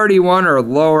 231 or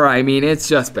lower. I mean, it's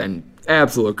just been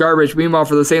absolute garbage. Meanwhile,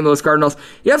 for the St. Louis Cardinals,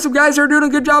 you have some guys who are doing a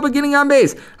good job of getting on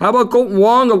base. How about Colton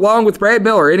Wong along with Brad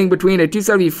Miller, hitting between a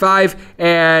 275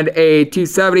 and a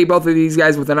 270. Both of these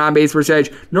guys with an on-base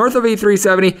percentage north of a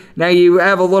 370. Now you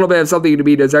have a little bit of something to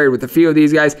be desired with a few of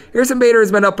these guys. Harrison Bader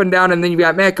has been up and down, and then you've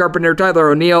got Matt Carpenter,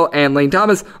 Tyler O'Neill, and Lane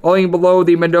Thomas all below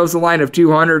the Mendoza line of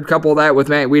 200. Couple that with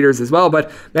Matt Wieters as well,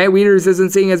 but Matt Wieters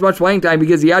isn't seeing as much playing time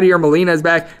because Yadier Molina is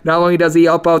back. Not only does he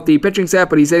help out the pitching staff,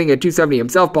 but he's hitting at 270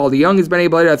 himself. Paul DeYoung has been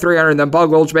able to hit at 300, and then Paul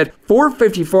Goldschmidt,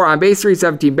 454 on base,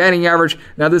 317 batting average.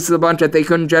 Now, this is a bunch that they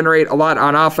couldn't generate a lot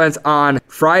on offense on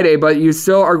Friday, but you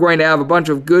still are going to have a bunch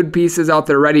of good pieces out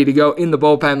there ready to go in the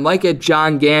bullpen, like a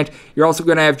John Gant. You're also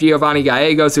going to have Giovanni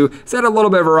Gallegos, who had a little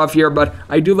bit of a rough year, but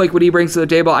I do like what he brings to the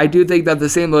table. I do think that the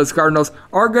St. Louis Cardinals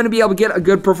are going to be able to get a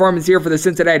good performance here for the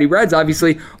Cincinnati Reds.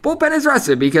 Obviously, bullpen is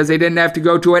rested because they didn't have to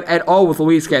go to it at all with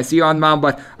Luis Castillo on the mound,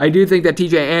 but I do think that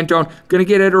TJ Antone going to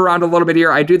get it around a little bit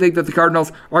here. I do think that the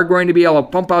Cardinals are going to be able to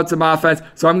pump out some offense,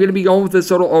 so I'm going to be going with this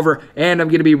total over, and I'm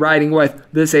going to be riding with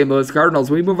the St. Louis Cardinals.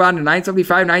 We move on to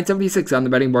 975, 976 on the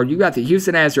betting board. You got the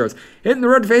Houston Astros hitting the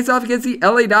road to face off against the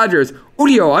LA Dodgers.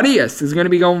 Julio Arias is going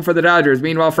to be going for the Dodgers.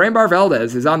 Meanwhile, Framber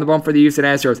Valdez is on the bump for the Houston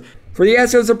Astros. For the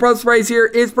Astros, the plus price here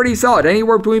is pretty solid,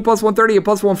 anywhere between plus 130 and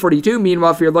plus 142.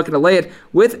 Meanwhile, if you're looking to lay it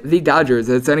with the Dodgers,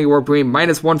 it's anywhere between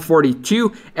minus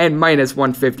 142 and minus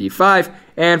 155.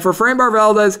 And for Framber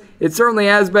Valdez, it certainly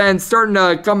has been starting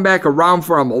to come back around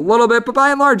for him a little bit, but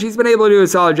by and large, he's been able to do a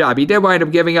solid job. He did wind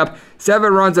up giving up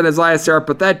 7 runs in his last start,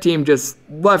 but that team just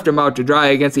left him out to dry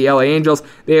against the LA Angels.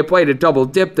 They had played a double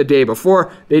dip the day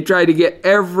before. They tried to get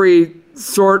every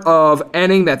sort of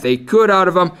inning that they could out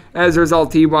of him. As a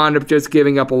result, he wound up just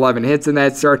giving up 11 hits in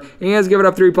that start. And he has given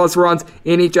up 3+ runs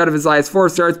in each out of his last 4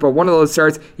 starts, but one of those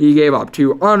starts, he gave up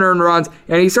 2 unearned runs,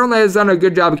 and he certainly has done a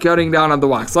good job of cutting down on the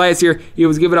walks. Last year, he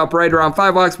was giving up right around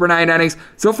 5 walks per 9 innings.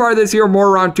 So far this year, more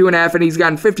around 2.5, and he's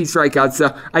gotten 50 strikeouts,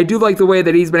 so I do like the way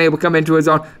that he's been able to come into his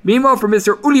own. Meanwhile, for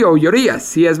Mr. Julio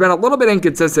Urias, he has been a little bit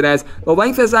inconsistent as the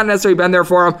length has not necessarily been there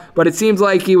for him, but it seems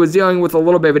like he was dealing with a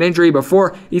little bit of an injury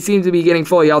before. He seems to be be getting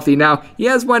fully healthy now. He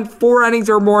has went 4 innings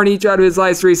or more in each out of his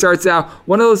last 3 starts now.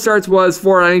 One of those starts was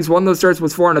 4 innings. One of those starts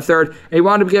was 4 1/3. And he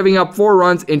wound up giving up 4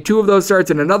 runs in 2 of those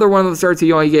starts. And another one of those starts,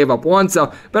 he only gave up 1.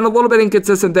 So been a little bit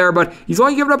inconsistent there, but he's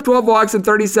only given up 12 walks in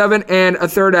 37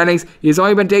 1/3 innings. He's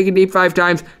only been taken deep 5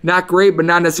 times. Not great, but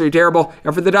not necessarily terrible.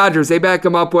 And for the Dodgers, they back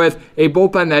him up with a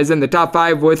bullpen that is in the top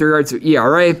 5 with regards to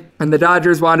ERA. And the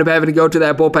Dodgers wound up having to go to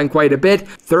that bullpen quite a bit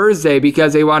Thursday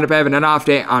because they wound up having an off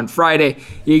day on Friday.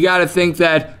 You got to think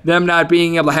that them not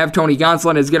being able to have Tony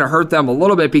Gonsolin is going to hurt them a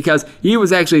little bit because he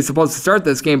was actually supposed to start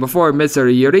this game before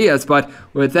Mr. Urias. But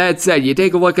with that said, you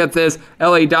take a look at this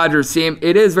LA Dodgers team.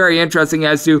 It is very interesting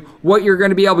as to what you're going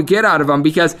to be able to get out of them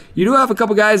because you do have a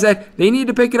couple guys that they need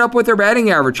to pick it up with their batting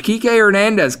average. Kike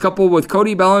Hernandez coupled with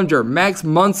Cody Bellinger, Max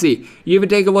Muncy. You even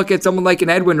take a look at someone like an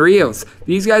Edwin Rios.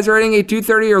 These guys are hitting a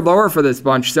 230 or lower for this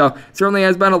bunch, so certainly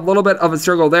has been a little bit of a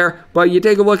struggle there. But you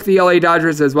take a look at the LA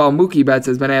Dodgers as well. Mookie Betts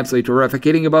has been absolutely terrific,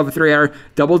 hitting above a 300,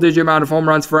 double-digit amount of home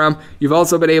runs for him. You've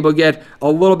also been able to get a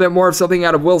little bit more of something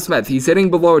out of Will Smith. He's hitting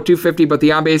below a 250, but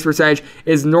the on-base percentage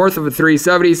is north of a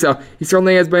 370, so he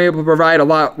certainly has been able to provide a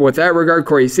lot with that regard.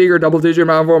 Corey Seager, double-digit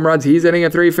amount of home runs. He's hitting a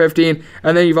 315,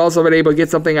 and then you've also been able to get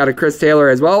something out of Chris Taylor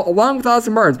as well, along with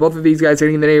Austin Barnes. Both of these guys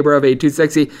hitting in the neighborhood of a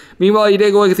 260. Meanwhile, you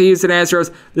take a look at the Houston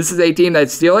Astros. This is a team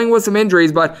that's dealing with some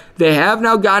injuries, but they have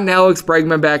now gotten Alex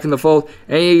Bregman back in the fold,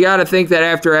 and you got to think that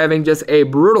after having just a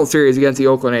brutal series against the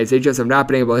Oakland A's, they just have not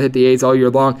been able to hit the A's all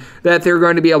year long, that they're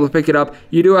going to be able to pick it up.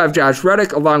 You do have Josh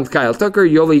Reddick along with Kyle Tucker,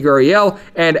 Yoli Gurriel,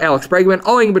 and Alex Bregman,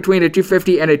 all in between a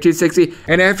 250 and a 260.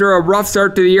 And after a rough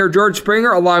start to the year, George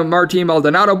Springer along with Martin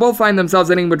Maldonado both find themselves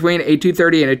hitting between a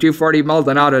 230 and a 240.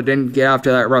 Maldonado didn't get off to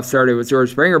that rough start. It was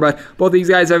George Springer, but both these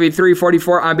guys have a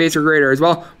 344 on base or greater as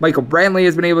well. Michael Brantley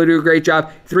has been able to do a great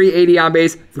job, 380 on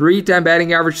base, 310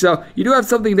 batting average. So you do have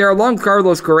something there along with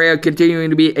Carlos Correa continuing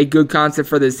to be a good concept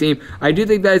for this team. I do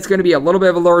think that it's going to be a little bit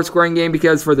of a lower scoring game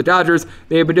because for the Dodgers,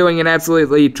 they have been doing an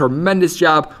absolutely tremendous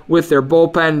job with their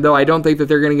bullpen, though I don't think that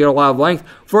they're going to get a lot of length.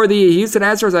 For the Houston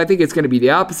Astros, I think it's going to be the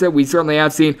opposite. We certainly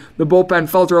have seen the bullpen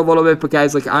falter a little bit, but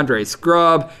guys like Andre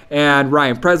Scrub and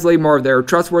Ryan Presley, more of their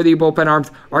trustworthy bullpen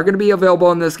arms, are going to be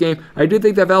available in this game. I do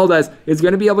think that Valdez is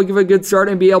going to be able to give a good start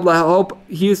and be able to help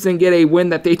Houston get a win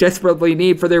that they desperately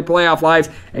need for their playoff lives.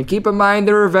 And keep in mind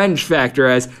the revenge factor,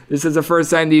 as this is the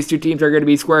first time these two teams are going to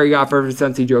be squaring off ever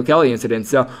since the Joe Kelly incident.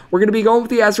 So we're going to be going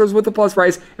with the Astros with the plus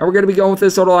price, and we're going to be going with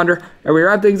this total under. And we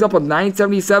wrap things up with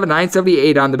 977,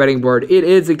 978 on the betting board. It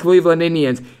is the Cleveland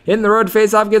Indians hitting the road to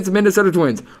face off against the Minnesota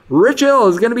Twins. Rich Hill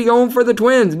is going to be going for the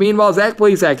Twins. Meanwhile, Zach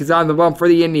Plesac is on the bump for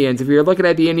the Indians. If you're looking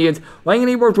at the Indians, laying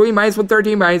anywhere between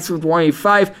 -113,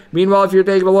 -125. Meanwhile, if you're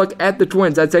taking a look at the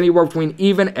Twins, that's anywhere between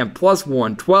even and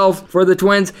 +112 for the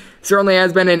Twins. Certainly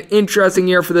has been an interesting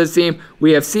year for this team.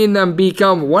 We have seen them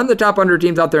become one of the top 100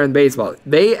 teams out there in baseball.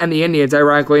 They and the Indians,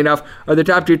 ironically enough, are the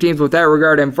top 2 teams with that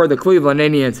regard. And for the Cleveland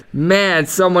Indians, man,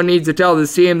 someone needs to tell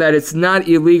this team that it's not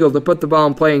illegal to put the ball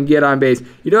in play and get on base.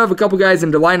 You do have a couple guys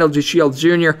in Delino DeShields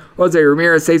Jr., Jose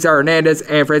Ramirez, Cesar Hernandez,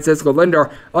 and Francisco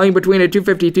Lindor, all in between a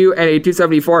 252 and a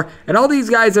 274. And all these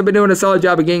guys have been doing a solid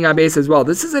job of getting on base as well.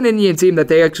 This is an Indian team that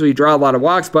they actually draw a lot of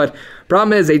walks, but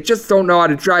problem is they just don't know how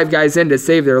to drive guys in to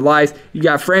save their lives. You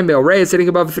got Franmil Reyes sitting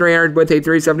above 300 with a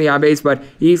 370 on base, but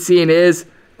he's seen his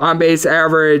on-base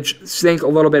average sink a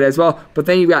little bit as well. But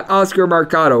then you've got Oscar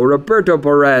Mercado, Roberto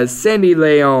Perez, Sandy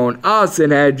Leon,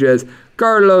 Austin Hedges,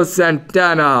 Carlos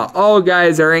Santana. All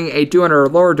guys are in a 200 or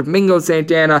lower. Domingo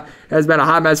Santana has been a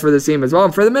hot mess for this team as well.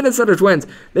 And for the Minnesota Twins,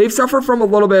 they've suffered from a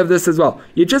little bit of this as well.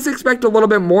 You just expect a little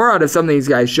bit more out of some of these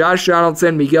guys. Josh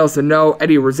Donaldson, Miguel Sano,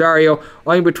 Eddie Rosario,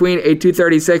 all in between a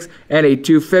 236 and a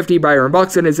 250. Byron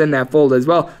Buxton is in that fold as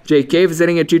well. Jake Cave is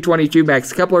hitting a 222.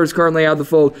 Max Kepler is currently out of the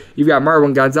fold. You've got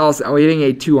Marwin Gonzalez hitting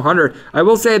a 200. I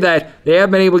will say that they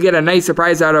have been able to get a nice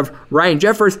surprise out of Ryan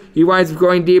Jeffers. He winds up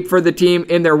going deep for the team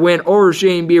in their win over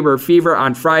Shane Bieber Fever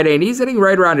on Friday, and he's hitting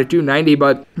right around a 290,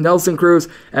 but Nelson Cruz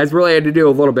has really had to do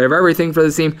a little bit of everything for the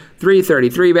team.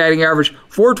 333 batting average,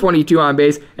 422 on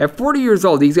base. At 40 years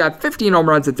old, he's got 15 home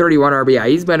runs and 31 RBI.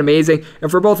 He's been amazing,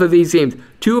 and for both of these teams,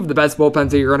 2 of the best bullpens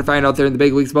that you're going to find out there in the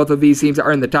big leagues. Both of these teams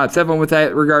are in the top 7 with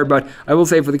that regard, but I will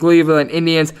say for the Cleveland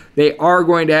Indians, they are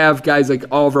going to have guys like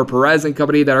Oliver Perez and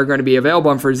company that are going to be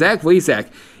available, and for Zach Plesac,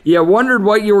 you wondered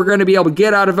what you were going to be able to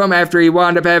get out of him after he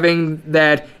wound up having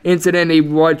that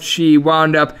incident, what she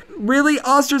wound up really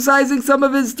ostracizing some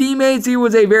of his teammates. He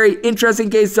was a very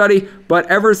interesting case study, but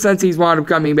ever since he's wound up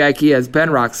coming back, he has been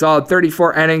rock solid.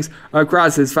 34 innings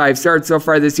across his 5 starts so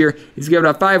far this year. He's given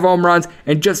up 5 home runs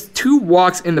and just 2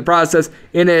 walks in the process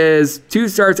in his 2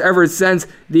 starts ever since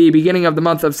the beginning of the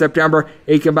month of September.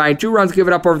 A combined 2 runs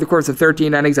given up over the course of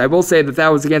 13 innings. I will say that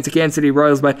was against the Kansas City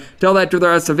Royals, but tell that to the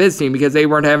rest of his team because they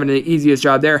weren't having the easiest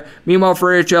job there. Meanwhile, for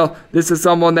Rachel, this is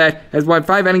someone that has won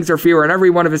 5 innings or fewer in every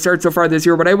one of his starts so far this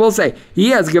year, but I will say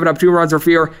he has given up 2 runs or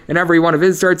fewer in every one of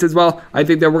his starts as well. I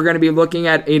think that we're going to be looking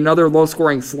at another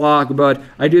low-scoring slog, but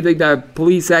I do think that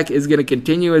Plesac is going to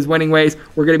continue his winning ways.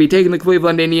 We're going to be taking the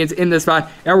Cleveland Indians in this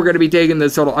spot, and we're going to be taking the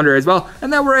total under as well.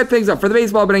 And that will wrap things up for the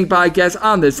Baseball Betting Podcast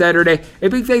on this Saturday. A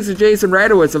big thanks to Jason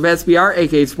Radowitz of SBR,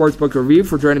 aka Sportsbook Review,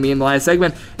 for joining me in the last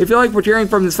segment. If you like what you're hearing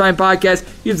from this fine podcast,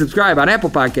 you can subscribe on Apple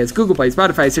Podcasts, Google Play,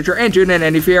 Spotify, Stitcher, and TuneIn.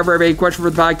 And if you ever have a question for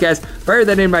the podcast, fire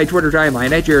that in my Twitter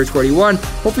timeline at JRS41.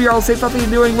 Hopefully you're all safe, healthy,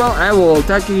 and doing well. I will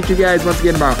talk to you guys once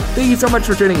again tomorrow. Thank you so much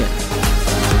for tuning in.